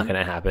happen. Not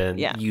gonna happen.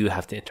 Yeah. You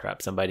have to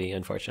interrupt somebody,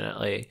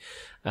 unfortunately.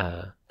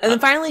 And then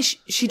finally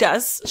she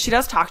does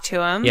talk to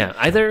him. Yeah.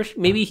 Either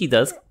maybe he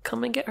does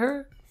come and get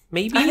her.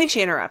 Maybe. I think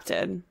she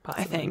interrupted.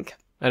 Possibly. I think.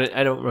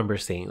 I don't remember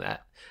seeing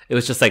that. It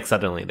was just like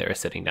suddenly they were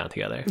sitting down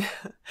together.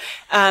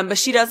 But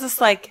she does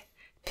this like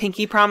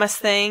pinky promise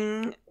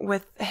thing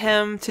with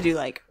him to do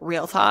like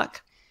real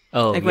talk.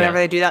 Oh, like whenever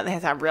they do that, they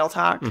have to have real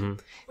talk,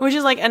 which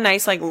is like a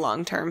nice like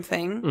long term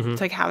thing to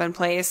like have in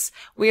place.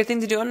 Weird thing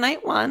to do on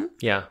night one.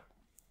 Yeah,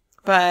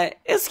 but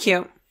it's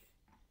cute.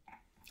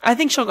 I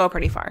think she'll go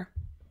pretty far.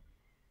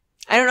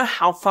 I don't know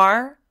how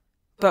far,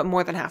 but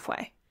more than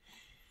halfway.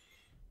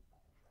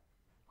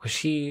 Was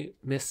she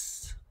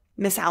Miss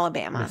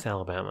Alabama? Miss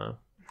Alabama.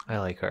 I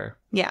like her.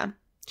 Yeah,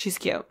 she's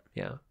cute.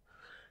 Yeah.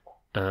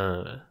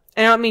 And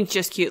I don't mean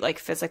just cute, like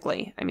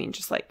physically. I mean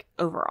just like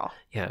overall.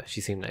 Yeah,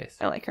 she seemed nice.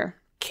 I like her.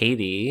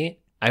 Katie,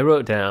 I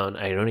wrote down.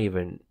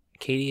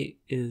 Katie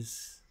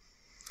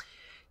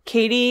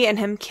and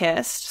him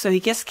kissed. So he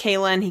kissed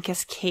Kaylin, he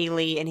kissed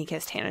Kaylee, and he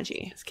kissed Hannah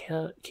G. Is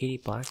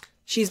Katie black?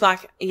 She's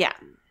black. Yeah.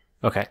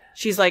 Okay.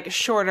 She's like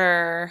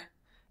shorter.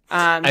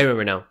 I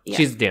remember now. Yeah.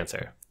 She's a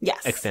dancer.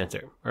 Yes.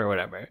 Ex-dancer or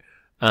whatever.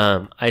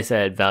 I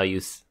said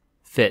values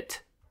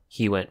fit.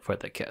 He went for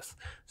the kiss.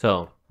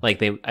 So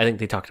like I think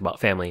they talked about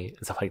family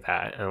and stuff like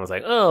that. And I was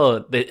like,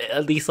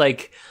 at least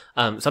like,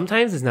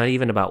 sometimes it's not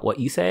even about what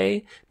you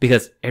say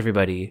because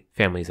family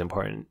is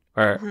important,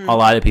 or a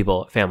lot of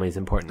people, family is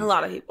important. A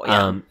lot of people,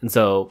 yeah. And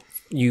so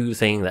you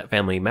saying that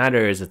family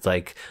matters, it's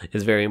like,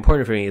 it's very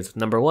important for me. It's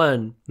number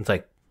one. It's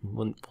like,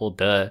 well,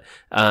 duh.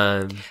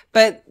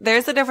 But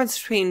there's a difference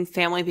between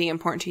family being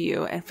important to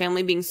you and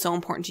family being so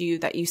important to you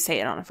that you say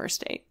it on a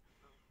first date.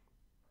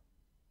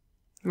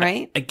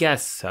 Right? I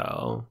guess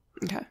so.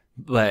 Okay.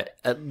 But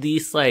at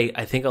least, like,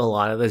 I think a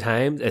lot of the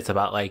times it's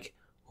about, like,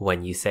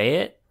 when you say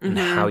it and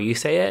how you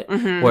say it,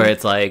 where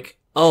it's like,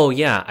 oh,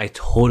 yeah, I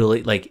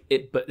totally, like,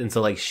 it, but, and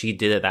so, like, she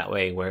did it that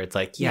way, where it's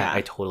like, yeah,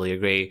 I totally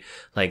agree.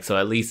 Like, so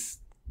at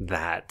least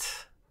that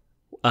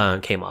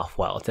came off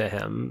well to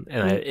him.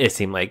 And it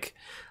seemed like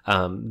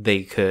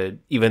they could,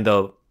 even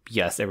though,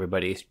 yes,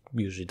 everybody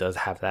usually does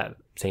have that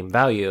same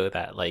value,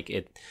 that, like,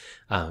 it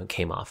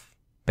came off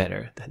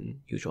better than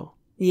usual.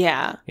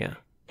 Yeah. Yeah.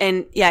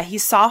 And yeah, he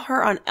saw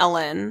her on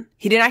Ellen.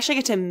 He didn't actually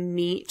get to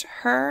meet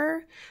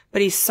her,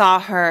 but he saw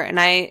her, and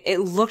it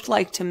looked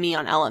like to me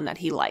on Ellen that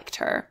he liked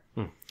her.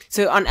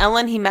 So on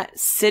Ellen, he met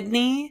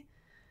Sydney,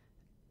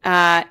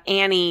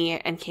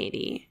 Annie, and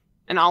Katie,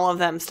 and all of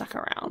them stuck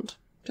around.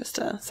 Just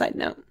a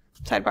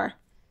sidebar.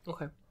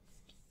 Okay.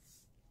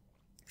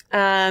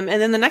 And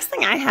then the next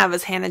thing I have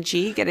is Hannah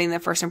G getting the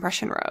first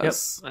impression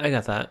rose. Yep, I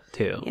got that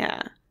too.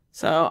 Yeah.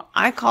 So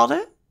I called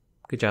it.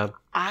 Good job.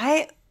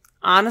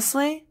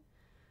 Honestly,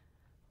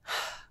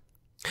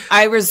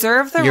 I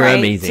reserve the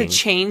right to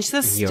change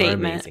the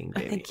statement. Amazing,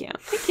 baby. Thank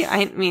you.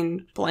 I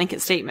mean,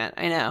 blanket statement.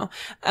 I know.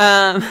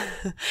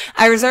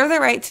 I reserve the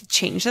right to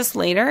change this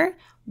later,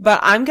 but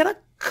I'm going to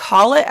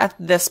call it at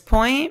this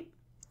point.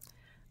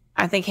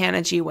 I think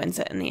Hannah G wins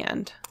it in the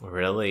end.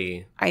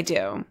 Really? I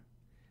do.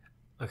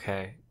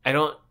 Okay. I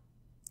don't.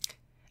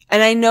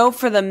 And I know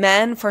for the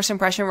men, first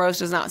impression rose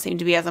does not seem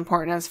to be as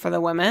important as for the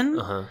women.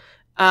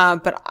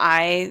 But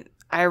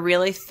I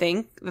really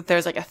think that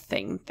there's like a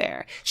thing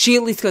there. She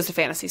at least goes to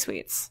fantasy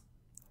suites.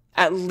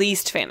 At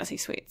least fantasy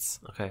suites.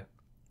 Okay.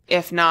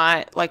 If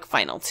not, like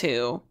final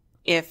two.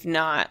 If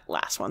not,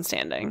 last one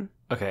standing.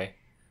 Okay.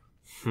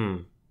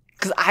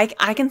 Because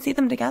I can see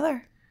them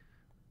together.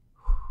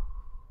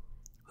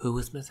 Who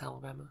was Miss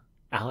Alabama?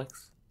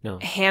 Alex? No.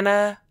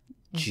 Hannah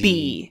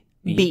B.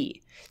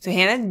 So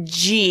Hannah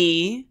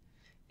G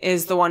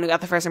is the one who got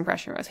the first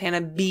impression rose.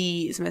 Hannah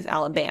B is Miss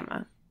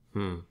Alabama.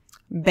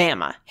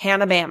 Bama.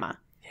 Hannah Bama.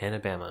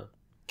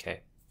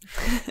 Okay.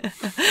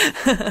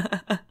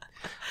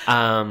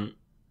 I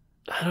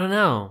don't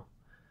know.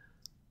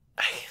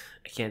 I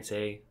can't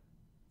say.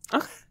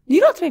 Okay. You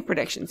don't have to make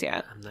predictions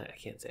yet. I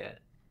can't say it.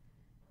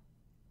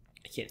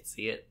 I can't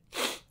see it.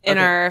 In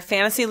our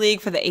fantasy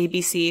league for the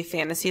ABC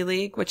Fantasy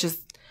League, which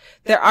is,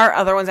 there are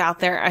other ones out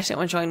there. I actually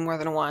want to join more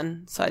than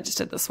one, so I just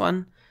did this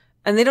one.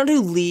 And they don't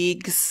do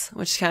leagues,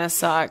 which kind of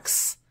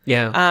sucks.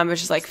 Yeah.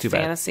 It's just like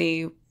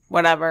fantasy,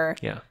 whatever.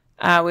 Yeah.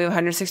 We have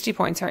 160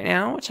 points right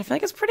now, which I feel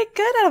like is pretty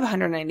good out of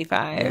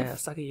 195. Yeah,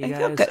 suck it, you guys. I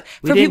feel good.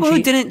 For people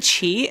who didn't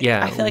cheat,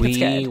 yeah, I feel like it's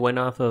good. We went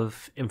off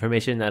of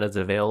information that is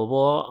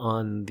available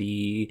on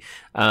the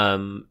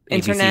Internet.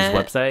 ABC's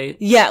website.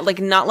 Yeah, like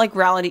not like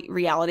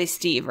reality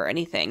Steve or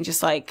anything.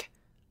 Just like,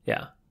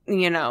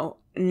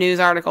 news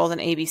articles and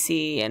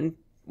ABC and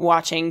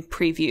watching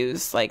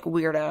previews like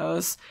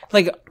weirdos.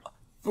 Like,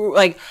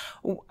 and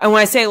when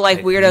I say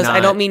like weirdos,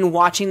 I don't mean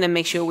watching them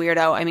makes you a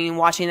weirdo. I mean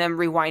watching them,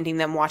 rewinding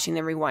them, watching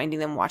them, rewinding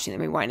them, watching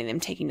them, rewinding them,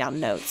 taking down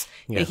notes,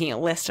 making a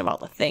list of all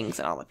the things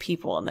and all the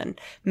people, and then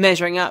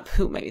measuring up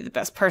who might be the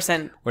best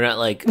person. We're not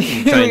like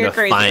trying to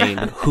find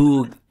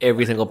who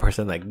every single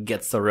person like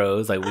gets the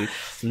rose, like we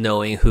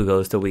knowing who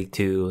goes to week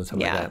 2 and stuff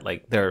like that.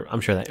 Like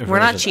I'm sure that we're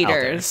not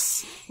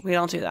cheaters. We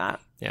don't do that.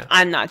 Yeah,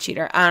 I'm not a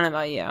cheater. I don't know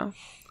about you.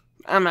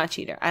 I'm not a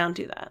cheater. I don't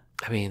do that.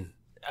 I mean,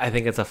 I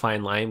think it's a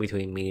fine line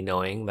between me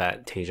knowing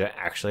that Tasia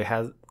actually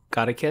has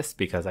got a kiss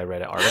because I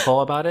read an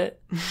article about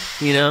it.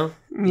 You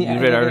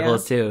read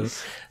articles too.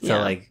 So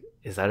like,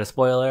 is that a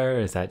spoiler?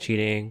 Is that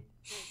cheating?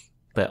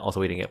 But also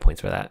we didn't get points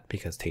for that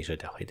because Tasia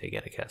definitely did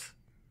get a kiss.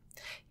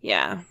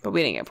 Yeah, but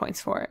we didn't get points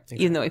for it.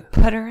 Exactly. Even though we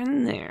put her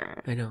in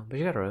there. I know, but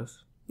you got a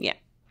rose. Yeah.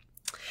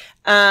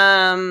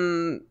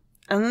 And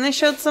then they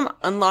showed some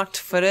unlocked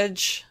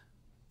footage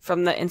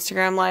from the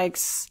Instagram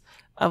likes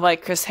of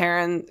like Chris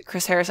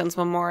Harrison's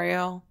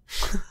memorial.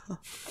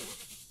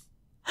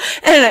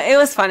 I don't know. It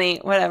was funny.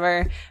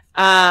 Whatever.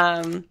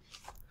 I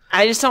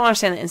just don't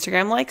understand the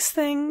Instagram likes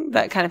thing.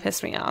 That kind of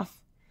pissed me off.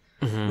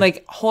 Mm-hmm.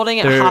 Like holding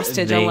it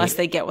hostage unless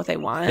they get what they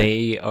want.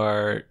 They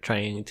are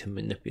trying to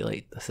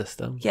manipulate the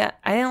system. Yeah,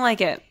 I didn't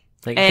like it.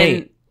 Like,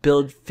 hey,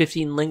 build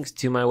 15 links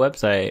to my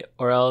website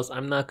or else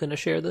I'm not going to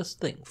share this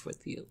thing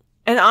with you.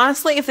 And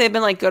honestly, if they'd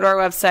been like, go to our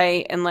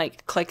website and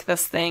like click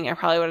this thing, I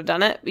probably would have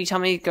done it. But you tell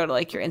me to go to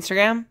like your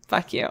Instagram?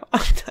 Fuck you.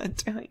 I'm not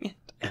doing it.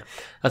 Yeah.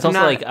 That's also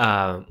like,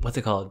 what's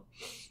it called?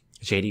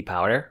 JD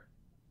Power.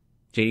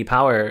 JD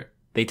Power,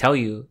 they tell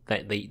you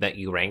that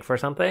you rank for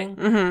something,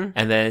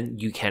 and then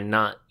you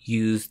cannot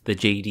use the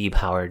JD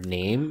Powered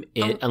name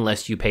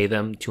unless you pay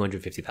them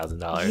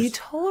 $250,000. You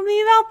told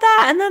me about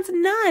that, and that's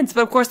nuts.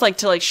 But of course, like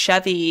to like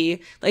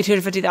Chevy, like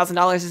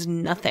 $250,000 is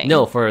nothing.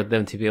 No, for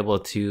them to be able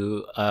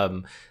to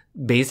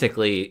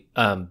basically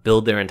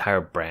build their entire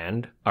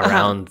brand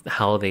around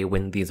how they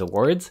win these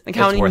awards. Like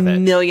how many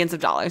millions of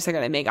dollars they're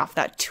going to make off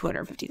that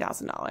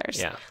 $250,000.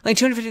 Yeah. Like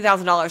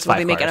 $250,000 will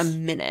be making a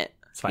minute.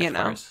 It's 5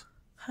 cars.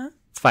 Huh?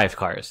 It's 5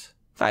 cars.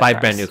 5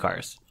 brand new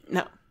cars.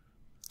 No.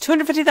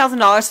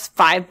 $250,000 is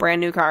 5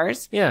 brand new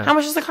cars? Yeah. How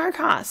much does the car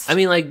cost? I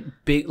mean, like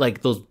big,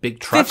 like those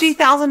big trucks.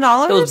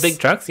 $50,000? Those big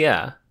trucks,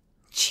 yeah.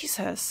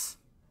 Jesus.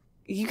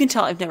 You can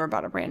tell I've never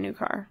bought a brand new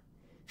car.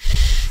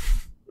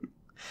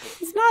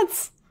 It's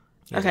nuts.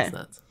 Yeah, okay. It's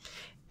nuts.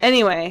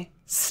 Anyway,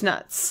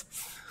 snuts.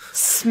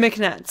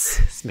 Smicknuts.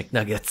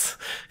 Smicknuggets.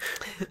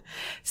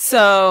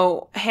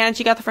 So, Hannah,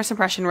 you got the first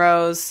impression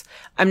rose.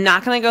 I'm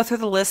not going to go through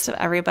the list of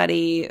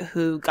everybody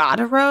who got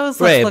a rose.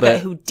 Let's look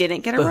at who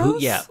didn't get a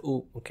rose.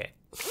 Ooh, okay.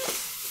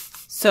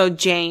 So,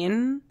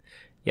 Jane.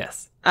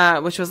 Yes.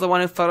 Which was the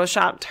one who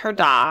photoshopped her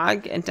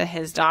dog into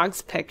his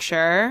dog's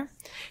picture.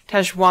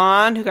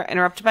 Tajwan, who got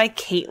interrupted by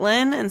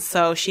Caitlin, and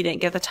so she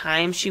didn't get the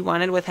time she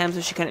wanted with him, so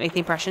she couldn't make the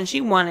impression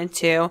she wanted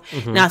to.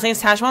 Mm-hmm. Not saying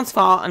it's Tajwan's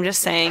fault. I'm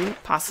just saying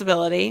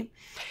possibility.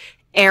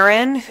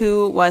 Erin,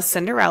 who was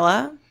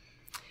Cinderella.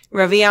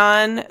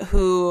 Ravion,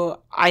 who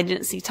I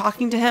didn't see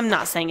talking to him.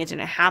 Not saying it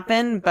didn't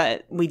happen,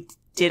 but we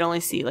did only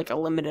see like a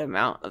limited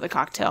amount of the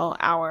cocktail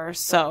hour.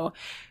 So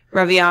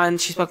Ravion,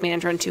 she spoke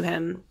Mandarin to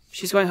him.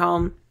 She's going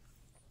home.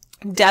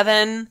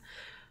 Devin,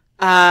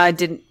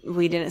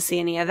 we didn't see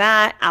any of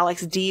that.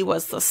 Alex D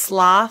was the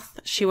sloth.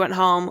 She went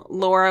home.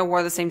 Laura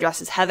wore the same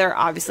dress as Heather.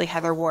 Obviously,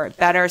 Heather wore it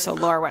better, so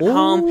Laura went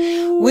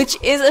home, which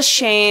is a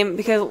shame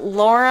because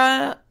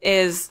Laura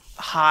is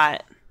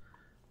hot.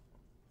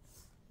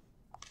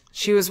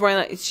 She was wearing,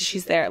 like,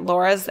 she's there.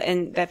 Laura's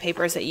in the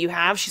papers that you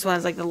have. She's one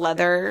that's like the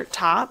leather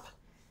top.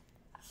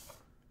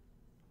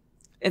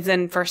 It's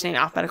in first name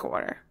alphabetical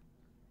order.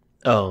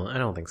 Oh, I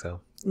don't think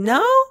so.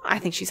 No? I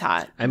think she's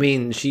hot. I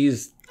mean,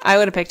 I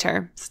would have picked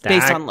her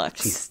based on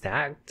looks. She's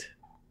stacked.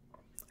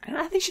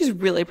 I think she's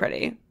really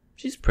pretty.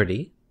 She's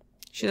pretty.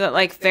 She's got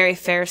like very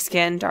fair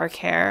skin, dark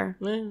hair.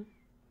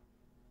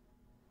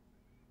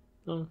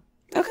 Oh.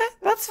 Okay,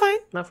 that's fine.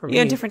 Not for me. You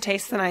have different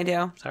tastes than I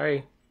do.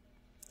 Sorry.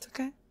 It's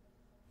okay.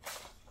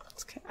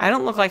 It's okay. I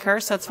don't look like her,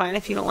 so it's fine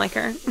if you don't like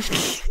her.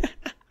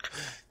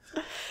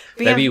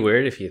 That'd be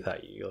weird if you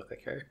thought you looked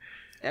like her.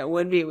 It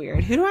would be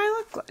weird. Who do I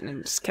look like?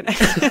 I'm just kidding.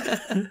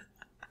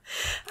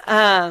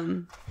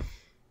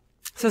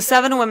 So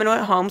 7 women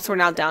went home, so we're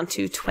now down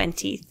to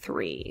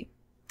 23.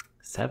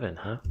 7,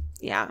 huh?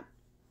 Yeah.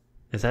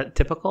 Is that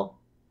typical?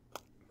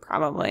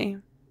 Probably.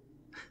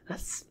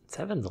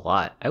 7's a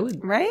lot.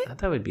 Right? I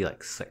thought it would be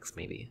like 6,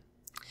 maybe.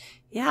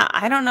 Yeah,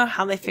 I don't know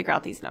how they figure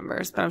out these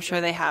numbers, but I'm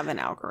sure they have an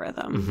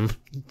algorithm.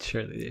 Mm-hmm.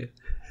 Sure they do.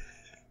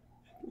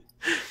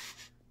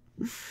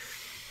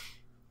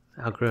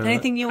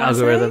 Anything you want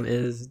algorithm to say?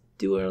 is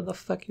do whatever the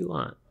fuck you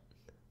want.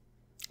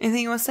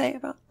 Anything you want to say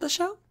about the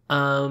show?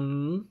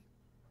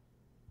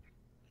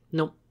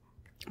 Nope.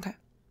 Okay.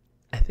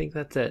 I think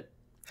that's it.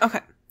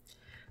 Okay.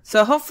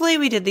 So hopefully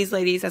we did these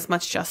ladies as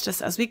much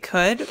justice as we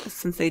could,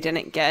 since they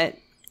didn't get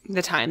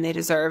the time they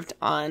deserved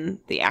on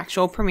the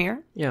actual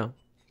premiere. Yeah.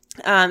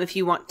 If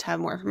you want to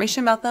have more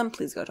information about them,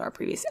 please go to our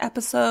previous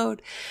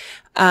episode.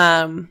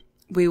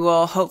 We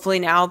will hopefully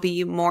now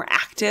be more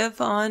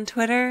active on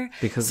Twitter.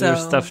 Because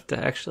there's stuff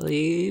to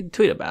actually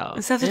tweet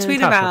about. Stuff to tweet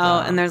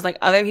about. And there's like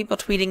other people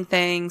tweeting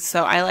things.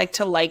 So I like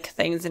to like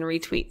things and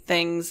retweet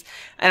things.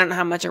 I don't know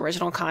how much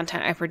original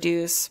content I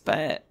produce,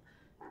 but,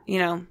 you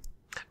know,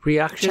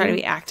 try to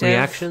be active.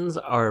 Reactions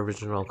are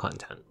original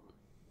content.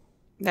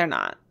 They're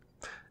not.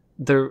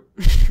 They're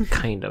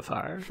kind of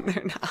are.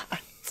 They're not.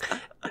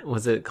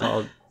 Was it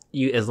called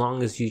as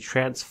long as you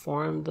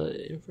transform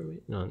the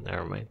information? No,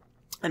 never mind.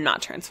 I'm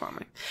not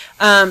transforming.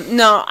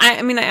 No,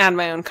 I mean, I add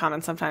my own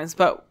comments sometimes,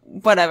 but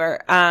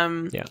whatever.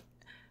 Yeah.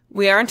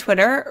 We are on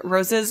Twitter,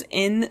 Roses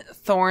in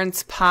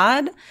Thorns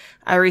Pod.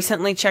 I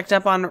recently checked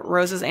up on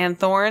Roses and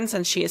Thorns,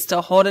 and she is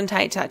still holding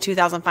tight to that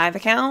 2005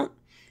 account.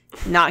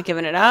 Not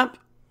giving it up.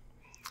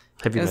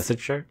 Have you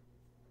messaged her?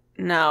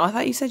 No, I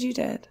thought you said you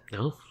did.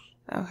 No.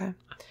 Okay.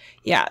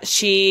 Yeah,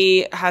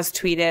 she has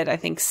tweeted, I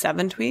think,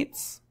 7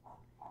 tweets.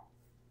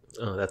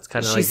 Oh, that's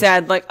kind of She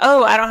said, like,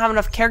 oh, I don't have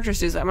enough characters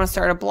to do this. I'm going to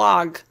start a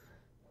blog.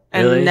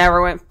 And really?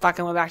 never went back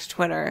to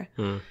Twitter.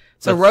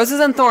 So Roses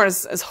and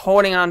Thorns is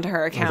holding on to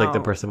her account. It's like the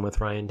person with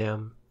Ryan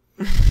Dam.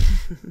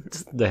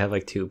 They have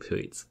like 2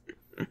 tweets.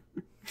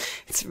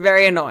 It's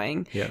very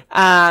annoying. Yeah.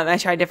 I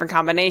tried different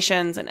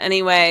combinations. And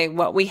anyway,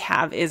 what we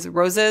have is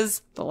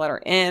Roses, the letter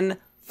N,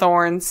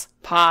 Thorns,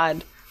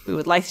 Pod. We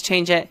would like to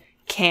change it.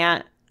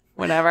 Can't.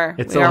 Whatever.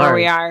 It's we so are hard. where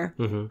we are.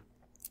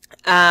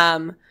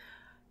 Mm-hmm.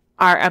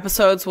 Our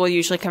episodes will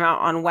usually come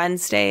out on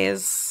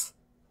Wednesdays.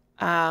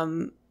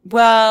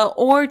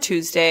 Or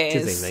Tuesdays.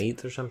 Tuesday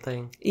nights or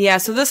something. Yeah,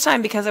 so this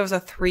time, because it was a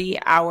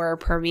 3-hour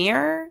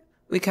premiere,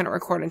 we couldn't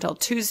record until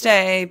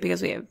Tuesday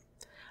because I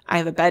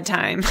have a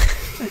bedtime.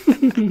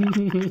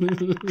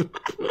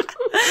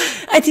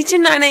 I teach a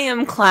 9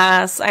 a.m.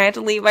 class. I had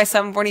to leave by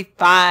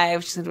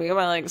 7:45. She said we go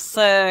by like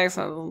 6.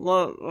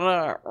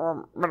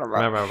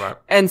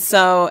 And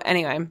so,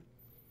 anyway.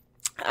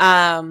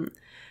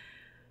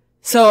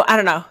 So, I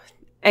don't know.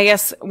 I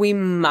guess we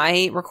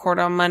might record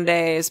on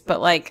Mondays,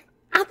 but like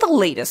at the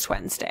latest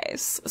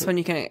Wednesdays is when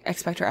you can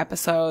expect our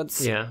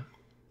episodes. Yeah.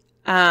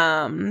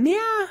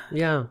 Yeah.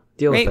 Yeah.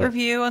 Deal with it. Rate,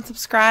 review, and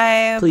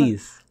subscribe.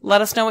 Please.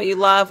 Let us know what you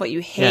love, what you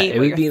hate,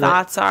 what your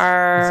thoughts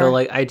are. So,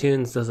 like,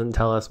 iTunes doesn't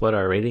tell us what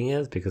our rating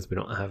is because we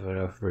don't have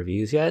enough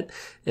reviews yet.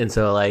 And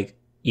so, like,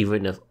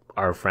 even if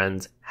our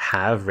friends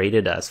have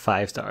rated us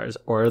 5 stars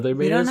or they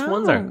rated us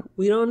 1 star,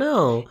 we don't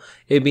know.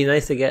 It'd be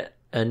nice to get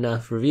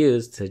enough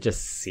reviews to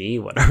just see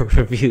what our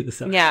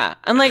reviews are. Yeah.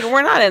 And, like,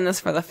 we're not in this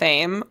for the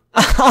fame,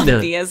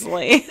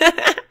 obviously.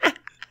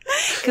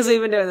 Because we've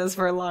been doing this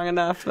for long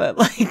enough that,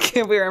 like,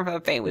 if we weren't for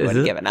the fame, we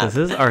wouldn't give it up. This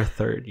is our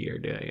 3rd year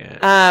doing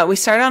it. We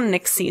started on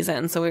Nick's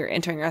season, so we were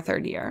entering our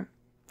 3rd year.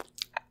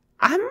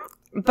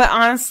 But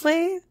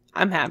honestly,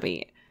 I'm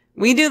happy.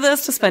 We do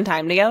this to spend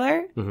time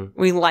together. Mm-hmm.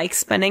 We like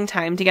spending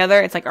time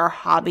together. It's like our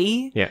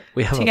hobby. Yeah,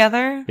 we have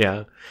together.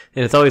 And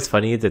it's always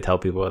funny to tell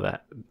people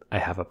that I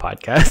have a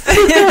podcast.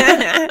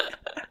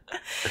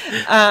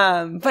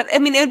 But I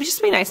mean, it would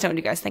just be nice to know what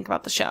you guys think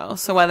about the show.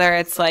 So whether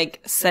it's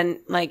like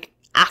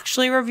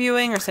actually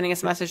reviewing or sending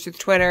us a message through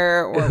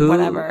Twitter or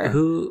whatever.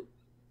 Who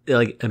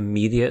like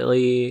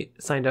immediately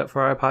signed up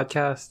for our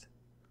podcast?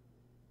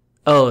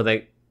 Oh,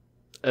 like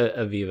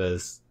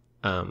Aviva's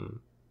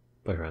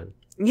boyfriend.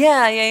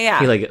 Yeah.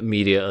 He like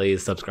immediately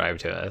subscribed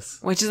to us,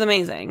 which is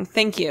amazing.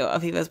 Thank you,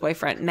 Aviva's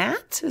boyfriend.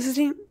 Matt is his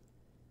name.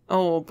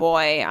 Oh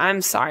boy,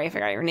 I'm sorry if I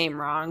got your name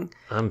wrong.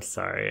 I'm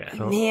sorry. I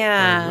don't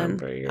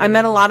remember I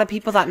met a lot of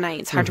people that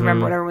night. It's hard to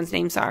remember what everyone's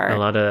names are.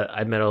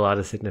 I met a lot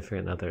of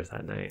significant others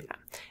that night. Yeah.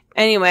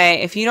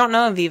 Anyway, if you don't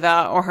know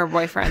Aviva or her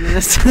boyfriend, then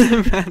this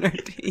doesn't matter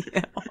to you.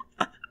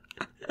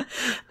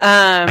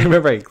 I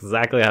remember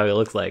exactly how he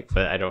looks like,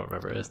 but I don't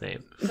remember his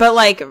name. But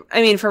like,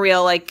 I mean, for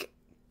real, like,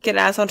 get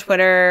at us on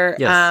Twitter.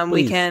 Yes,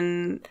 we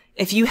can.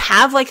 If you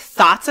have like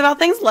thoughts about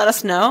things, let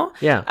us know.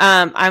 Yeah.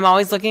 I'm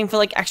always looking for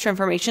like extra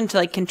information to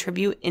like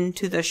contribute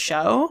into the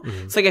show.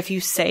 Mm-hmm. So like if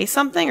you say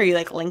something or you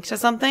like link to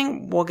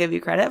something, we'll give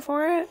you credit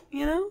for it,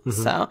 you know? Mm-hmm.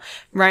 So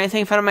Ryan's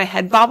making fun of my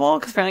head bobble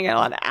because apparently I got a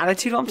lot of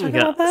attitude while I'm talking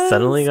about this.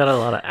 Suddenly got a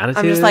lot of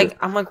attitude.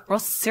 I'm like real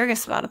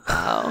serious about it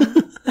though.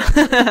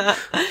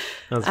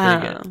 That's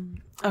pretty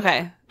good.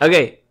 Okay.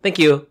 Okay. Thank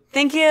you.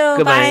 Thank you.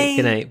 Goodbye. Bye.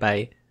 Good night.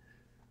 Bye.